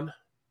Saquon,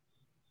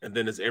 and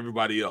then it's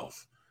everybody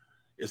else.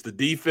 It's the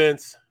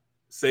defense,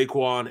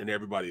 Saquon, and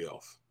everybody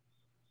else.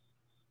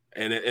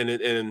 And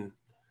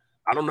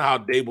I don't know how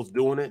Dable's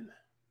doing it.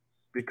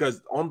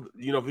 Because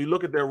if you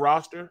look at their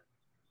roster,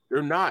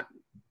 they're not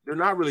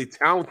really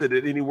talented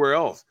at anywhere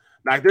else.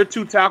 Like, their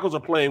 2 tackles are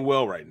playing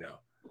well right now.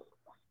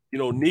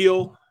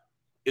 Neal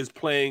is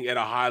playing at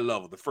a high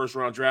level. The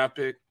first-round draft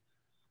pick,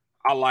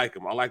 I like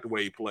him. I like the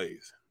way he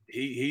plays.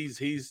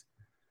 He's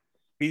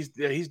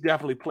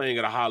definitely playing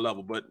at a high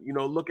level. But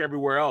look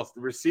everywhere else.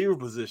 The receiver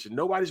position,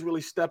 nobody's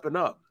really stepping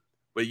up,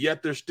 but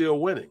yet they're still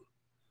winning.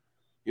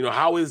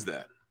 How is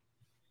that?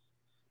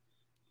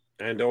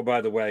 And, by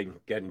the way,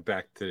 getting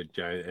back to the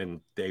Giants and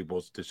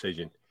Dable's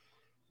decision,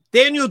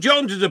 Daniel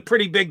Jones is a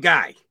pretty big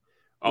guy.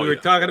 We were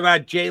talking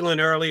about Jalen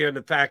earlier and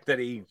the fact that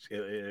he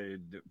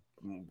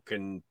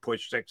can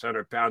push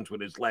 600 pounds with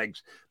his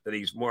legs, that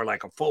he's more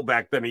like a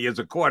fullback than he is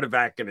a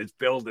quarterback, and his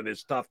build and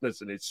his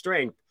toughness and his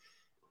strength.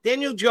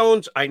 Daniel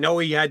Jones, I know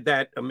he had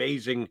that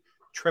amazing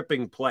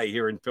tripping play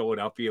here in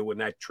Philadelphia when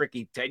that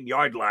tricky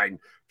 10-yard line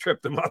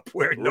tripped him up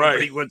where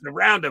nobody was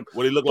around him.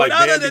 What he looked but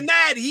like other Bambi. than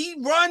that, he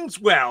runs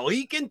well.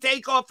 He can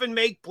take off and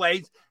make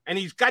plays, and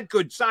he's got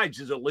good size.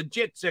 He's a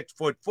legit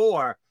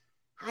 6'4".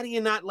 How do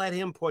you not let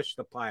him push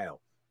the pile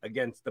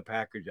against the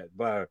Packers?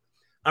 But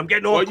I'm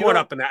getting all caught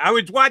up in that. I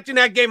was watching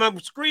that game. I'm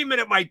screaming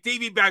at my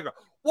TV background,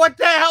 "What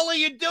the hell are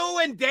you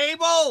doing,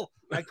 Dable?"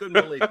 I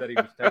couldn't believe that he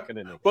was taking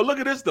it. But look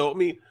at this, though. I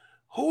mean,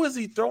 who is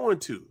he throwing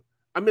to?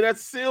 I mean, that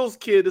Sills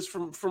kid is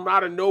from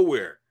out of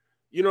nowhere.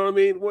 You know what I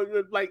mean?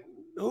 Like,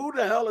 who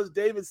the hell is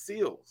David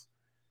Seals?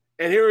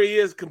 And here he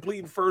is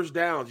completing first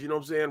downs, you know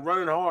what I'm saying,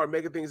 running hard,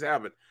 making things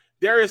happen.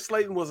 Darius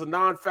Slayton was a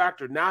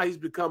non-factor. Now he's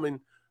becoming,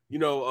 you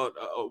know,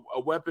 a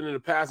weapon in the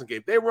passing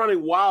game. They're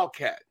running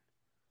Wildcat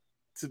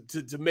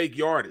to make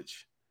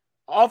yardage.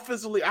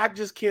 Offensively, I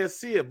just can't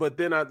see it. But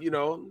then,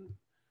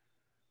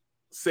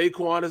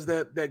 Saquon is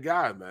that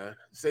guy, man.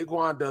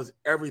 Saquon does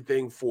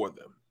everything for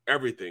them.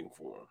 Everything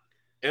for him.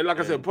 And like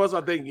I said, plus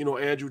I think,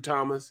 Andrew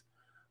Thomas,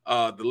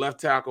 the left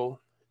tackle,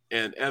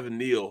 and Evan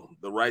Neal,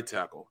 the right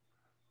tackle,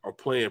 are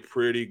playing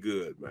pretty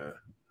good, man.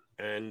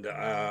 And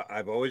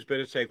I've always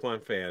been a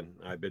Saquon fan.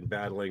 I've been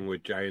battling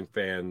with Giant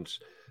fans,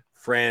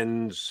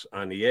 friends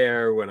on the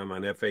air when I'm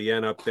on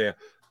FAN up there.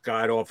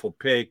 God awful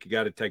pick. You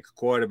got to take a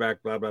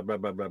quarterback, blah, blah, blah,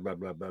 blah, blah, blah,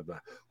 blah, blah, blah.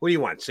 What do you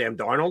want, Sam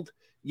Darnold?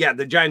 Yeah,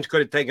 the Giants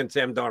could have taken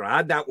Sam Darnold.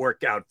 How'd that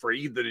work out for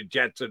either the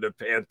Jets or the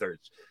Panthers?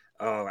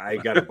 Oh, I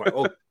got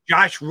to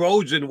Josh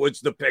Rosen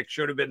was the pick.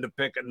 Should have been the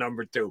pick at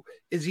number 2.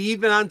 Is he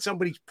even on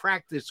somebody's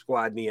practice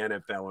squad in the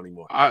NFL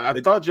anymore? I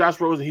thought Josh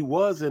Rosen, he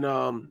was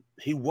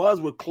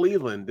with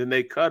Cleveland. Then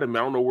they cut him. I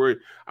don't know where.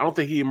 I don't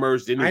think he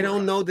emerged anywhere. I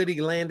don't know that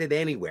he landed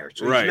anywhere.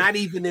 So he's not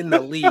even in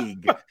the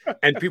league.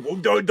 And people,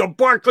 the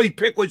Barkley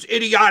pick was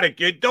idiotic.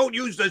 You don't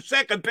use the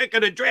second pick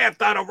of the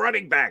draft on a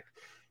running back.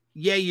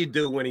 Yeah, you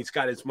do when he's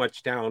got as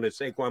much talent as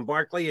Saquon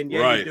Barkley. And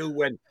you do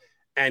when.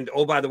 And,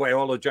 oh, by the way,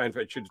 all the Giants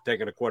fans should have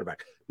taken a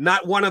quarterback.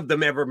 Not one of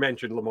them ever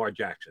mentioned Lamar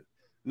Jackson.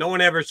 No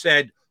one ever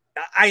said,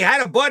 I had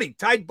a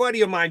tight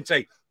buddy of mine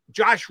say,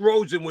 Josh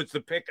Rosen was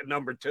the pick at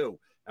number 2.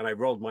 And I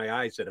rolled my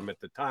eyes at him at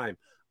the time.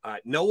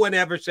 No one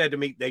ever said to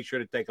me they should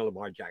have taken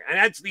Lamar Jackson. And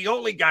that's the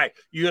only guy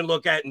you can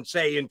look at and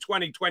say in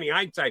 2020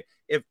 hindsight,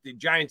 if the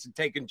Giants had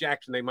taken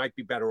Jackson, they might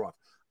be better off.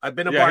 I've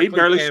been a Barkley he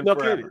barely fan snuck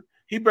forever. in.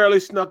 He barely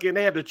snuck in.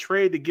 They had to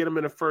trade to get him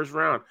in the first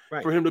round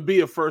for him to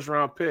be a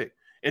first-round pick.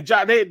 And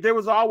there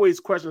was always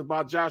questions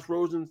about Josh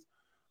Rosen's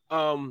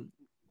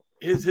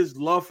his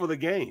love for the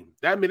game.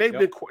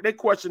 They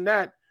questioned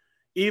that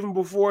even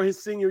before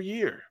his senior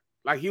year.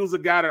 Like he was a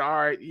guy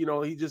that,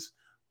 he just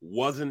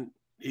wasn't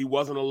a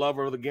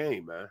lover of the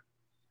game, man.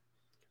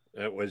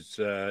 That was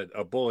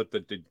a bullet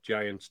that the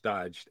Giants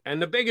dodged.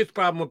 And the biggest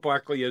problem with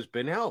Barkley has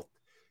been health.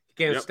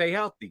 He can't stay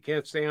healthy. You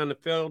can't stay on the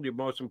field. Your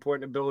most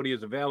important ability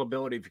is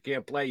availability. If you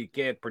can't play, you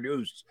can't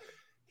produce.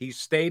 He's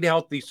stayed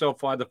healthy so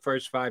far the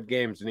first 5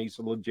 games, and he's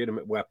a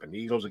legitimate weapon. The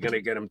Eagles are going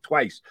to get him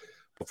twice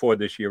before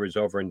this year is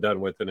over and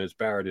done with. And as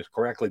Barrett has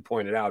correctly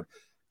pointed out,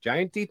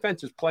 Giant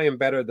defense is playing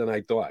better than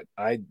I thought.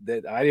 I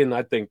did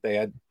not think they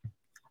had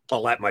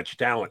all that much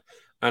talent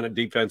on the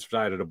defensive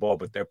side of the ball,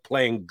 but they're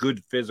playing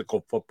good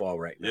physical football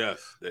right now.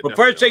 Yes. But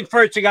first thing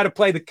first, you got to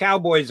play the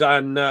Cowboys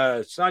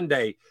on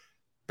Sunday.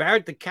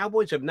 Barrett, the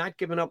Cowboys have not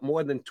given up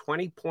more than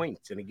 20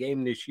 points in a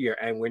game this year,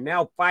 and we're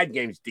now 5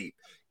 games deep.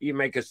 You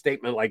make a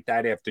statement like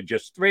that after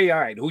just 3. All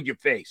right, who'd you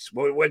face?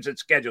 What's it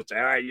scheduled to?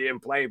 All right, you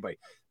didn't play anybody.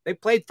 They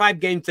played 5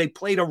 games. They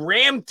played a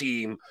Ram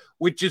team,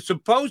 which is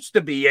supposed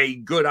to be a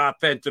good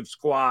offensive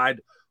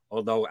squad,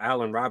 although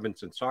Allen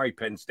Robinson, sorry,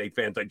 Penn State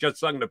fans, I just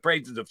sung the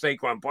praises of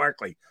Saquon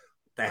Barkley.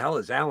 What the hell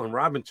is Allen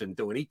Robinson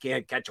doing? He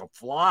can't catch a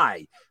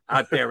fly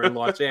out there in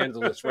Los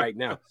Angeles right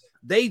now.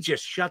 They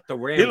just shut the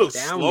Rams down. He looks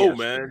slow,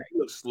 yesterday. Man. He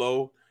looks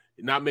slow,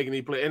 not making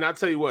any play. And I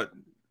tell you what,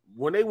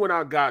 when they went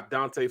out and got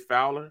Dante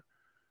Fowler,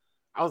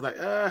 I was like,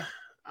 I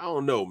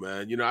don't know,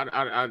 man.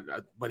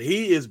 But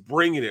he is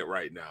bringing it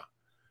right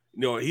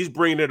now. He's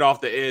bringing it off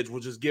the edge,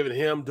 which is giving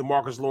him,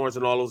 DeMarcus Lawrence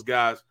and all those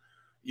guys,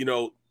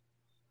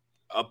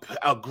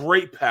 a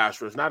great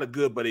pass rush. Not a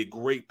good, but a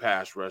great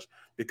pass rush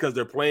because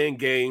they're playing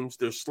games.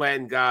 They're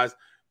slanting guys.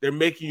 They're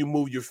making you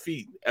move your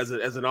feet as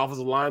an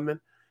offensive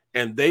lineman.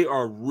 And they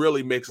are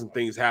really making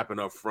things happen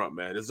up front,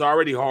 man. It's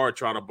already hard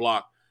trying to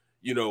block,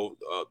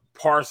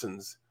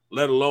 Parsons,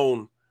 let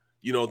alone,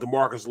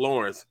 DeMarcus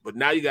Lawrence. But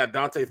now you got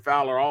Dante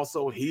Fowler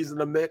also. He's in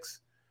the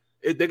mix.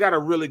 They got a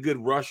really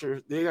good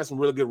rusher. They got some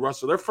really good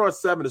rushers. Their front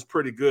 7 is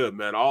pretty good,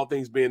 man. All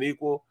things being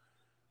equal,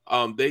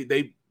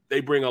 they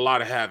bring a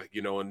lot of havoc,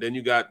 And then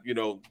you got,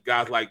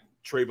 guys like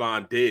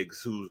Trayvon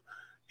Diggs, who –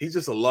 he's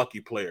just a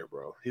lucky player,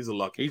 bro. He's a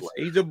lucky player.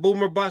 He's a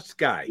boomer bust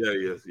guy. Yeah, he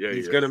is. Yeah,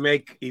 he's gonna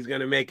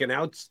make an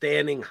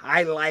outstanding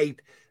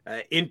highlight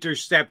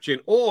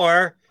interception,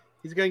 or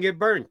he's gonna get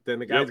burnt. Then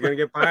the guy's gonna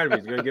get behind him.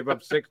 He's gonna give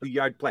up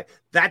 60-yard play.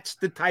 That's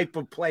the type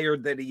of player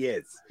that he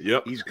is.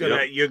 Yep.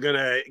 You're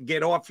gonna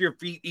get off your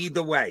feet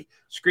either way,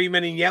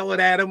 screaming and yelling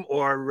at him,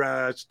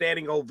 or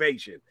standing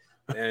ovation.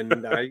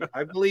 And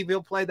I believe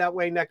he'll play that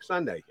way next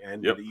Sunday.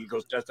 And the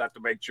Eagles just have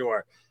to make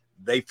sure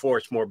they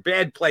force more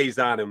bad plays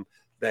on him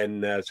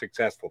than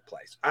successful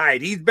plays. All right,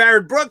 he's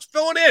Barrett Brooks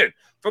filling in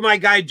for my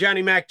guy,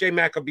 Johnny Mac. J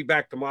Mac will be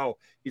back tomorrow.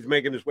 He's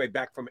making his way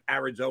back from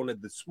Arizona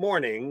this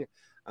morning.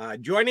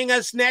 Joining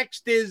us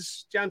next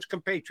is John's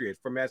compatriot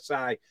from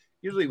SI.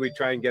 Usually we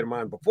try and get him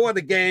on before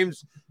the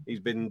games. He's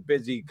been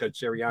busy because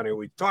Sirianni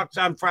always talks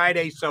on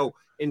Friday, so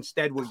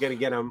instead we're going to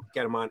get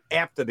him on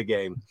after the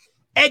game.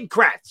 Ed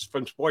Kratz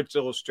from Sports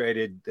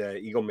Illustrated,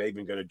 Eagle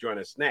Maven, going to join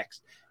us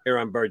next here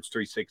on Birds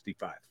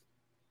 365.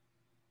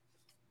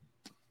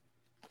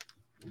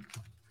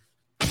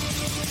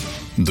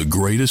 The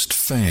greatest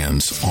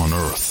fans on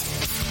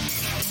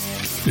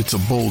earth. It's a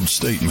bold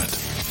statement,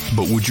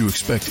 but would you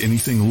expect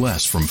anything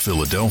less from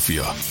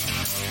Philadelphia?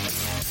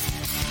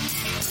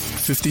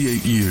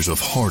 58 years of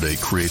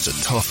heartache creates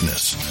a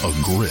toughness, a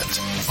grit,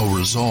 a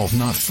resolve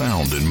not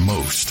found in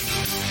most.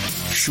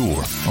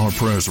 Sure, our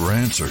prayers were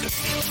answered,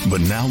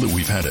 but now that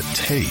we've had a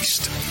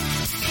taste,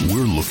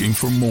 we're looking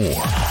for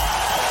more.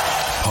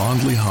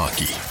 Pondley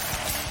Hockey,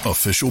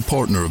 official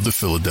partner of the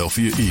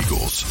Philadelphia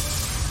Eagles.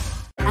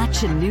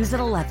 Action News at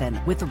 11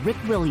 with Rick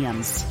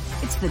Williams.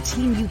 It's the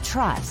team you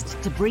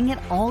trust to bring it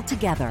all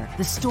together.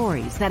 The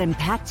stories that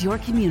impact your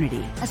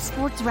community. A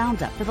sports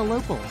roundup for the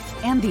locals.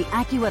 And the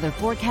AccuWeather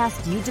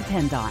forecast you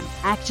depend on.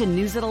 Action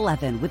News at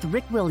 11 with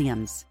Rick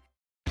Williams.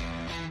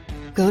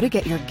 Go to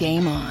get your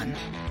game on.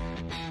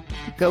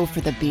 Go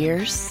for the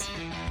beers.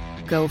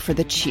 Go for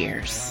the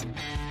cheers.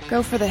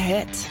 Go for the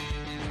hit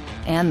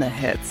and the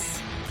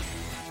hits.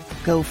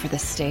 Go for the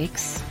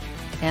stakes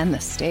and the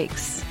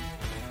stakes.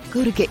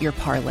 Go to get your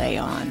parlay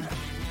on.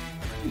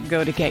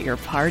 Go to get your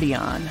party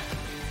on.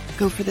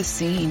 Go for the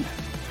scene.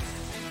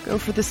 Go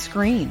for the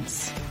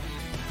screens.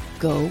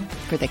 Go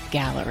for the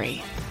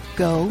gallery.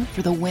 Go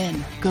for the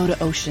win. Go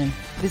to Ocean.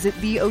 Visit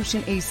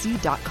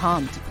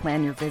theoceanac.com to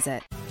plan your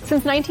visit.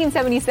 Since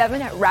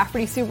 1977 at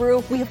Rafferty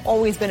Subaru, we have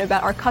always been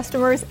about our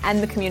customers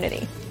and the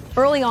community.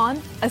 Early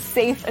on, a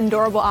safe and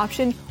durable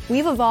option,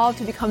 we've evolved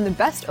to become the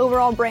best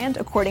overall brand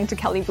according to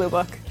Kelley Blue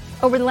Book.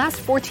 Over the last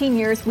 14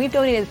 years, we've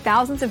donated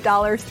thousands of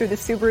dollars through the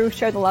Subaru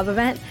Share the Love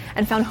event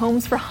and found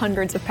homes for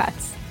hundreds of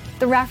pets.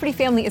 The Rafferty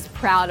family is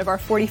proud of our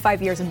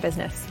 45 years in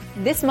business.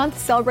 This month,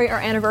 celebrate our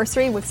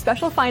anniversary with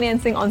special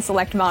financing on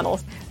select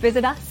models.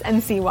 Visit us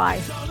and see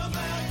why.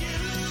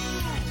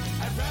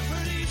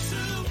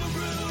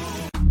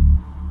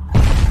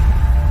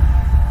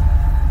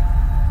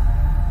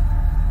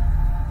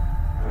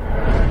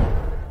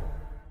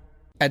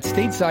 At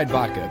Stateside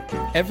Vodka,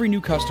 every new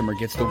customer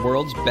gets the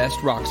world's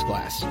best rocks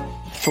glass.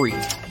 Free.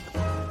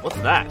 What's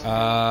that?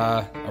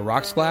 A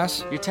rocks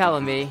glass? You're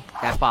telling me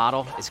that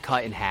bottle is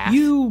cut in half?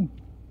 You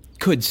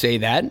could say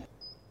that.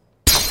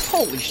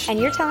 Holy shit. And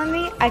you're telling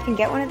me I can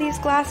get one of these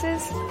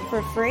glasses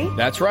for free?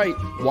 That's right.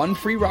 One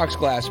free rocks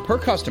glass per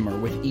customer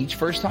with each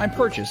first-time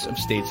purchase of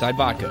Stateside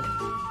Vodka.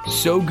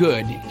 So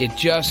good, it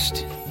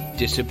just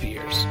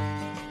disappears.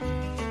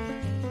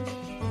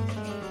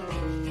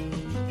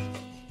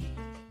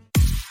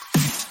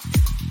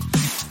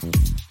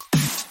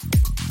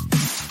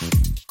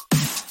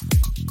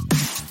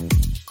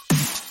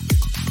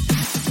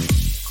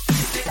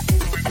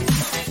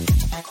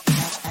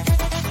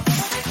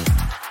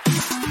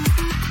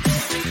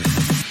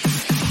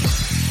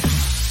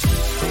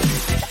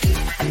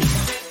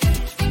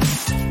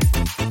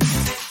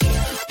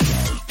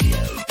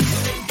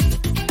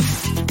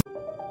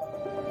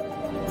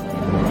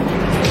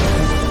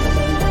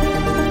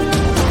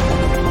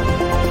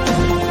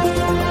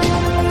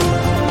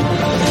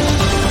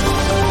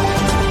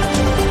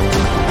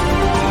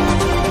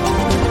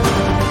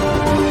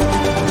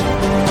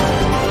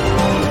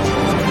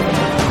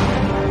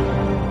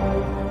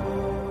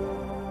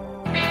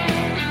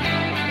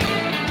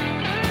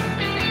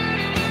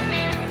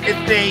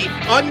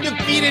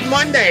 Undefeated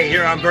Monday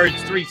here on Birds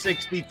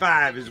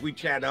 365 as we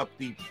chat up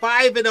the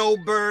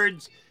 5-0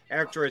 Birds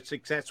after a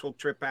successful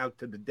trip out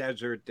to the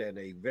desert and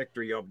a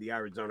victory over the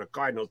Arizona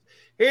Cardinals.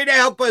 Here to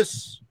help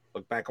us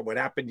look back at what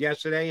happened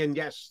yesterday and,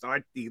 yes,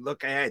 start the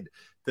look ahead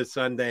to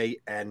Sunday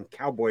and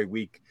Cowboy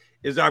Week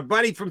is our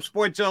buddy from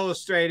Sports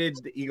Illustrated,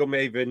 the Eagle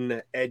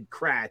Maven, Ed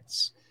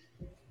Kracz.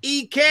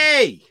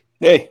 EK!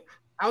 Hey.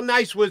 How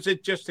nice was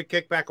it just to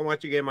kick back and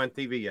watch a game on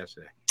TV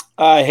yesterday?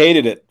 I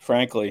hated it,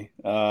 frankly.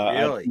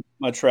 Really? I'd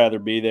much rather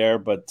be there,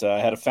 but I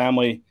had a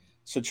family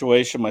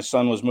situation. My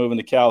son was moving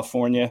to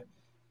California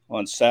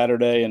on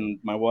Saturday, and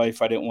my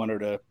wife, I didn't want her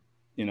to,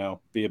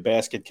 be a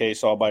basket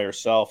case all by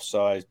herself.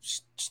 So I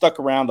stuck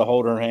around to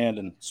hold her hand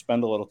and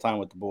spend a little time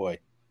with the boy.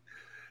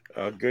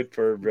 Good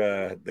for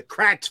the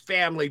Kracz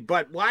family.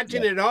 But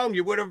watching it at home,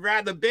 you would have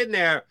rather been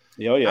there.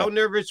 Oh, yeah. How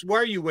nervous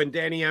were you when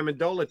Danny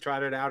Amendola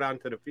trotted out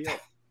onto the field?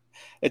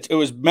 It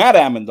was Matt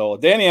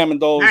Amendola. Danny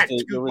Amendola was the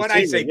receiver. What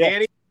I say, yeah.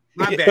 Danny?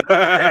 My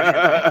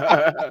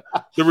bad.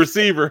 The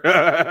receiver.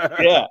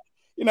 Yeah.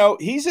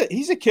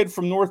 He's a kid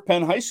from North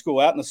Penn High School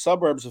out in the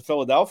suburbs of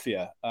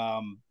Philadelphia,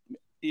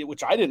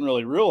 which I didn't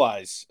really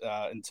realize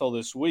until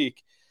this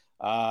week.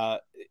 I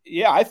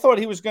thought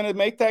he was going to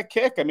make that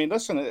kick. I mean,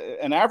 listen,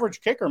 an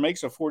average kicker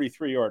makes a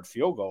 43-yard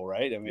field goal,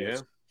 right? I mean,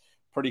 It's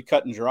pretty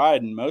cut and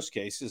dried in most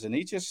cases. And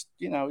he just,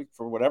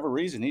 for whatever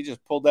reason, he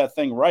just pulled that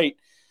thing right.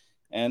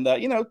 And,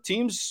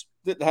 teams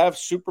that have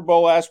Super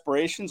Bowl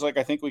aspirations, like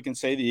I think we can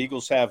say the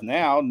Eagles have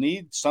now,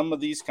 need some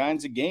of these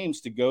kinds of games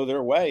to go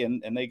their way,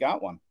 and they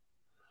got one.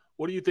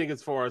 What do you think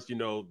as far as,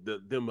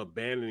 them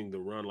abandoning the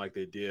run like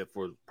they did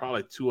for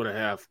probably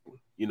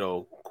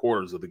 2.5,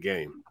 quarters of the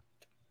game?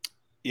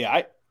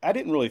 Yeah, I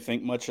didn't really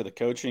think much of the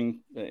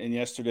coaching in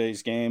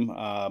yesterday's game.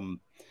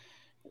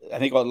 I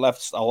think it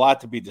left a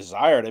lot to be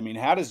desired. I mean,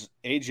 how does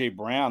A.J.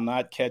 Brown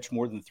not catch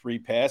more than 3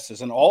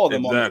 passes and all of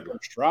them on the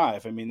first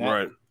drive? I mean, that,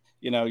 right.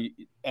 You know,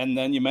 and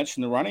then you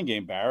mentioned the running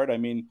game, Barrett. I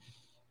mean,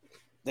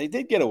 they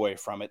did get away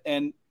from it.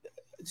 And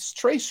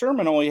Trey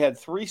Sermon only had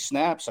 3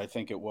 snaps, I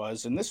think it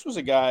was. And this was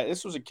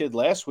a kid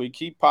last week.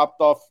 He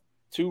popped off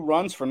 2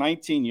 runs for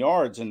 19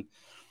 yards. And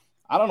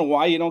I don't know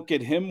why you don't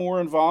get him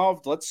more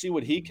involved. Let's see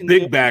what he can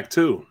do. Big back,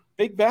 too.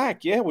 Big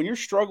back, yeah. When you're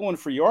struggling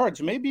for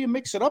yards, maybe you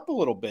mix it up a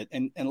little bit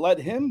and let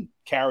him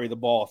carry the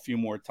ball a few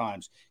more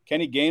times.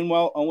 Kenny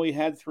Gainwell only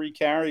had 3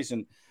 carries,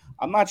 and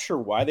I'm not sure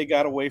why they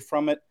got away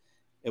from it.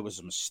 It was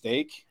a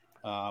mistake.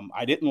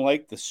 I didn't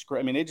like the screen.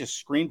 I mean, they just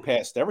screened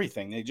past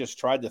everything. They just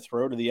tried to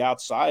throw to the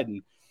outside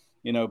and,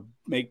 you know,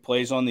 make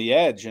plays on the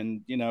edge.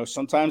 And, you know,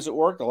 sometimes it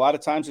worked. A lot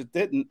of times it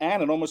didn't.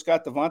 And it almost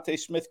got Devontae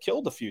Smith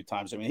killed a few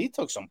times. I mean, he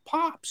took some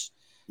pops.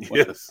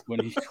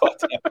 When he caught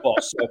that ball.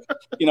 So,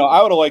 you know,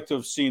 I would have liked to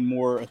have seen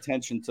more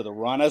attention to the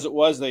run. As it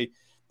was, they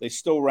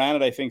still ran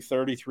it, I think,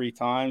 33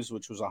 times,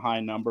 which was a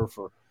high number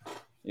for,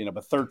 you know,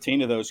 but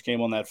 13 of those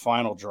came on that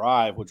final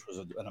drive, which was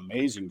an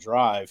amazing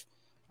drive.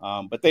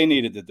 But they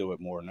needed to do it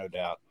more, no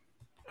doubt.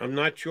 I'm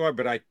not sure,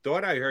 but I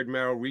thought I heard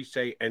Merrill Reese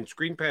say, and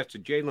screen pass to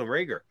Jalen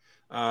Rager,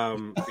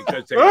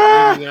 because they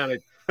were leaning on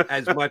it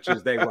as much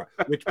as they were.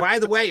 Which, by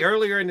the way,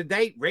 earlier in the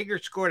day,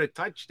 Rager scored a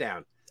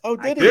touchdown. Oh,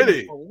 I did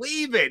he?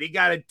 Believe it. He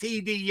got a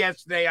TD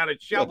yesterday on a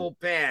shovel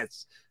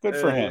pass. Good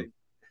for him.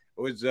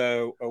 It was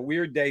a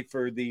weird day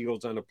for the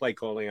Eagles on the play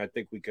calling. I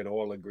think we can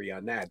all agree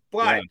on that.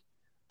 But,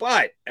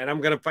 and I'm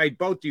going to fight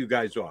both of you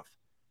guys off,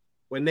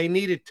 when they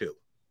needed to.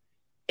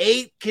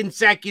 8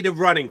 consecutive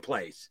running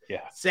plays.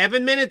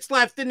 7 minutes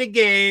left in the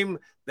game.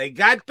 They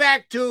got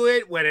back to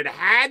it. When it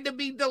had to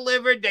be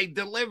delivered, they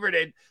delivered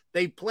it.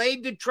 They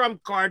played the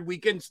trump card. We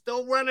can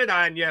still run it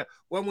on you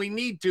when we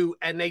need to,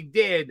 and they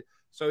did.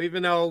 So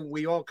even though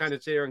we all kind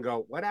of sit here and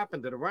go, what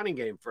happened to the running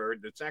game for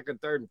the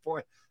second, third, and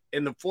fourth?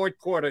 In the fourth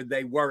quarter,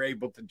 they were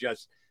able to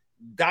just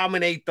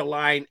dominate the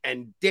line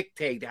and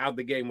dictate how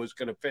the game was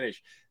going to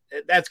finish.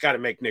 That's got to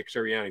make Nick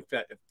Sirianni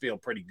feel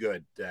pretty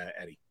good,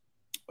 Eddie.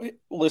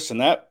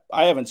 Listen, I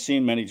haven't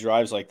seen many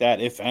drives like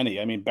that, if any.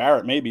 I mean,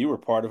 Barrett, maybe you were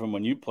part of them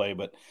when you played,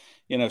 but,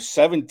 you know,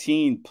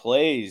 17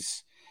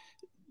 plays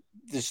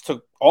just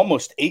took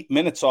almost 8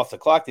 minutes off the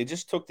clock. They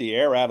just took the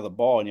air out of the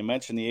ball. And you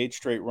mentioned the 8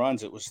 straight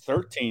runs. It was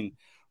 13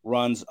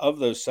 runs of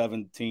those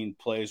 17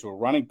 plays were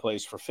running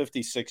plays for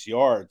 56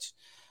 yards.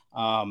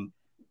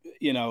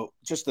 You know,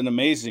 just an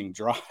amazing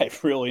drive,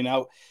 really.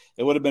 Now,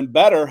 it would have been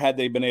better had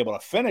they been able to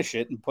finish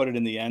it and put it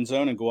in the end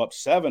zone and go up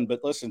 7.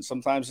 But listen,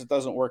 sometimes it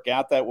doesn't work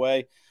out that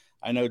way.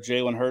 I know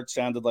Jalen Hurts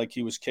sounded like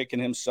he was kicking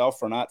himself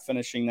for not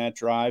finishing that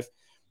drive.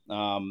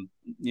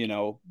 You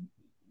know,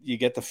 you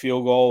get the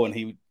field goal, and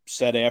he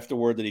said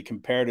afterward that he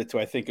compared it to,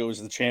 I think it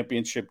was the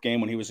championship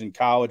game when he was in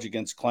college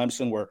against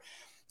Clemson, where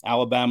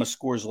Alabama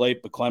scores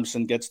late, but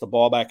Clemson gets the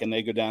ball back and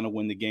they go down to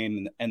win the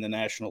game and the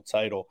national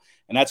title.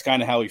 And that's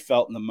kind of how he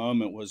felt in the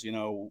moment was, you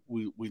know,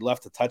 we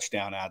left a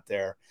touchdown out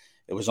there.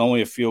 It was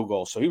only a field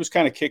goal. So he was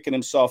kind of kicking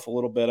himself a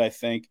little bit, I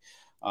think.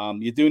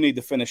 You do need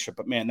to finish it.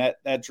 But, man,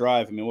 that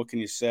drive, I mean, what can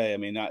you say? I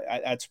mean,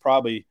 that's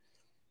probably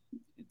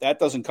 – that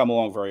doesn't come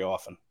along very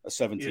often, a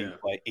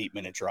 17-play,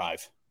 8-minute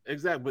drive.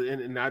 Exactly,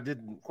 and I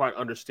didn't quite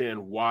understand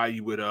why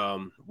you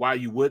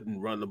wouldn't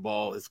run the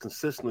ball as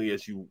consistently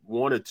as you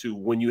wanted to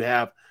when you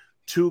have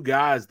 2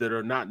 guys that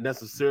are not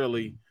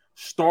necessarily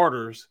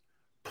starters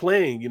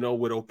playing, you know,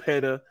 with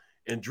Opeta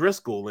and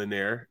Driscoll in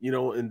there, you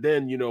know, and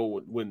then, you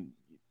know,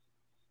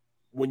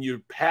 when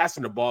you're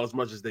passing the ball as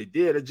much as they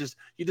did,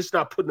 you're just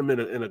not putting them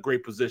in a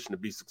great position to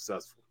be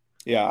successful.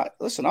 Yeah,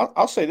 listen,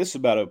 I'll say this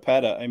about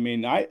Opeta. I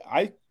mean,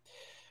 I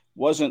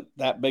wasn't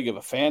that big of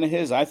a fan of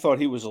his. I thought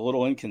he was a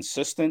little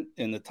inconsistent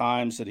in the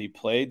times that he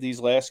played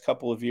these last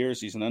couple of years.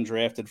 He's an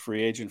undrafted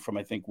free agent from,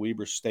 I think,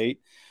 Weber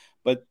State.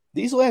 But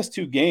these last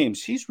 2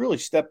 games, he's really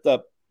stepped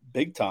up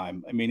big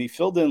time. I mean, he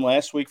filled in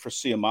last week for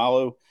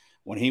Siamalu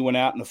when he went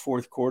out in the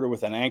fourth quarter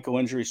with an ankle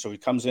injury. So he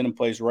comes in and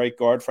plays right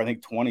guard for, I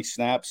think, 20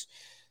 snaps.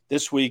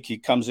 This week he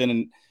comes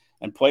in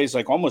and plays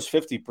like almost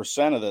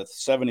 50% of the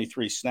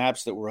 73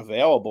 snaps that were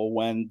available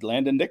when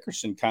Landon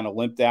Dickerson kind of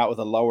limped out with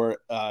a lower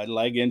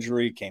leg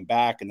injury, came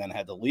back, and then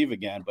had to leave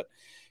again. But,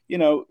 you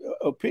know,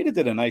 Opeta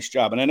did a nice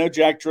job. And I know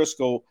Jack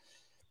Driscoll,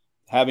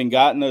 having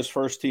gotten those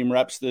first-team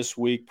reps this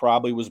week,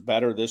 probably was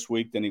better this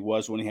week than he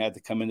was when he had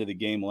to come into the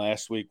game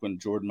last week when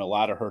Jordan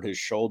Mailata hurt his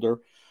shoulder.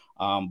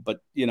 But,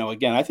 you know,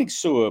 again, I think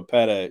Sua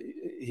Opeta,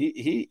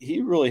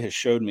 he really has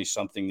showed me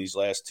something these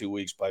last 2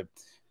 weeks by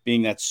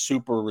being that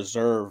super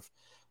reserve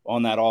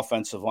on that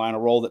offensive line, a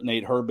role that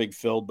Nate Herbig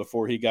filled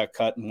before he got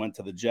cut and went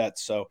to the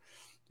Jets. So,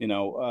 you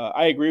know,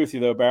 I agree with you,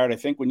 though, Barrett. I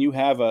think when you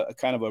have a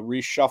kind of a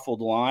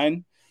reshuffled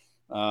line,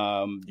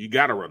 you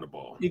got to run the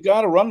ball. You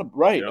got to run the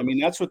right. Yep. I mean,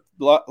 that's what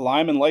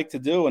linemen like to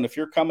do. And if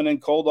you're coming in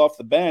cold off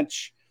the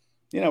bench,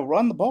 you know,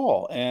 run the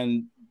ball.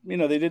 And, you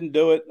know, they didn't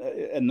do it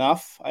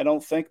enough, I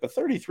don't think. But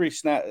 33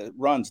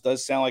 runs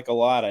does sound like a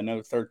lot. I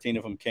know 13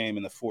 of them came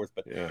in the fourth,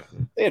 but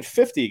they had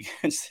 50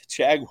 against the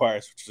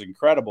Jaguars, which is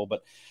incredible.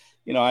 But,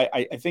 you know,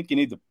 I think you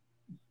need to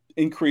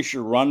increase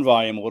your run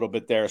volume a little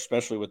bit there,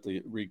 especially with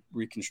the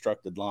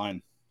reconstructed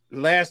line.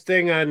 Last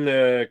thing on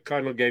the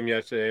Cardinal game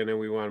yesterday, and then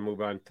we want to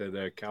move on to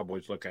the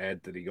Cowboys look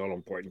ahead to the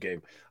all-important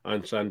game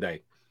on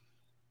Sunday.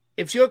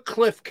 If you're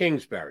Cliff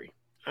Kingsbury,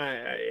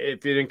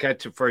 if you didn't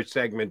catch the first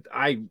segment,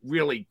 I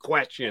really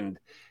questioned,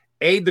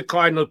 A, the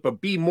Cardinals, but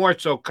B, more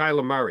so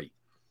Kyler Murray.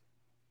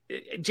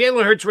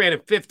 Jalen Hurts ran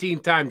it 15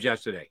 times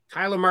yesterday.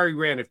 Kyler Murray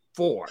ran it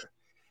 4.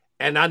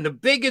 And on the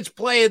biggest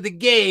play of the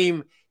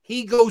game,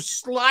 he goes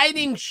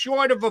sliding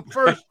short of a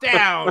first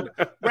down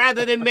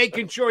rather than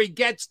making sure he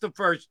gets the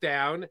first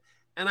down.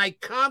 And I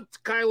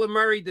comped Kyler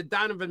Murray to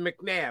Donovan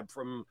McNabb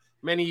from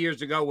many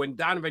years ago when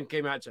Donovan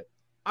came out and said,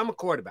 I'm a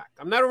quarterback.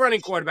 I'm not a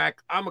running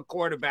quarterback. I'm a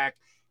quarterback.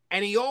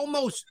 And he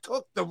almost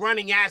took the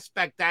running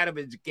aspect out of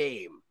his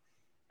game.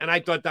 And I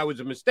thought that was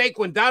a mistake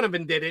when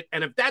Donovan did it.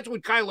 And if that's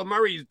what Kyler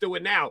Murray is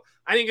doing now,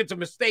 I think it's a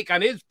mistake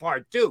on his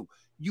part too.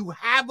 You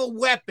have a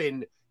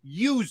weapon,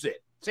 use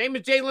it. Same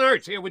as Jalen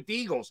Hurts here with the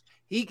Eagles.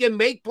 He can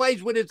make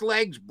plays with his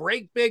legs,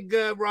 break big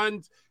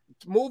runs,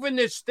 moving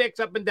his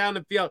sticks up and down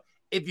the field.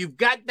 If you've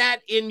got that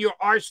in your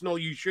arsenal,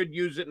 you should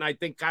use it. And I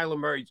think Kyler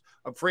Murray's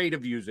afraid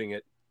of using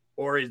it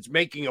or is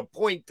making a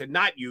point to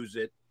not use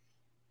it.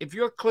 If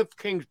you're Cliff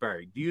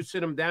Kingsbury, do you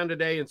sit him down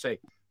today and say,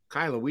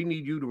 Kyler, we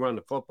need you to run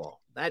the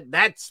football?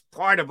 That's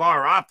part of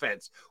our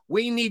offense.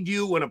 We need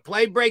you when a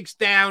play breaks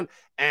down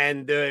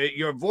and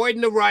you're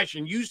avoiding the rush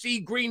and you see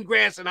green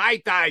grass and high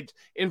tides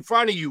in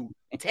front of you,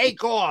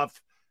 take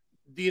off.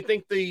 Do you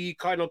think the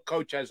Cardinal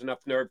coach has enough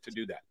nerve to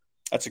do that?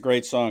 That's a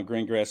great song,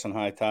 Green Grass and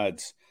High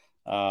Tides.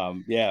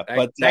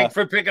 Thanks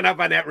for picking up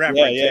on that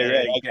reference.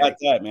 Yeah. I got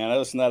that, man. I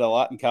listened to that a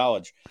lot in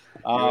college.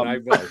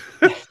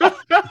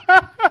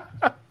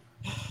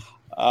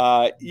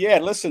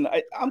 Listen,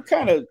 I'm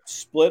kind of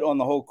split on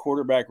the whole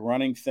quarterback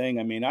running thing.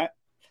 I mean, I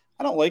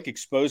don't like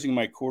exposing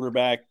my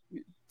quarterback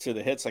to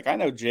the hits. Like I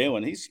know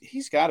Jalen,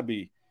 he's got to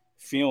be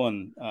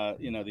feeling,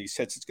 these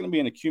hits. It's going to be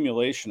an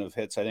accumulation of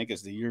hits, I think,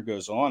 as the year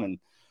goes on. And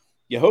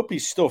you hope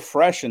he's still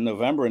fresh in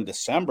November and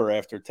December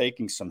after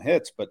taking some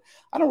hits. But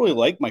I don't really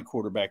like my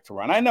quarterback to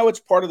run. I know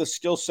it's part of the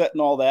skill set and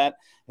all that.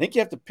 I think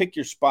you have to pick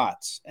your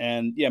spots.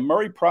 And,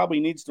 Murray probably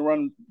needs to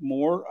run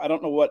more. I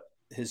don't know what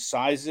his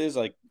size is.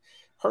 Like,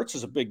 Hurts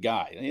is a big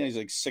guy. He's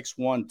like 6'1",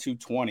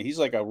 220. He's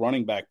like a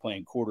running back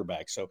playing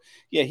quarterback. So,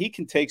 he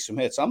can take some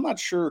hits. I'm not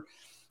sure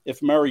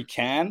if Murray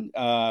can,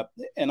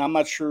 and I'm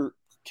not sure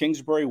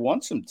Kingsbury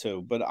wants him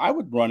to, but I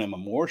would run him a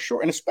more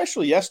short. And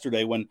especially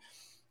yesterday when,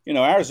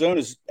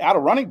 Arizona's out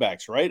of running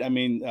backs, right? I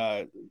mean,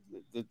 the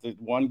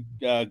one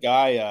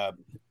guy, I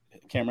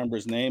can't remember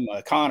his name,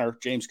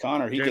 James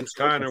Conner. James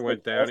Conner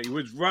went down. He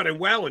was running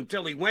well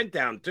until he went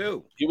down,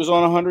 too. He was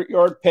on a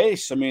 100-yard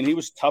pace. I mean, he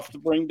was tough to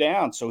bring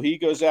down. So he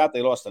goes out.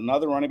 They lost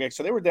another running back.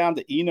 So they were down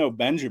to Eno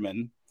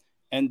Benjamin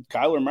and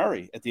Kyler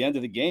Murray at the end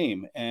of the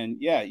game. And,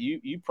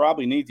 you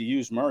probably need to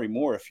use Murray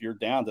more if you're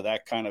down to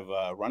that kind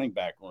of running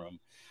back room.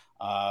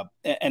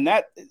 And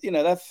that,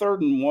 that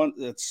 3rd and 1,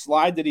 that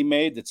slide that he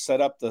made that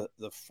set up the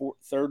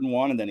 3rd and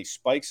 1, and then he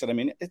spikes it. I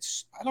mean,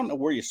 I don't know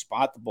where you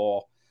spot the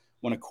ball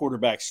when a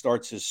quarterback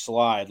starts his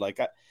slide. Like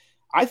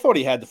I thought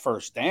he had the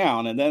first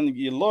down, and then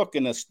you look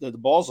and the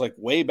ball's like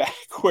way back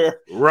where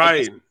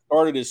he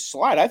started his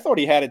slide. I thought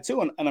he had it too.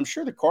 And I'm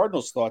sure the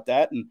Cardinals thought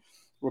that, and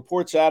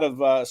reports out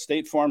of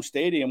State Farm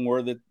Stadium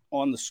were that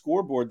on the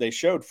scoreboard they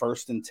showed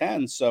 1st and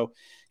 10. So,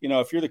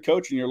 if you're the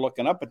coach and you're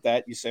looking up at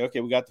that, you say,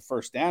 okay, we got the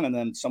first down. And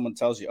then someone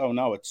tells you, oh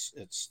no, it's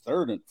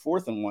 3rd and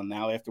 4th and 1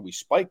 now after we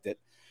spiked it.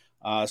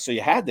 So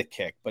you had to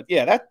kick, but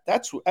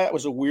that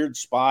was a weird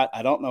spot.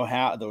 I don't know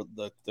how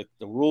the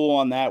rule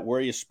on that, where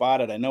you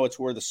spot it. I know it's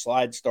where the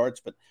slide starts,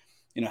 but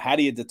how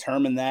do you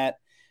determine that?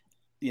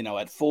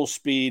 At full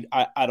speed,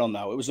 I don't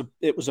know.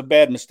 It was a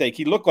bad mistake.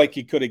 He looked like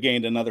he could have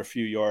gained another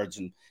few yards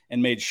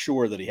and made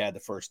sure that he had the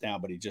first down,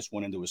 but he just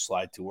went into his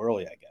slide too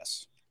early, I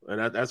guess.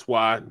 And that's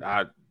why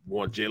I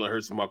want Jalen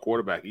Hurts as my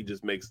quarterback. He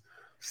just makes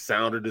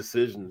sounder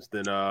decisions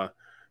than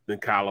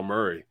Kyler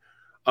Murray.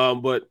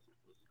 But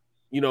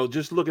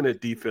just looking at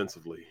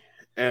defensively,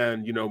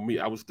 and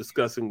I was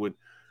discussing with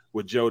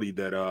Jody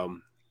that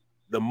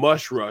the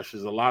mush rush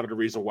is a lot of the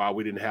reason why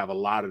we didn't have a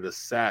lot of the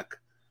sack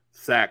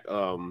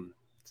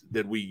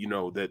that we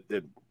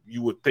that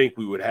you would think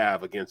we would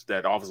have against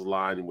that offensive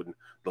line when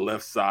the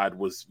left side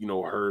was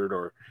hurt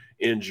or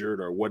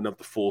injured or wasn't up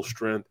to full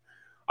strength.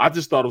 I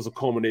just thought it was a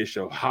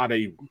culmination of how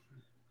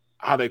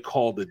they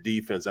called the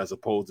defense as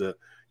opposed to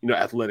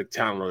athletic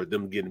talent or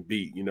them getting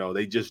beat.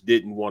 They just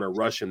didn't want to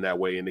rush him that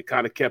way, and it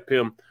kind of kept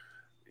him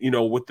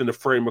within the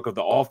framework of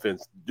the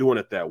offense doing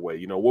it that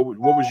way. What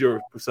was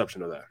your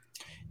perception of that?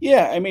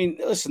 Yeah, I mean,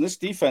 listen, this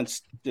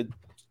defense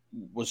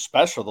was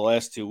special the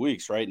last 2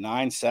 weeks, right?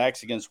 9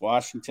 sacks against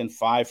Washington,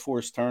 5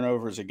 forced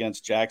turnovers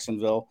against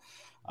Jacksonville.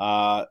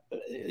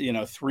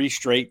 3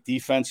 straight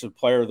Defensive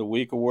Player of the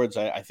Week awards.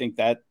 I think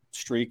that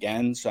streak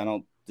ends.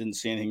 Didn't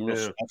see anything real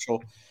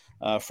special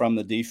from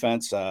the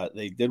defense.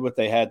 They did what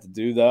they had to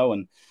do, though,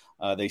 and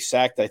they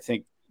sacked, I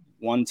think,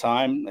 one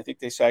time. I think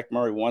they sacked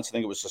Murray once. I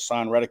think it was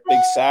Hassan Reddick, big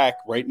sack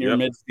right near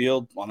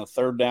midfield on a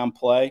 3rd down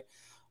play.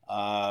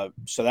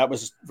 So that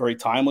was a very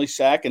timely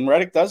sack. And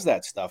Reddick does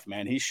that stuff,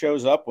 man. He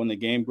shows up when the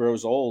game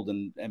grows old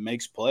and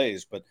makes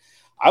plays. But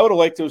I would have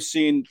liked to have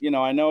seen,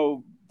 I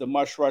know the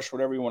mush rush,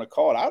 whatever you want to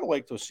call it, I would have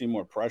liked to have seen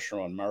more pressure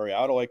on Murray.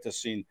 I would have liked to have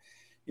seen,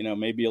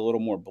 maybe a little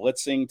more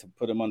blitzing to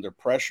put him under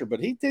pressure.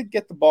 But he did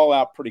get the ball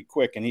out pretty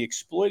quick, and he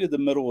exploited the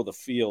middle of the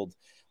field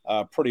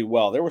pretty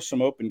well. There were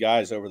some open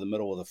guys over the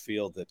middle of the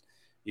field that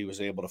he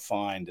was able to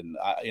find. And,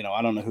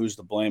 I don't know who's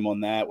to blame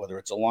on that, whether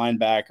it's a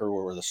linebacker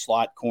or the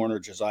slot corner,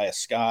 Josiah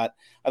Scott.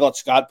 I thought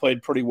Scott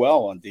played pretty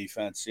well on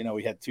defense.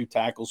 He had 2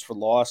 tackles for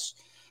loss,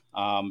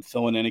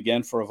 filling in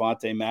again for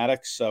Avonte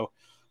Maddox. So,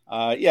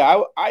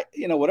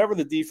 whatever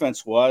the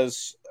defense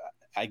was,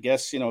 I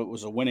guess, it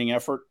was a winning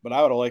effort, but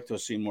I would have liked to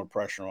have seen more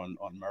pressure on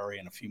Murray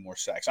and a few more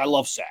sacks. I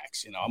love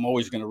sacks. I'm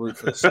always going to root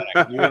for the sack.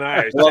 You and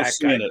I love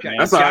seeing it, man.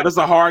 That's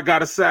a hard guy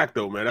to sack,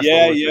 though, man. That's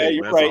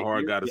you're that's right. a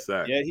hard guy to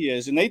sack. Yeah, he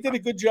is. And they did a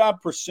good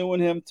job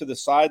pursuing him to the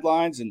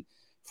sidelines and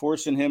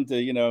forcing him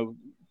to,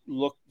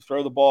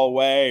 throw the ball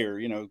away or,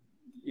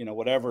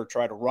 whatever,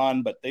 try to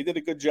run. But they did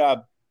a good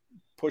job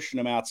pushing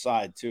him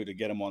outside, too, to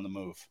get him on the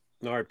move.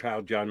 Our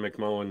pal John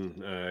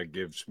McMullen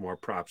gives more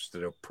props to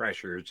the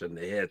pressures and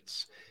the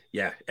hits.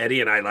 Yeah,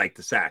 Eddie and I like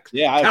the sacks.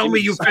 Yeah, tell me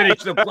you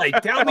finished the play.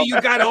 Tell me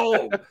you got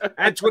home.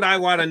 That's what I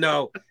want to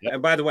know. Yep.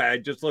 And by the way, I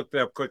just looked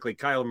it up quickly.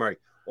 Kyler Murray,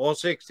 all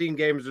 16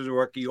 games as a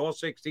rookie, all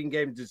 16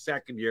 games his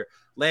second year.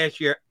 Last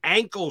year,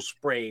 ankle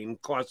sprain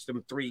cost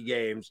him 3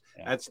 games.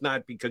 Yeah. That's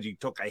not because he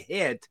took a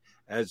hit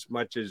as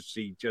much as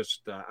he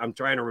just I'm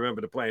trying to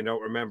remember the play and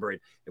don't remember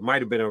it. It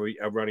might have been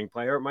a running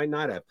play or it might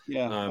not have.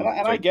 Yeah,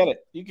 I get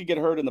it. You could get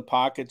hurt in the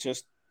pocket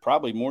just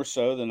probably more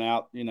so than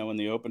out, in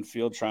the open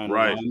field trying to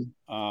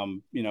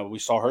run. We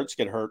saw Hurts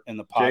get hurt in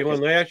the pocket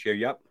Jalen last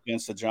year,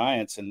 against the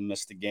Giants and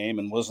missed the game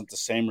and wasn't the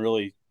same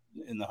really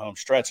in the home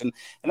stretch. And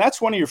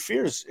that's one of your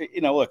fears.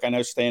 Look, I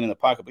know staying in the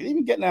pocket, but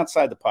even getting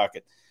outside the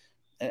pocket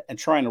and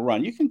trying to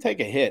run, you can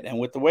take a hit. And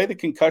with the way the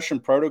concussion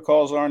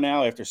protocols are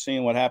now, after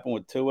seeing what happened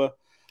with Tua,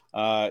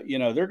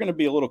 they're going to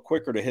be a little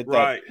quicker to hit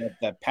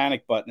that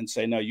panic button and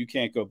say, no, you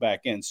can't go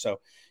back in.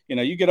 So,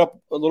 you get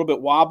up a little bit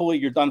wobbly,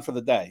 you're done for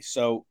the day.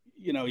 So,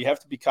 you have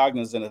to be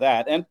cognizant of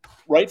that, and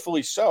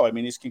rightfully so. I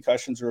mean, these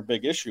concussions are a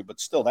big issue, but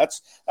still,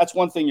 that's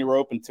one thing you're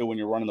open to when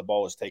you're running the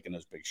ball is taking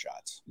those big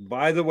shots.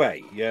 By the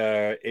way,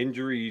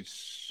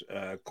 injuries,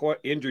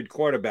 injured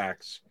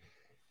quarterbacks.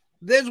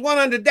 There's one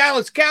on the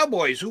Dallas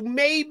Cowboys who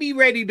may be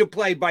ready to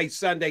play by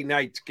Sunday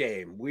night's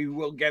game. We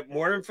will get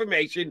more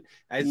information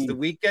as the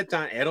week gets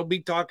on. Ed'll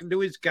be talking to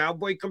his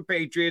Cowboy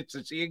compatriots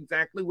to see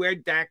exactly where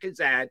Dak is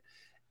at.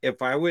 If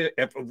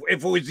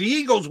it was the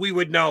Eagles, we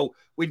would know.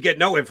 We'd get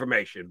no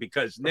information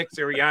because Nick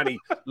Sirianni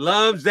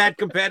loves that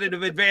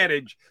competitive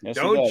advantage. Yes,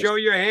 don't show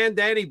your hand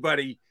to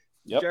anybody.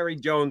 Yep. Jerry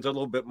Jones a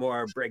little bit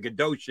more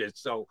braggadocious,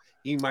 so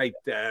he might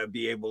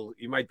be able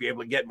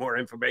to get more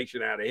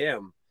information out of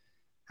him.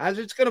 How's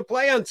it going to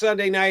play on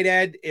Sunday night,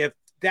 Ed? If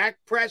Dak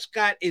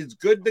Prescott is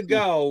good to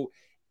go,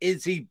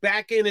 is he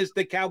back in as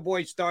the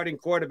Cowboys starting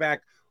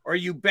quarterback, or are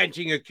you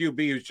benching a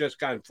QB who's just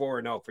gone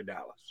 4-0 for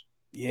Dallas?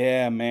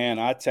 Yeah, man,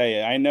 I tell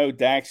you, I know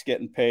Dak's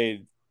getting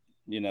paid,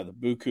 the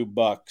buku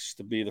bucks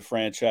to be the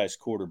franchise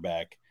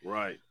quarterback.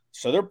 Right.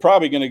 So they're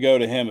probably going to go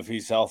to him if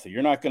he's healthy.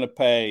 You're not going to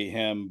pay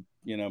him,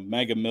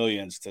 mega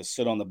millions to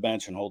sit on the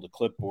bench and hold a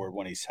clipboard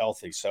when he's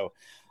healthy. So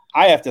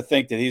I have to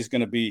think that he's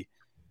going to be,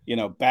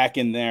 back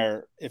in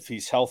there if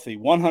he's healthy,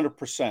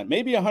 100%,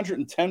 maybe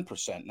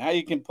 110%. Now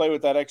you can play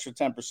with that extra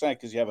 10%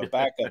 because you have a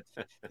backup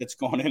that's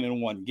gone in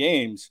and won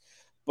games.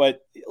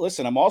 But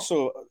listen, I'm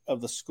also of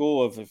the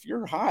school of if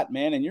you're hot,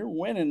 man, and you're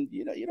winning,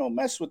 you don't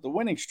mess with the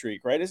winning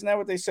streak, right? Isn't that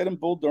what they said in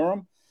Bull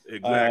Durham?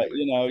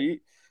 Exactly.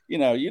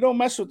 You don't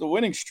mess with the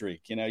winning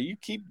streak. You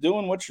keep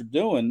doing what you're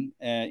doing,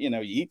 and you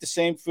eat the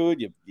same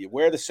food, you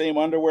wear the same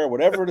underwear,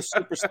 whatever the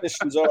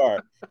superstitions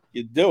are,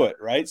 you do it,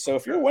 right? So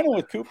if you're winning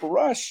with Cooper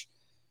Rush,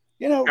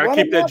 gotta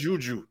keep that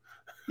juju.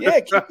 Yeah,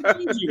 keep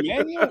it easy,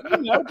 man.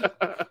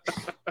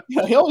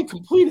 He only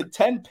completed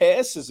 10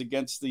 passes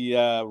against the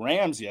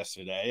Rams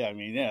yesterday. I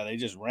mean, they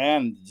just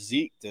ran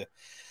Zeke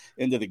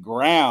into the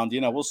ground.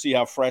 We'll see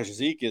how fresh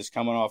Zeke is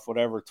coming off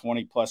whatever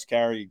 20-plus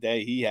carry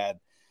day he had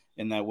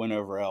in that win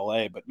over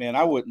L.A. But, man,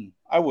 I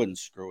wouldn't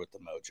screw with the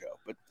mojo.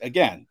 But,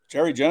 again,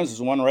 Jerry Jones is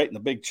the one writing the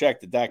big check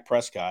to Dak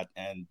Prescott.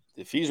 And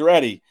if he's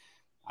ready,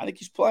 I think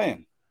he's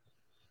playing.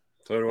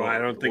 So do I. I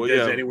don't think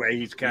there's any way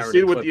he's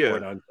carrying a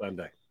clipboard on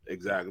Sunday.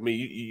 Exactly. I mean,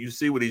 you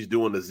see what he's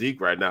doing to Zeke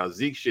right now.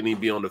 Zeke shouldn't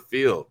even be on the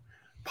field.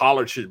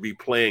 Pollard should be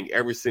playing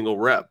every single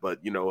rep. But,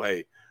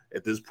 hey,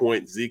 at this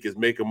point, Zeke is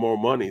making more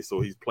money, so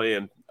he's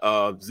playing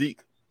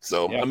Zeke.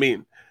 So, yeah. I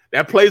mean,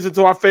 that plays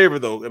into our favor,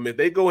 though. I mean, if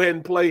they go ahead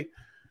and play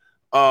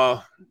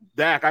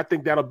Dak, I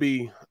think that'll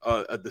be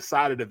a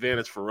decided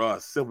advantage for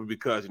us simply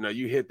because,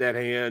 you hit that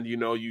hand,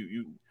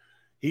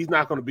 he's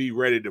not going to be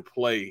ready to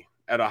play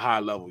at a high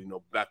level,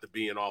 after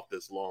being off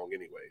this long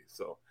anyway.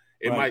 So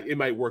it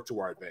might work to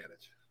our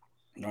advantage.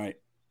 Right.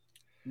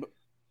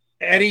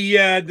 Eddie,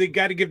 they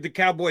got to give the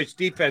Cowboys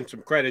defense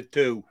some credit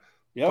too.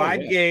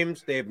 5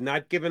 games. They have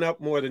not given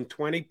up more than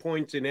 20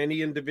 points in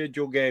any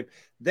individual game.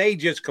 They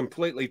just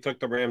completely took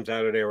the Rams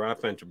out of their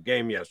offensive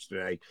game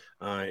yesterday,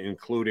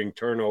 including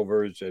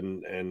turnovers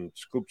and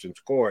scoops and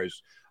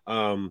scores.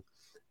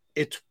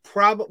 It's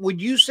probably.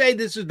 Would you say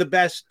this is the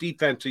best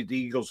defense the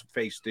Eagles have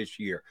faced this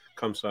year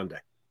come Sunday?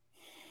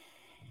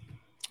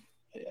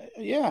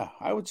 Yeah,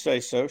 I would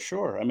say so.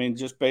 Sure. I mean,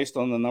 just based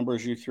on the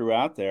numbers you threw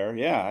out there,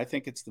 yeah, I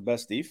think it's the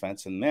best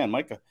defense. And man,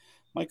 Micah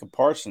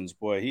Parsons,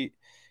 boy,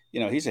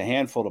 he's a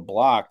handful to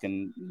block.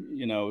 And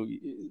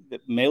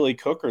Maley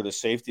Cooker, the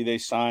safety they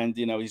signed,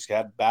 he's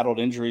had battled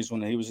injuries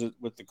when he was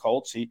with the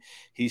Colts.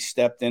 He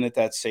stepped in at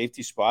that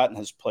safety spot and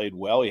has played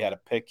well. He had a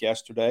pick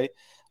yesterday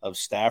of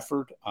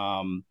Stafford,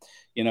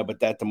 but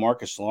that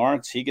DeMarcus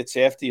Lawrence, he gets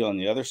after you on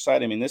the other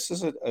side. I mean, this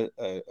is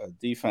a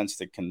defense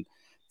that can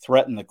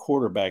threaten the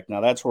quarterback.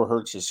 Now, that's where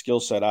Hurts' skill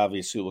set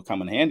obviously will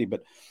come in handy,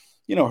 but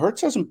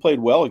Hurts hasn't played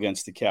well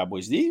against the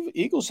Cowboys. The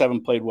Eagles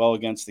haven't played well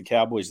against the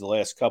Cowboys the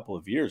last couple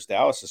of years.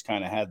 Dallas has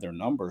kind of had their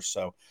numbers.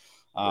 So,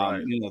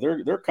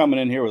 they're coming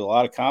in here with a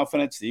lot of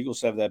confidence. The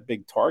Eagles have that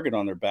big target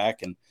on their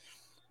back. And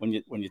when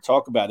you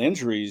talk about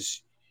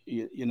injuries,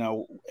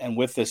 and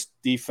with this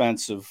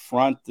defensive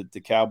front that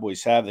the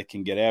Cowboys have that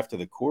can get after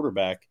the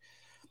quarterback,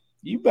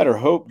 you better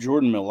hope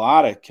Jordan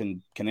Mailata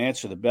can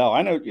answer the bell.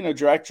 I know,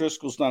 Jack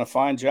Driscoll's done a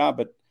fine job,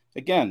 but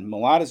again,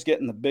 Mailata's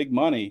getting the big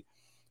money.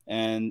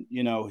 And,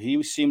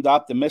 he seemed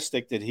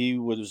optimistic that he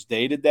was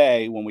day to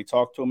day when we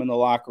talked to him in the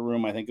locker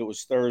room. I think it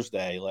was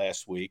Thursday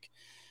last week,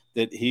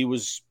 that he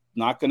was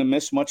not going to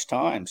miss much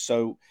time.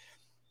 So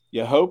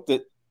you hope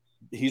that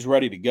he's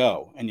ready to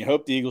go. And you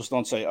hope the Eagles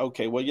don't say,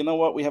 okay, well, you know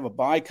what? We have a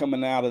bye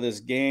coming out of this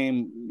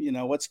game.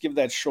 Let's give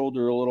that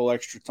shoulder a little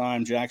extra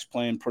time. Jack's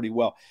playing pretty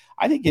well.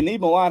 I think you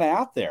need Mailata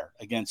out there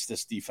against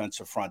this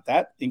defensive front.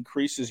 That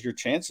increases your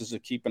chances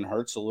of keeping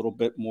Hurts a little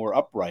bit more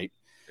upright.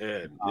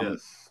 Yes.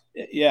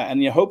 Yeah,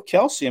 and you hope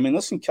Kelsey. I mean,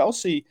 listen,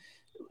 Kelsey,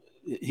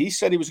 he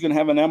said he was going to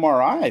have an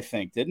MRI, I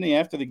think, didn't he,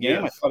 after the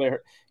game? Yes. I thought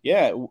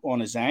on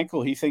his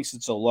ankle. He thinks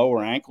it's a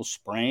lower ankle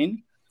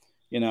sprain.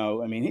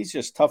 I mean, he's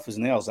just tough as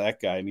nails, that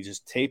guy. I mean, he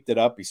just taped it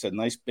up. He said,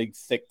 nice, big,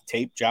 thick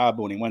tape job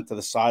when he went to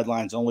the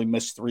sidelines, only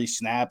missed 3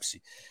 snaps.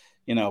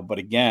 But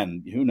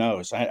again, who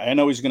knows? I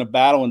know he's going to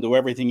battle and do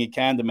everything he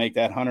can to make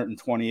that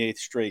 128th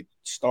straight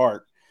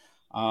start.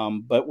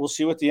 But we'll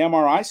see what the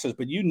MRI says.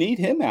 But you need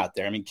him out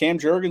there. I mean, Cam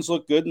Jurgens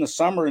looked good in the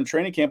summer in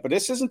training camp, but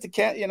this isn't he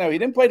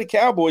didn't play the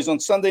Cowboys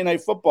on Sunday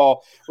Night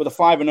Football with a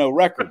 5-0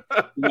 record.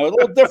 A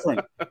little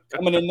different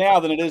coming in now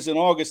than it is in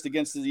August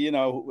against the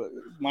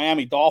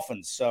Miami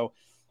Dolphins. So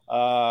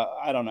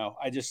I don't know.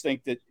 I just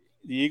think that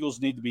the Eagles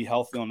need to be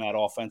healthy on that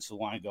offensive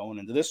line going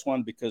into this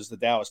one because the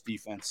Dallas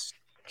defense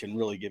can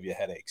really give you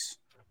headaches.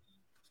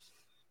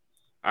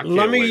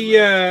 Let me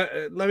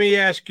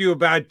ask you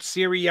about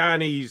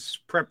Sirianni's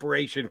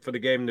preparation for the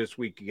game this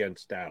week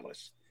against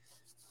Dallas.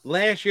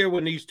 Last year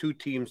when these two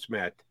teams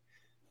met,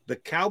 the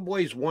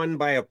Cowboys won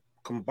by a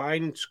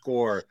combined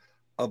score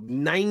of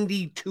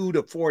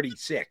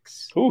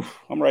 92-46. Oof,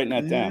 I'm writing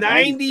that down.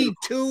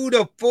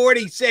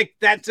 92-46.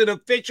 That's an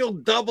official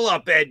double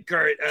up, Eddie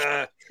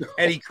Kratz.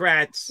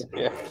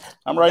 Yeah,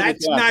 I'm writing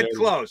That's it down, not David.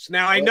 close.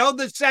 Now, I know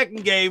the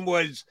second game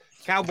was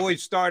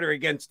Cowboys starter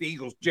against the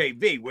Eagles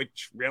JV,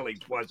 which really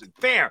wasn't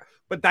fair.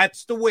 But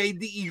that's the way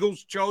the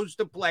Eagles chose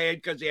to play it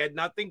because they had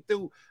nothing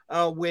to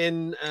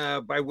win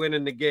by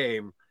winning the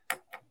game.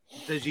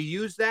 Does he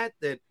use that?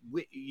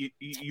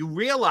 You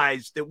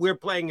realize that we're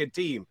playing a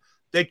team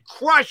that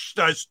crushed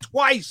us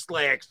twice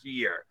last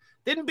year.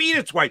 Didn't beat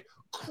us twice.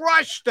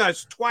 Crushed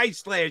us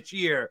twice last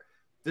year.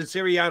 Does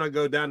Sirianni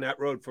go down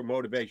that road for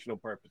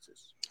motivational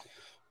purposes?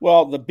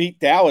 Well, the Beat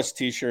Dallas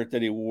T-shirt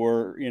that he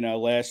wore,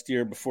 last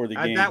year before the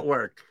game, how'd that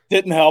work?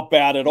 Didn't help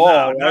out at all.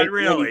 No, not right?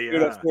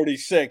 really.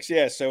 46,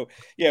 yeah. So,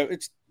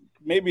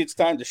 maybe it's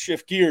time to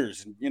shift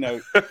gears and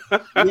lose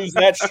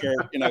that shirt.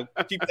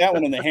 Keep that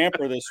one in the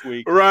hamper this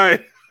week.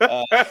 Right.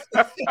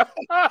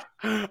 I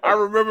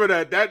remember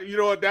that.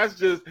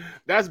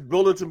 That's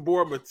bulletin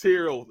board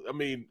material. I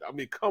mean,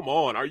 come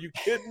on. Are you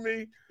kidding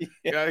me?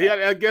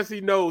 Yeah. I guess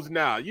he knows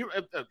now.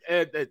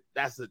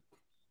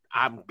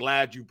 I'm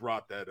glad you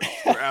brought that up.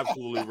 You're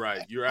absolutely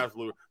right.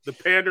 The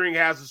pandering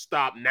has to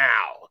stop now.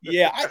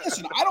 Yeah, I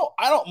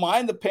don't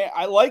mind the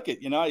I like it.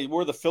 He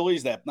wore the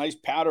Phillies, that nice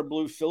powder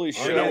blue Phillies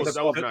shirt. That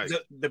was nice.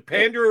 The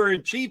panderer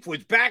in chief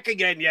was back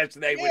again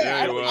yesterday.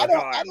 Yeah, I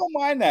don't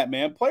mind that,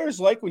 man. Players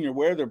like when you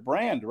wear their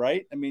brand,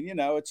 right? I mean,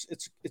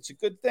 it's a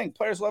good thing.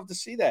 Players love to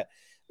see that.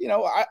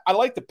 I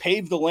like the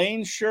Pave the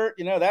Lane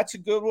shirt. That's a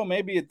good one.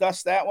 Maybe you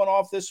dust that one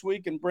off this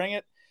week and bring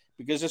it.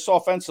 Because this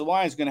offensive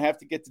line is going to have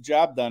to get the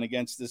job done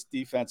against this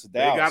defense of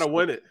Dallas. They got to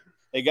win it.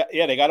 They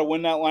got to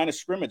win that line of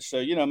scrimmage.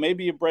 So,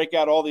 maybe you break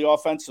out all the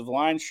offensive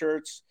line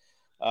shirts.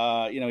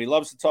 He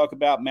loves to talk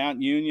about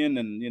Mount Union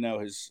and,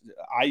 his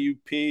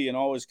IUP and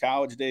all his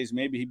college days.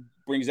 Maybe he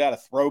brings out a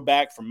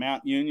throwback from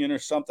Mount Union or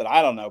something.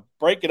 I don't know.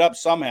 Break it up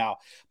somehow.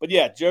 But,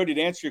 yeah, Jody,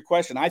 to answer your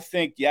question, I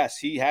think, yes,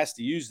 he has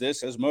to use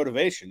this as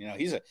motivation.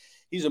 He's a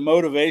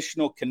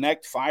motivational,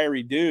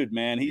 fiery dude,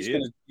 man. He's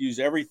going to use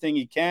everything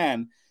he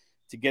can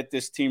to get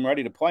this team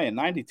ready to play in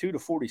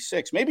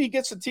 92-46. Maybe he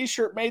gets a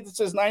T-shirt made that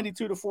says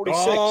 92-46.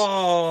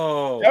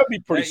 Oh, that would be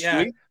pretty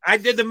sweet. I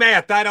did the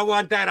math. I don't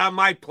want that on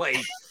my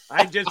plate.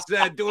 I just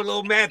do a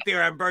little math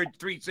there on Bird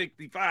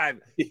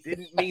 365.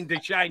 Didn't mean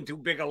to shine too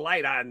big a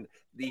light on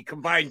the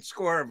combined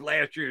score of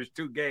last year's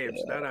two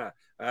games. No.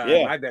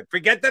 My bad.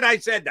 Forget that I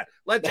said that.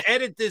 Let's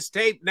edit this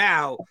tape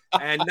now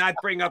and not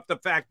bring up the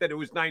fact that it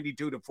was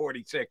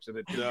 92-46 in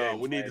the two games.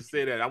 We need to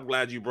say that. I'm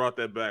glad you brought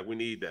that back. We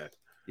need that.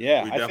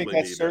 Yeah, I think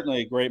that's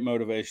certainly a great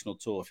motivational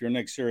tool. If you're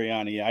Nick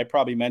Sirianni, I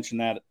probably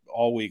mentioned that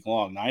all week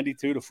long,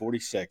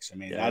 92-46. I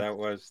mean, that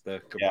was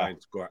the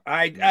combined score. All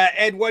right,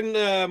 Ed, one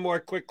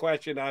more quick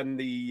question on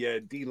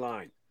the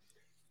D-line.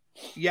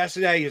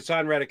 Yesterday,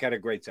 Hassan Reddick had a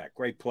great sack,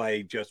 great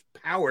play, just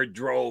power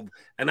drove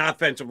an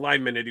offensive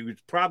lineman that he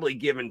was probably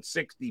given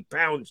 60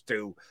 pounds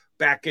to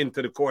back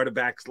into the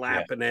quarterback's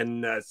lap and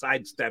then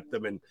sidestepped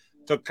him and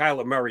took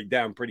Kyler Murray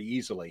down pretty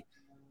easily.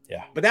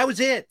 Yeah. But that was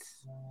it.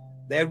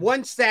 They had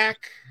one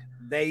sack.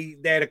 They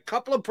had a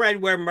couple of plays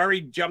where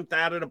Murray jumped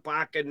out of the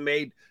pocket and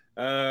made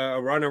a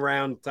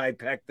runaround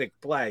type hectic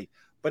play.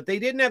 But they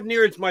didn't have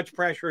near as much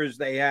pressure as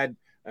they had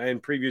in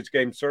previous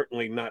games,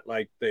 certainly not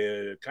like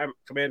the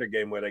Commander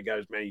game where they got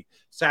as many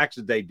sacks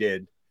as they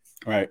did.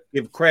 Right.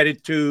 Give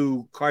credit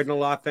to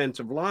Cardinal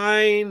offensive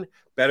line,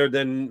 better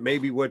than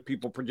maybe what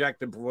people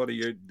projected before the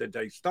year that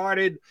they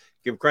started.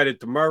 Give credit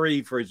to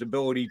Murray for his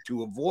ability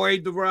to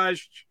avoid the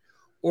rush.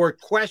 Or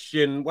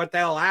question what the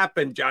hell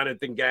happened,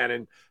 Jonathan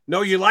Gannon.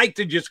 No, you like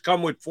to just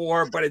come with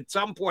 4, but at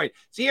some point,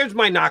 see, here's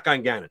my knock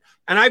on Gannon.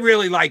 And I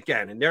really like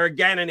Gannon. There are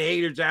Gannon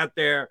haters out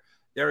there.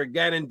 There are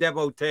Gannon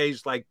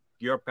devotees like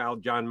your pal,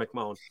 John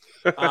McMullen.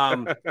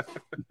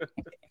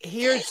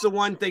 Here's the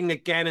one thing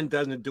that Gannon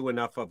doesn't do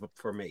enough of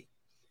for me.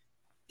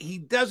 He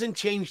doesn't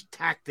change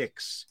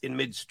tactics in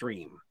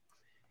midstream.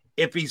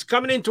 If he's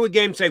coming into a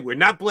game, say, we're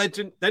not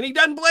blitzing, then he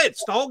doesn't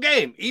blitz the whole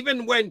game.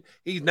 Even when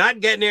he's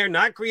not getting there,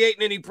 not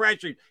creating any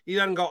pressure, he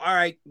doesn't go, all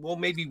right, well,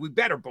 maybe we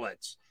better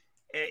blitz.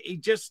 He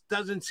just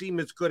doesn't seem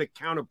as good a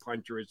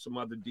counterpuncher as some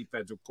other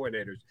defensive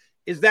coordinators.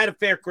 Is that a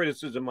fair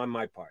criticism on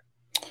my part?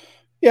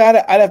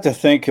 Yeah, I'd have to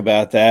think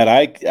about that.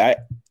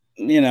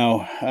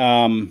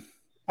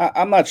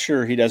 I'm not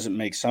sure he doesn't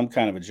make some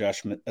kind of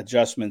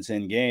adjustments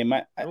in game.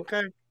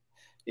 Okay.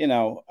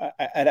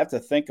 I'd have to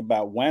think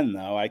about when,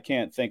 though. I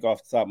can't think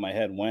off the top of my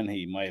head when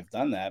he might have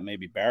done that.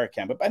 Maybe Barrett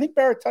can. But I think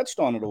Barrett touched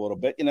on it a little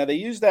bit. They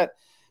used that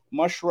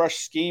mush rush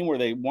scheme where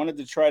they wanted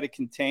to try to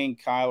contain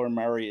Kyler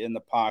Murray in the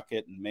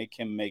pocket and make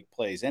him make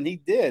plays. And he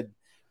did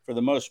for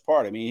the most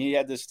part. I mean, he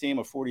had this team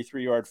a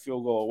 43-yard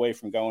field goal away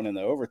from going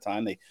into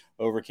overtime. They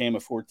overcame a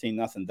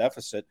 14-0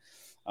 deficit.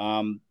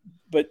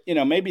 But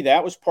maybe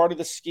that was part of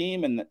the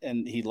scheme,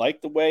 and he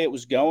liked the way it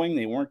was going.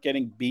 They weren't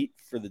getting beat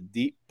for the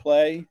deep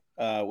play.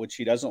 Which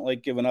he doesn't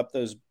like giving up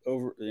those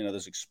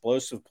those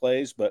explosive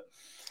plays. But,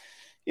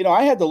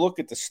 I had to look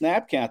at the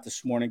snap count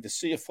this morning to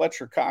see if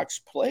Fletcher Cox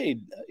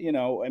played.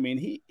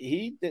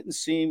 He didn't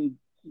seem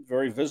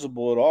very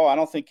visible at all. I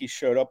don't think he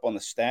showed up on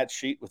the stat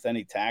sheet with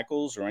any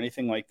tackles or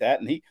anything like that.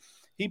 And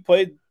he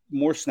played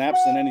more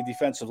snaps than any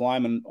defensive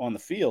lineman on the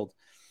field.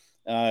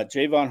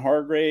 Javon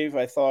Hargrave,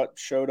 I thought,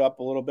 showed up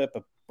a little bit.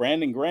 But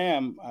Brandon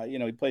Graham,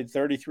 he played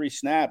 33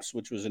 snaps,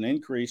 which was an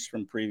increase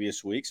from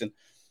previous weeks. And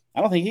I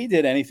don't think he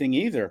did anything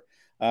either.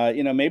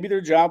 Maybe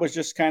their job was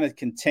just kind of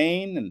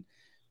contain and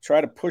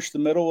try to push the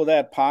middle of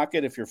that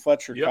pocket if you're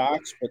Fletcher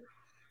Cox. But,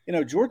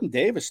 Jordan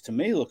Davis to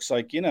me looks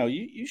like,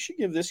 you should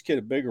give this kid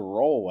a bigger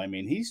role. I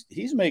mean,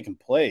 he's making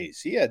plays.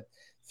 He had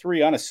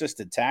 3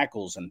 unassisted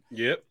tackles and,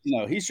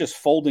 he's just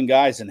folding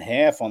guys in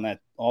half on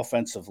that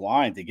offensive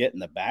line to get in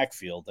the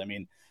backfield. I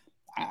mean,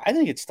 I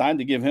think it's time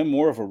to give him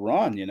more of a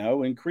run,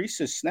 increase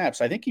his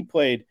snaps. I think he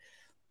played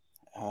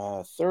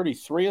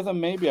 33 of them,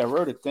 maybe. I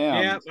wrote it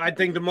down. Yeah, I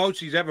think the most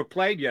he's ever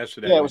played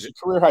yesterday. Yeah, it was a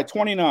career high,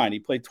 29. He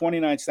played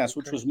 29 snaps,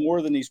 which was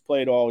more than he's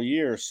played all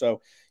year.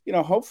 So,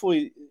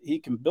 hopefully he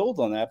can build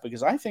on that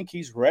because I think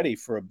he's ready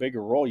for a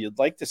bigger role. You'd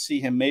like to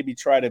see him maybe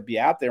try to be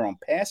out there on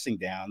passing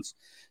downs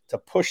to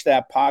push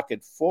that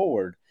pocket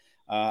forward.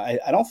 I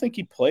don't think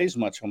he plays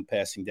much on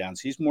passing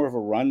downs. He's more of a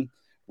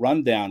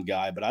run down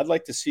guy, but I'd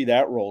like to see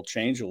that role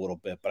change a little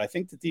bit. But I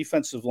think the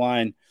defensive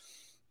line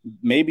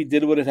maybe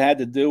did what it had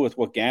to do with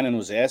what Gannon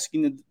was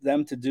asking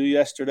them to do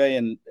yesterday.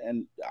 And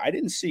I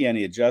didn't see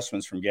any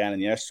adjustments from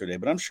Gannon yesterday,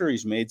 but I'm sure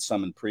he's made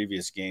some in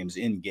previous games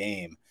in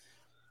game.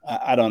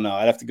 I don't know.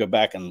 I'd have to go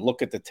back and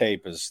look at the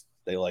tape, as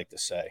they like to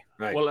say.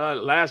 Right. Well,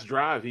 last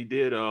drive he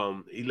did,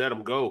 he let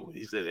him go.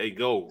 He said, hey,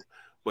 go.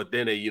 But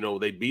then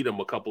they beat him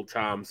a couple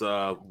times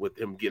with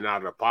him getting out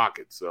of the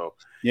pocket. So,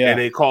 and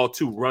they called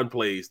 2 run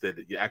plays that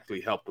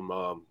actually helped them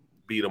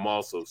beat him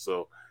also.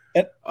 So,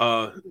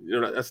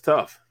 that's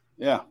tough.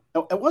 Yeah,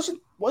 it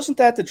wasn't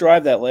that the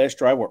drive, that last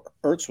drive where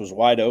Ertz was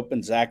wide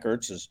open. Zach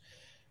Ertz is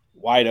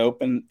wide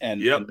open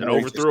and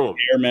overthrew him.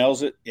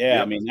 Airmails it.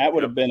 Yeah, I mean that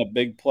would have been a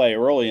big play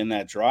early in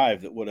that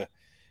drive that would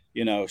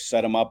have,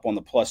 set him up on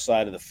the plus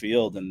side of the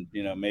field, and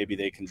maybe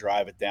they can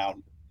drive it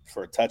down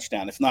for a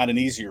touchdown, if not an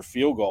easier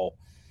field goal,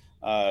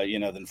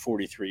 than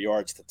 43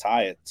 yards to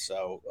tie it.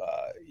 So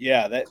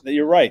Yeah,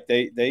 you're right.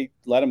 They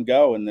let him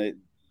go, and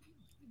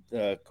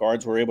the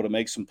Cards were able to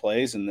make some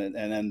plays, and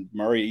then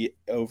Murray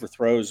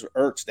overthrows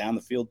Ertz down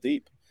the field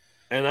deep.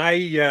 And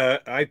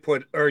I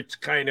put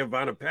Ertz kind of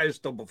on a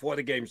pedestal before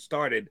the game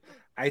started.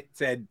 I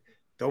said,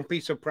 don't be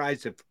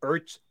surprised if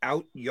Ertz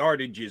out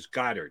yardages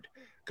Goddard,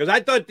 because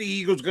I thought the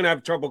Eagles were going to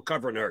have trouble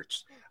covering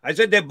Ertz. I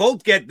said they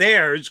both get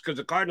theirs because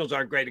the Cardinals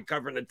aren't great at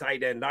covering the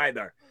tight end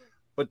either.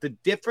 But the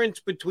difference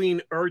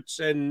between Ertz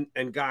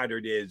and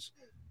Goddard is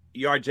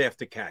yards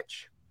after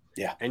catch.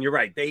 Yeah. And you're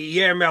right. They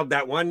EML'd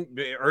that one.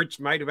 Ertz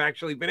might have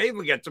actually been able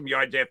to get some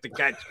yards after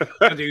catch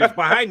because he was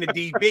behind the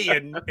DB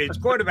and his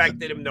quarterback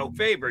did him no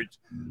favors.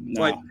 No.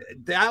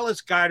 But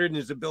Dallas Goedert and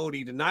his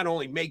ability to not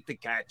only make the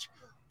catch,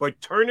 but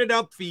turn it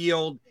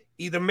upfield,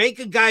 either make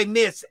a guy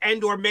miss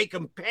and or make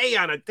him pay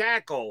on a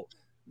tackle.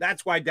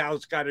 That's why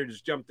Dallas Goedert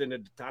has jumped into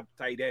the top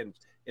tight ends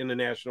in the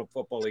National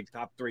Football League,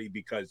 top 3,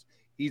 because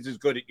he's as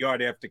good at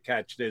yard after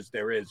catch as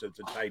there is as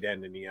a tight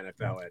end in the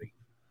NFL, Eddie.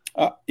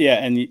 Yeah,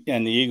 and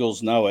the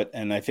Eagles know it,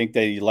 and I think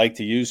they like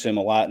to use him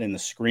a lot in the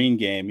screen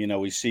game. You know,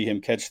 we see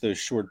him catch those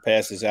short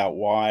passes out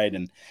wide,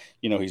 and,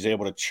 you know, he's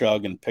able to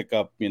chug and pick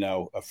up, you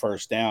know, a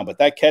first down. But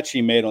that catch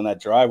he made on that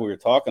drive we were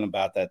talking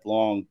about, that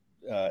long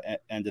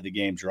end of the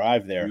game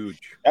drive there,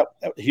 that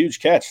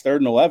huge catch, 3rd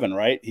and 11,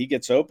 right? He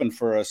gets open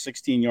for a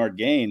 16-yard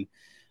gain,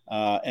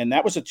 and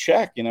that was a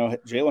check. You know,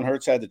 Jalen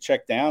Hurts had to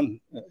check down.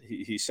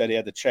 He said he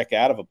had to check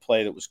out of a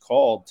play that was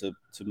called to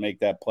make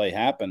that play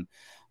happen.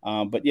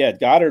 But yeah,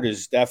 Goddard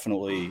is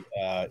definitely,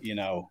 you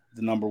know,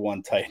 the number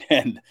 1 tight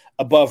end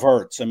above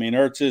Ertz. I mean,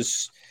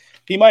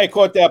 he might have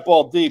caught that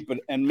ball deep,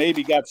 and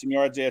maybe got some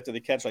yards after the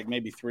catch, like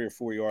maybe 3 or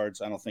 4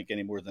 yards. I don't think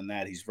any more than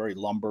that. He's very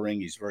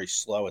lumbering. He's very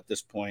slow at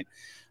this point.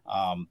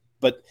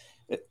 But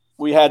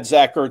we had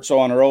Zach Ertz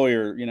on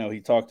earlier. You know,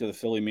 he talked to the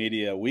Philly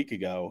media a week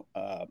ago,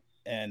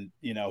 and,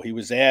 you know, he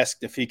was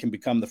asked if he can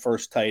become the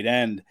first tight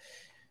end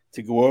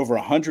to go over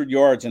 100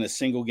 yards in a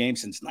single game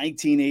since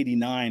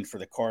 1989 for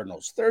the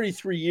Cardinals.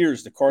 33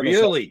 years the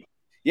Cardinals. Really?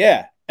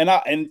 Yeah. And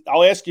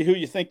I'll ask you who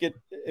you think it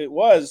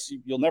was.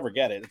 You'll never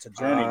get it. It's a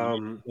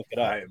journey. Look it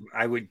up.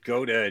 I would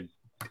go to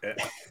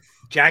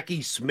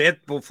Jackie Smith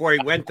before he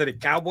went to the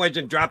Cowboys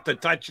and dropped a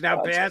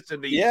touchdown pass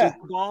in the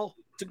Super Bowl.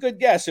 It's a good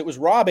guess. It was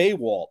Rob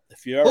Awalt.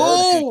 If you ever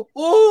heard of him.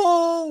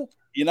 Oh,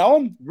 you know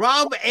him?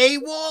 Rob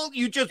Awalt?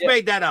 You just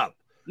made that up.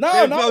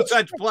 No, no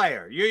such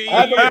player. You're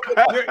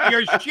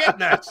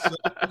shitting us.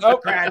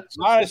 Nope.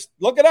 Honest,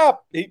 look it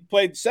up. He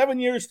played 7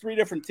 years, 3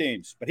 different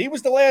teams, but he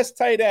was the last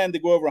tight end to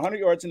go over 100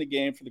 yards in a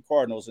game for the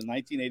Cardinals in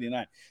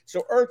 1989.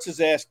 So Ertz is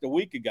asked a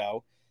week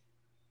ago,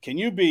 "Can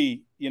you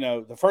be, you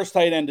know, the first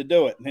tight end to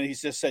do it?" And then he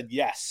just said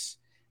yes.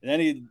 And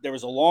then there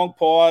was a long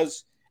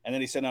pause, and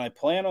then he said, "And I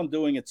plan on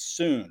doing it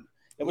soon."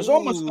 It was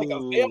almost like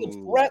a veiled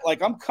threat,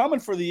 like, I'm coming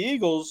for the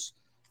Eagles.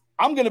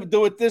 I'm going to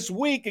do it this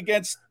week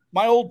against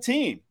my old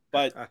team.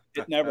 But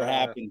it never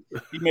happened.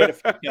 He made a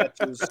few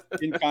catches,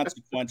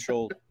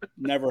 inconsequential,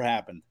 never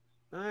happened.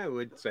 I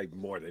would say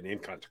more than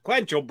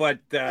inconsequential, but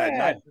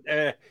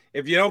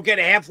if you don't get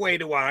halfway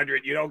to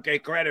 100, you don't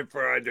get credit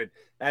for 100.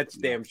 That's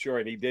damn sure,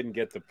 and he didn't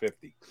get to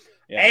 50.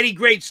 Yeah. Eddie,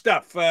 great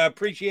stuff.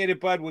 Appreciate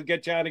it, bud. We'll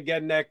get you on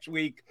again next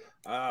week.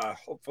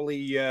 Hopefully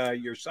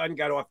your son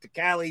got off to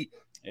Cali.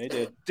 He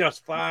did.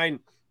 Just fine.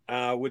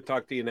 We'll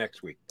talk to you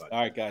next week, bud. All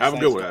right, guys. Have a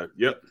good one.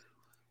 Yep.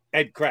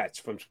 Ed Kratz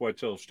from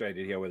Sports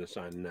Illustrated here with us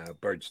on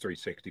Birds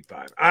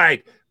 365. All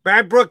right,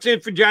 Brad Brooks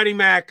in for Johnny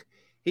Mac.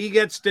 He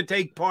gets to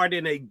take part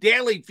in a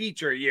daily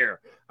feature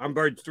here on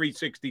Birds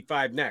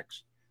 365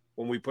 next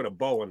when we put a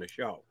bow on the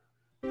show.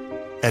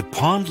 At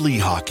Pond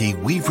Lehocky,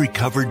 we've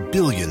recovered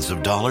billions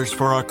of dollars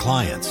for our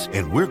clients,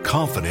 and we're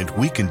confident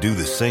we can do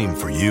the same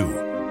for you.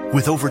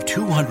 With over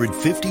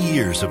 250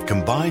 years of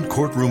combined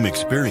courtroom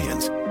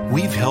experience,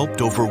 we've helped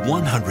over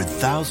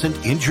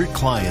 100,000 injured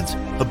clients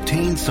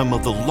obtain some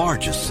of the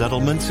largest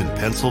settlements in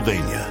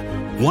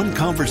Pennsylvania. One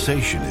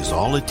conversation is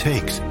all it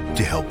takes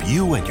to help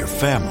you and your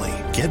family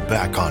get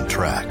back on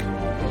track.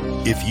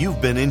 If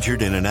you've been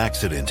injured in an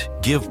accident,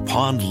 give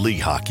Pond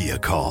Lehocky a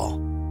call.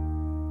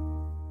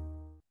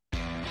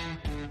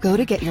 Go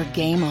to get your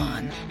game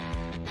on.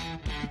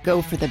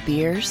 Go for the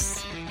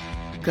beers.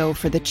 Go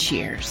for the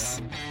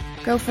cheers.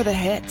 Go for the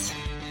hit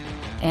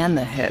and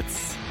the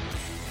hits.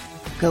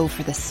 Go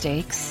for the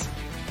steaks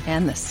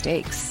and the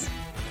steaks.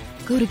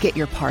 Go to get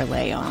your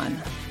parlay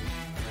on.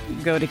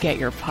 Go to get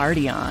your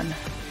party on.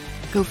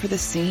 Go for the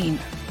scene.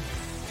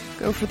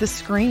 Go for the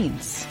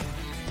screens.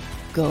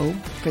 Go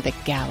for the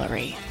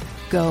gallery.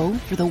 Go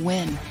for the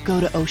win. Go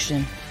to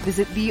Ocean.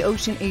 Visit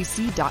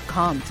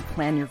theoceanac.com to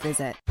plan your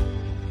visit.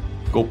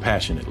 Go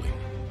passionately.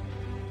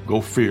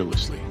 Go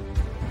fearlessly.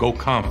 Go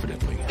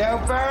confidently.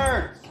 Go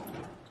Birds!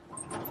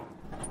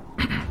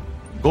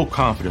 Go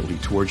confidently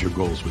towards your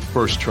goals with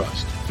First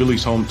Trust,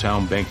 Philly's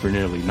hometown bank for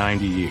nearly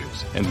 90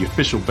 years, and the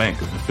official bank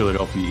of the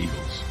Philadelphia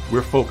Eagles.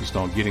 We're focused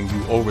on getting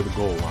you over the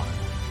goal line.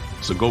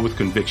 So go with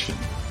conviction,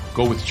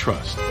 go with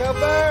trust, Go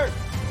Birds!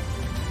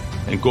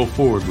 And go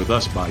forward with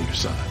us by your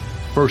side.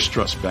 First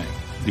Trust Bank,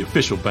 the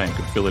official bank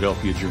of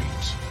Philadelphia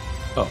Dreams.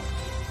 Oh,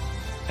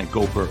 and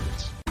go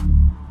Birds.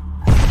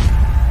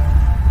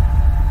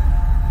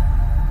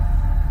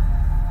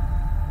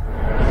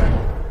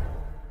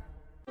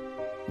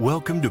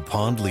 Welcome to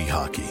Pond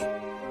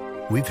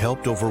Lehocky. We've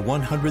helped over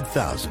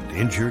 100,000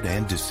 injured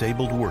and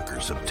disabled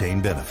workers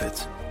obtain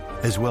benefits,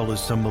 as well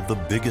as some of the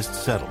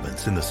biggest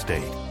settlements in the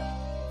state.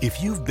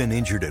 If you've been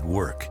injured at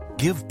work,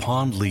 give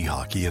Pond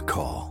Lehocky a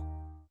call.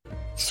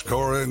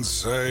 Score and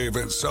save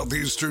in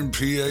southeastern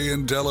PA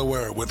and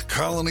Delaware with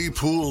Colony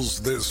Pools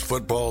this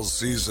football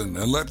season,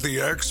 and let the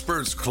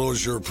experts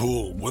close your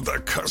pool with a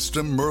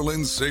custom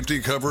Merlin safety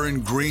cover in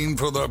green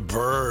for the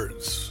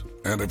birds.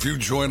 And if you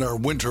join our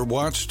Winter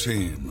Watch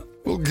team,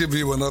 we'll give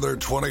you another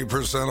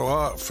 20%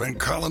 off, and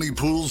Colony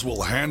Pools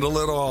will handle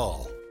it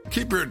all.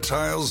 Keep your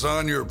tiles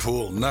on your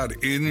pool,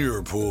 not in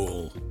your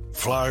pool.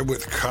 Fly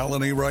with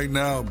Colony right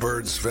now,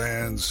 Birds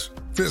fans.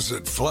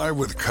 Visit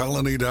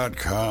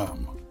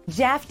flywithcolony.com.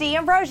 Jeff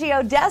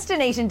D'Ambrosio,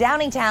 Destination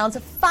Downingtown's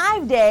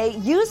 5-day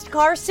used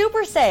car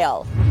super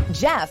sale.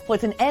 Jeff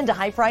puts an end to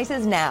high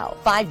prices now.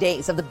 5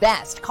 days of the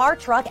best car,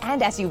 truck,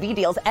 and SUV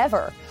deals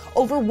ever.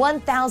 Over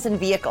 1,000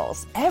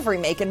 vehicles, every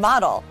make and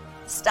model.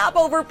 Stop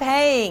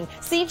overpaying.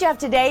 See Jeff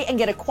today and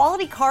get a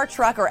quality car,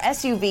 truck, or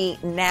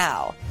SUV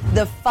now.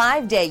 The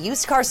 5-day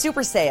used car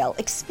super sale.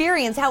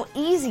 Experience how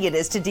easy it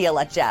is to deal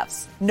at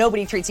Jeff's.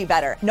 Nobody treats you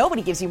better.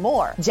 Nobody gives you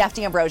more. Jeff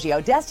D'Ambrosio,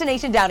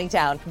 Destination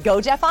Downingtown.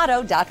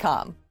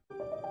 GoJeffAuto.com.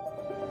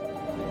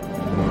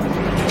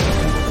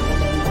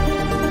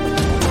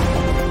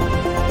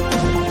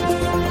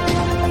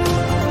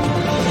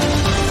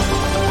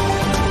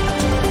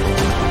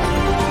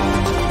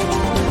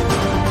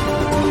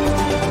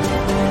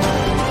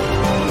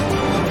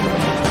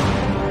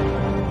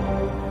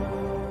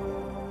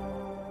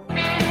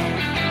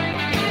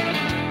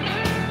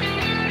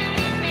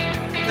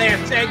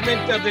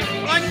 Segment of the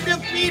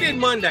Undefeated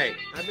Monday.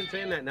 I've been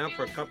saying that now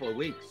for a couple of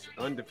weeks.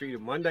 Undefeated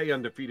Monday,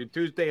 undefeated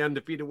Tuesday,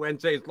 undefeated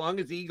Wednesday. As long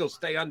as the Eagles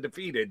stay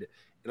undefeated,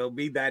 it'll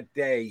be that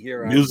day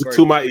here. Music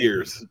to my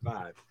ears.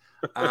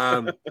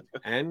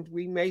 And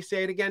we may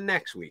say it again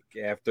next week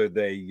after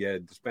they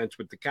dispense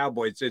with the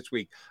Cowboys this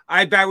week. All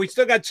right, Barry, we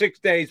still got 6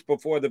 days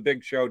before the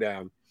big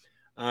showdown.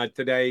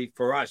 Today,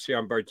 for us here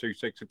on Bird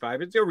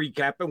 365, it's a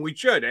recap, and we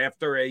should,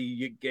 after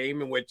a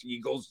game in which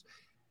Eagles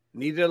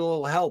needed a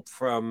little help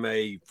from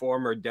a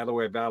former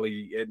Delaware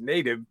Valley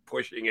native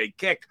pushing a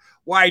kick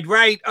wide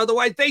right.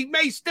 Otherwise, they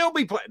may still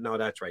be playing. No,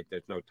 that's right.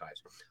 There's no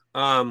ties.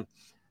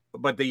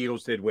 But the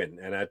Eagles did win,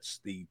 and that's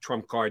the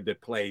trump card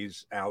that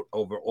plays out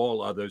over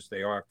all others.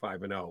 They are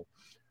 5-0.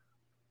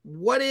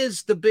 What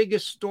is the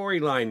biggest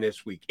storyline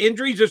this week?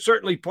 Injuries are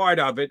certainly part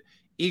of it.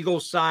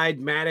 Eagles side,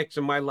 Maddox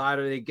and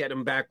Mailata, they get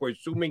him back. We're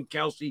assuming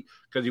Kelsey,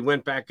 because he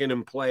went back in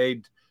and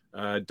played,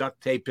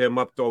 duct tape him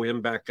up, throw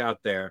him back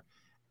out there.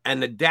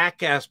 And the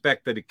Dak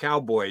aspect of the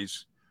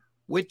Cowboys,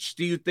 which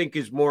do you think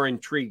is more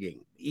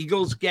intriguing?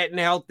 Eagles getting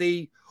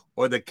healthy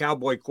or the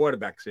Cowboy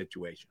quarterback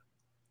situation?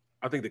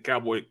 I think the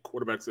Cowboy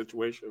quarterback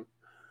situation.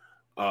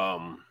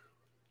 Dak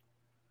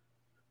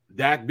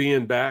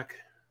being back,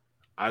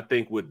 I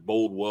think would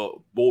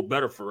bode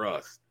better for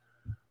us.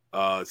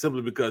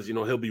 Simply because,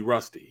 he'll be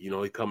rusty.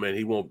 He come in,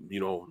 he won't,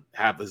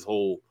 have his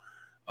whole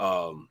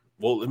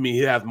he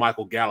has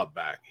Michael Gallup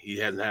back. He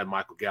hasn't had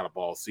Michael Gallup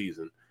all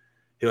season.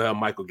 He'll have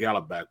Michael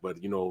Gallup back, but,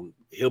 he'll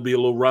be a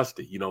little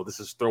rusty. This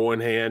is throw in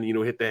hand,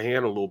 hit the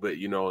hand a little bit,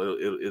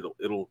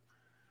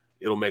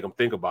 it'll make him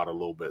think about it a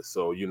little bit.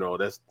 So,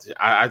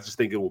 I just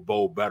think it will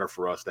bode better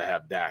for us to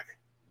have Dak.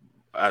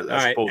 All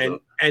right.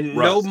 And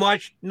no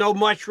much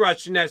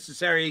rush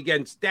necessary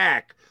against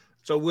Dak.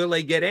 So will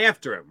they get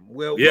after him?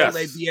 Will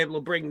they be able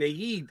to bring the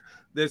heat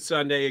this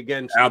Sunday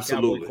against the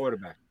Cowboy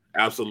quarterback?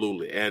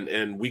 Absolutely.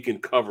 And we can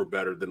cover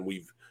better than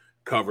we've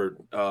covered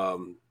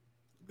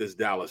this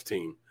Dallas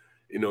team.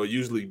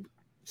 Usually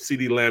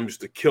CeeDee Lamb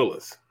used to kill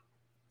us.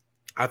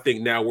 I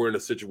think now we're in a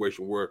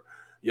situation where,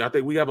 I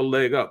think we have a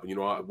leg up.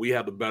 We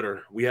have the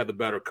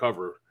better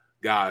cover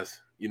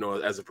guys,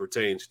 as it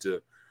pertains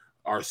to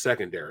our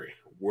secondary.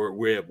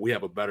 We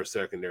have a better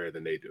secondary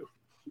than they do.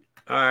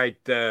 All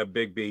right,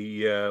 Big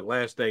B,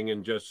 last thing,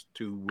 and just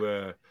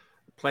to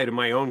play to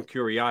my own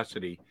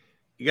curiosity,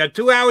 you got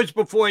 2 hours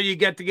before you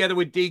get together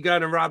with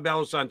D-Gun and Rob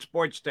Ellis on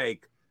Sports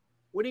Take.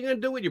 What are you going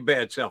to do with your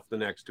bad self the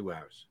next 2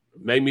 hours?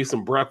 Make me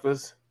some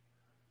breakfast.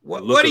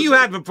 What are you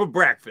having for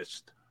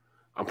breakfast?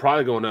 I'm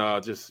probably going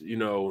to just,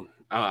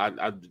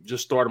 I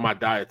just started my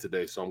diet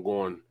today, so I'm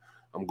going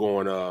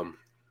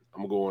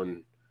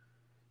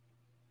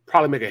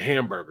probably make a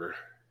hamburger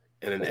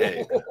and an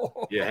egg.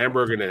 Yeah,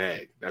 hamburger and an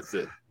egg. That's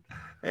it.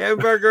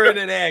 Hamburger and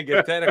an egg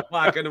at 10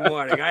 o'clock in the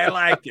morning. I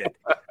like it.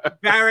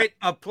 Barrett,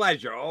 a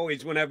pleasure.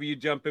 Always, whenever you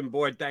jump in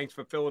board. Thanks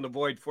for filling the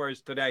void for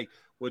us today.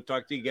 We'll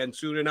talk to you again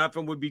soon enough,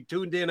 and we'll be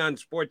tuned in on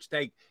Sports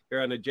Take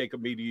here on the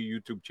Jacob Media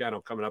YouTube channel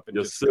coming up in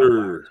just a couple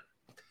hours.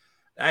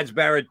 That's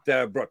Barrett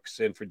Brooks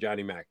in for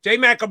Johnny Mack.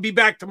 J-Mac will be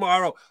back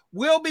tomorrow.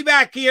 We'll be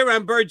back here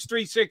on Birds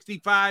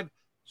 365,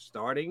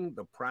 starting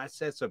the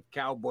process of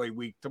Cowboy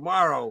Week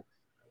tomorrow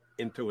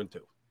in 2 and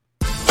 2.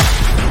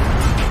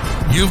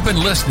 You've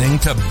been listening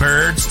to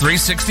Birds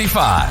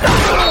 365.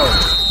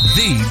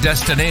 the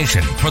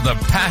destination for the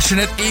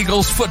passionate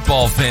Eagles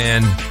football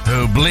fan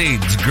who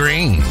bleeds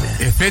green.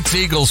 If it's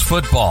Eagles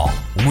football,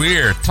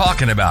 we're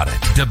talking about it.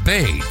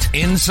 Debate,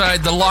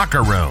 inside the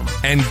locker room,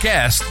 and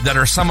guests that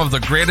are some of the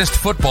greatest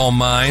football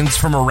minds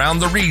from around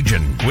the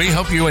region. We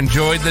hope you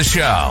enjoyed the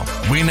show.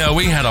 We know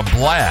we had a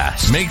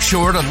blast. Make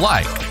sure to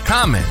like,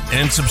 comment,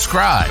 and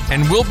subscribe,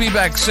 and we'll be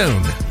back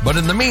soon. But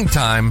in the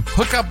meantime,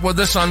 hook up with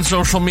us on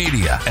social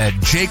media at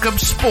Jacob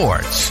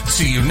Sports.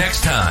 See you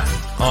next time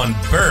on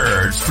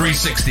Birds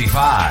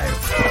 365.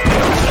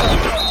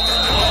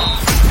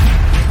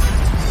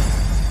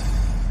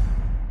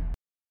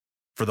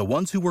 For the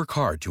ones who work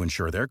hard to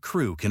ensure their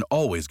crew can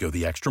always go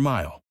the extra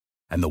mile,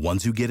 and the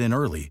ones who get in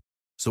early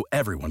so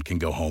everyone can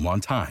go home on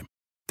time,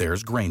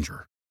 there's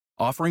Grainger,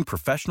 offering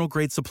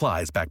professional-grade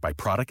supplies backed by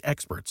product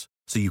experts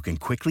so you can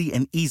quickly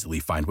and easily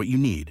find what you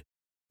need.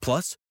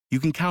 Plus, you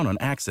can count on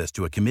access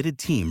to a committed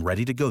team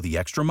ready to go the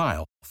extra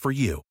mile for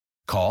you.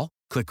 Call,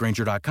 click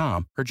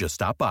Grainger.com, or just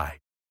stop by.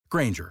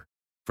 Grainger,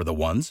 for the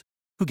ones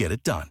who get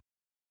it done.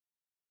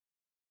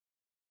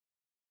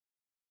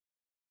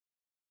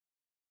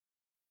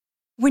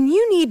 When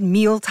you need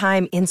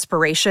mealtime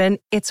inspiration,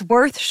 it's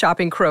worth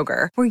shopping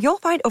Kroger, where you'll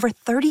find over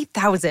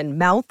 30,000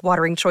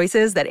 mouth-watering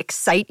choices that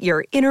excite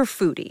your inner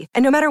foodie.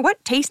 And no matter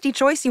what tasty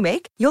choice you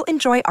make, you'll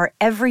enjoy our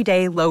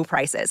everyday low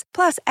prices,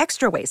 plus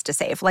extra ways to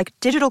save, like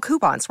digital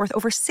coupons worth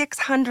over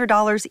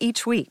 $600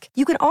 each week.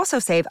 You can also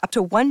save up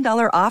to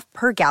 $1 off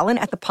per gallon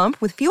at the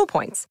pump with fuel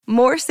points.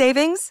 More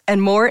savings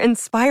and more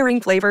inspiring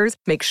flavors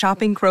make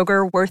shopping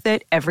Kroger worth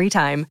it every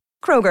time.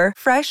 Kroger,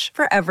 fresh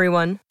for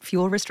everyone.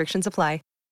 Fuel restrictions apply.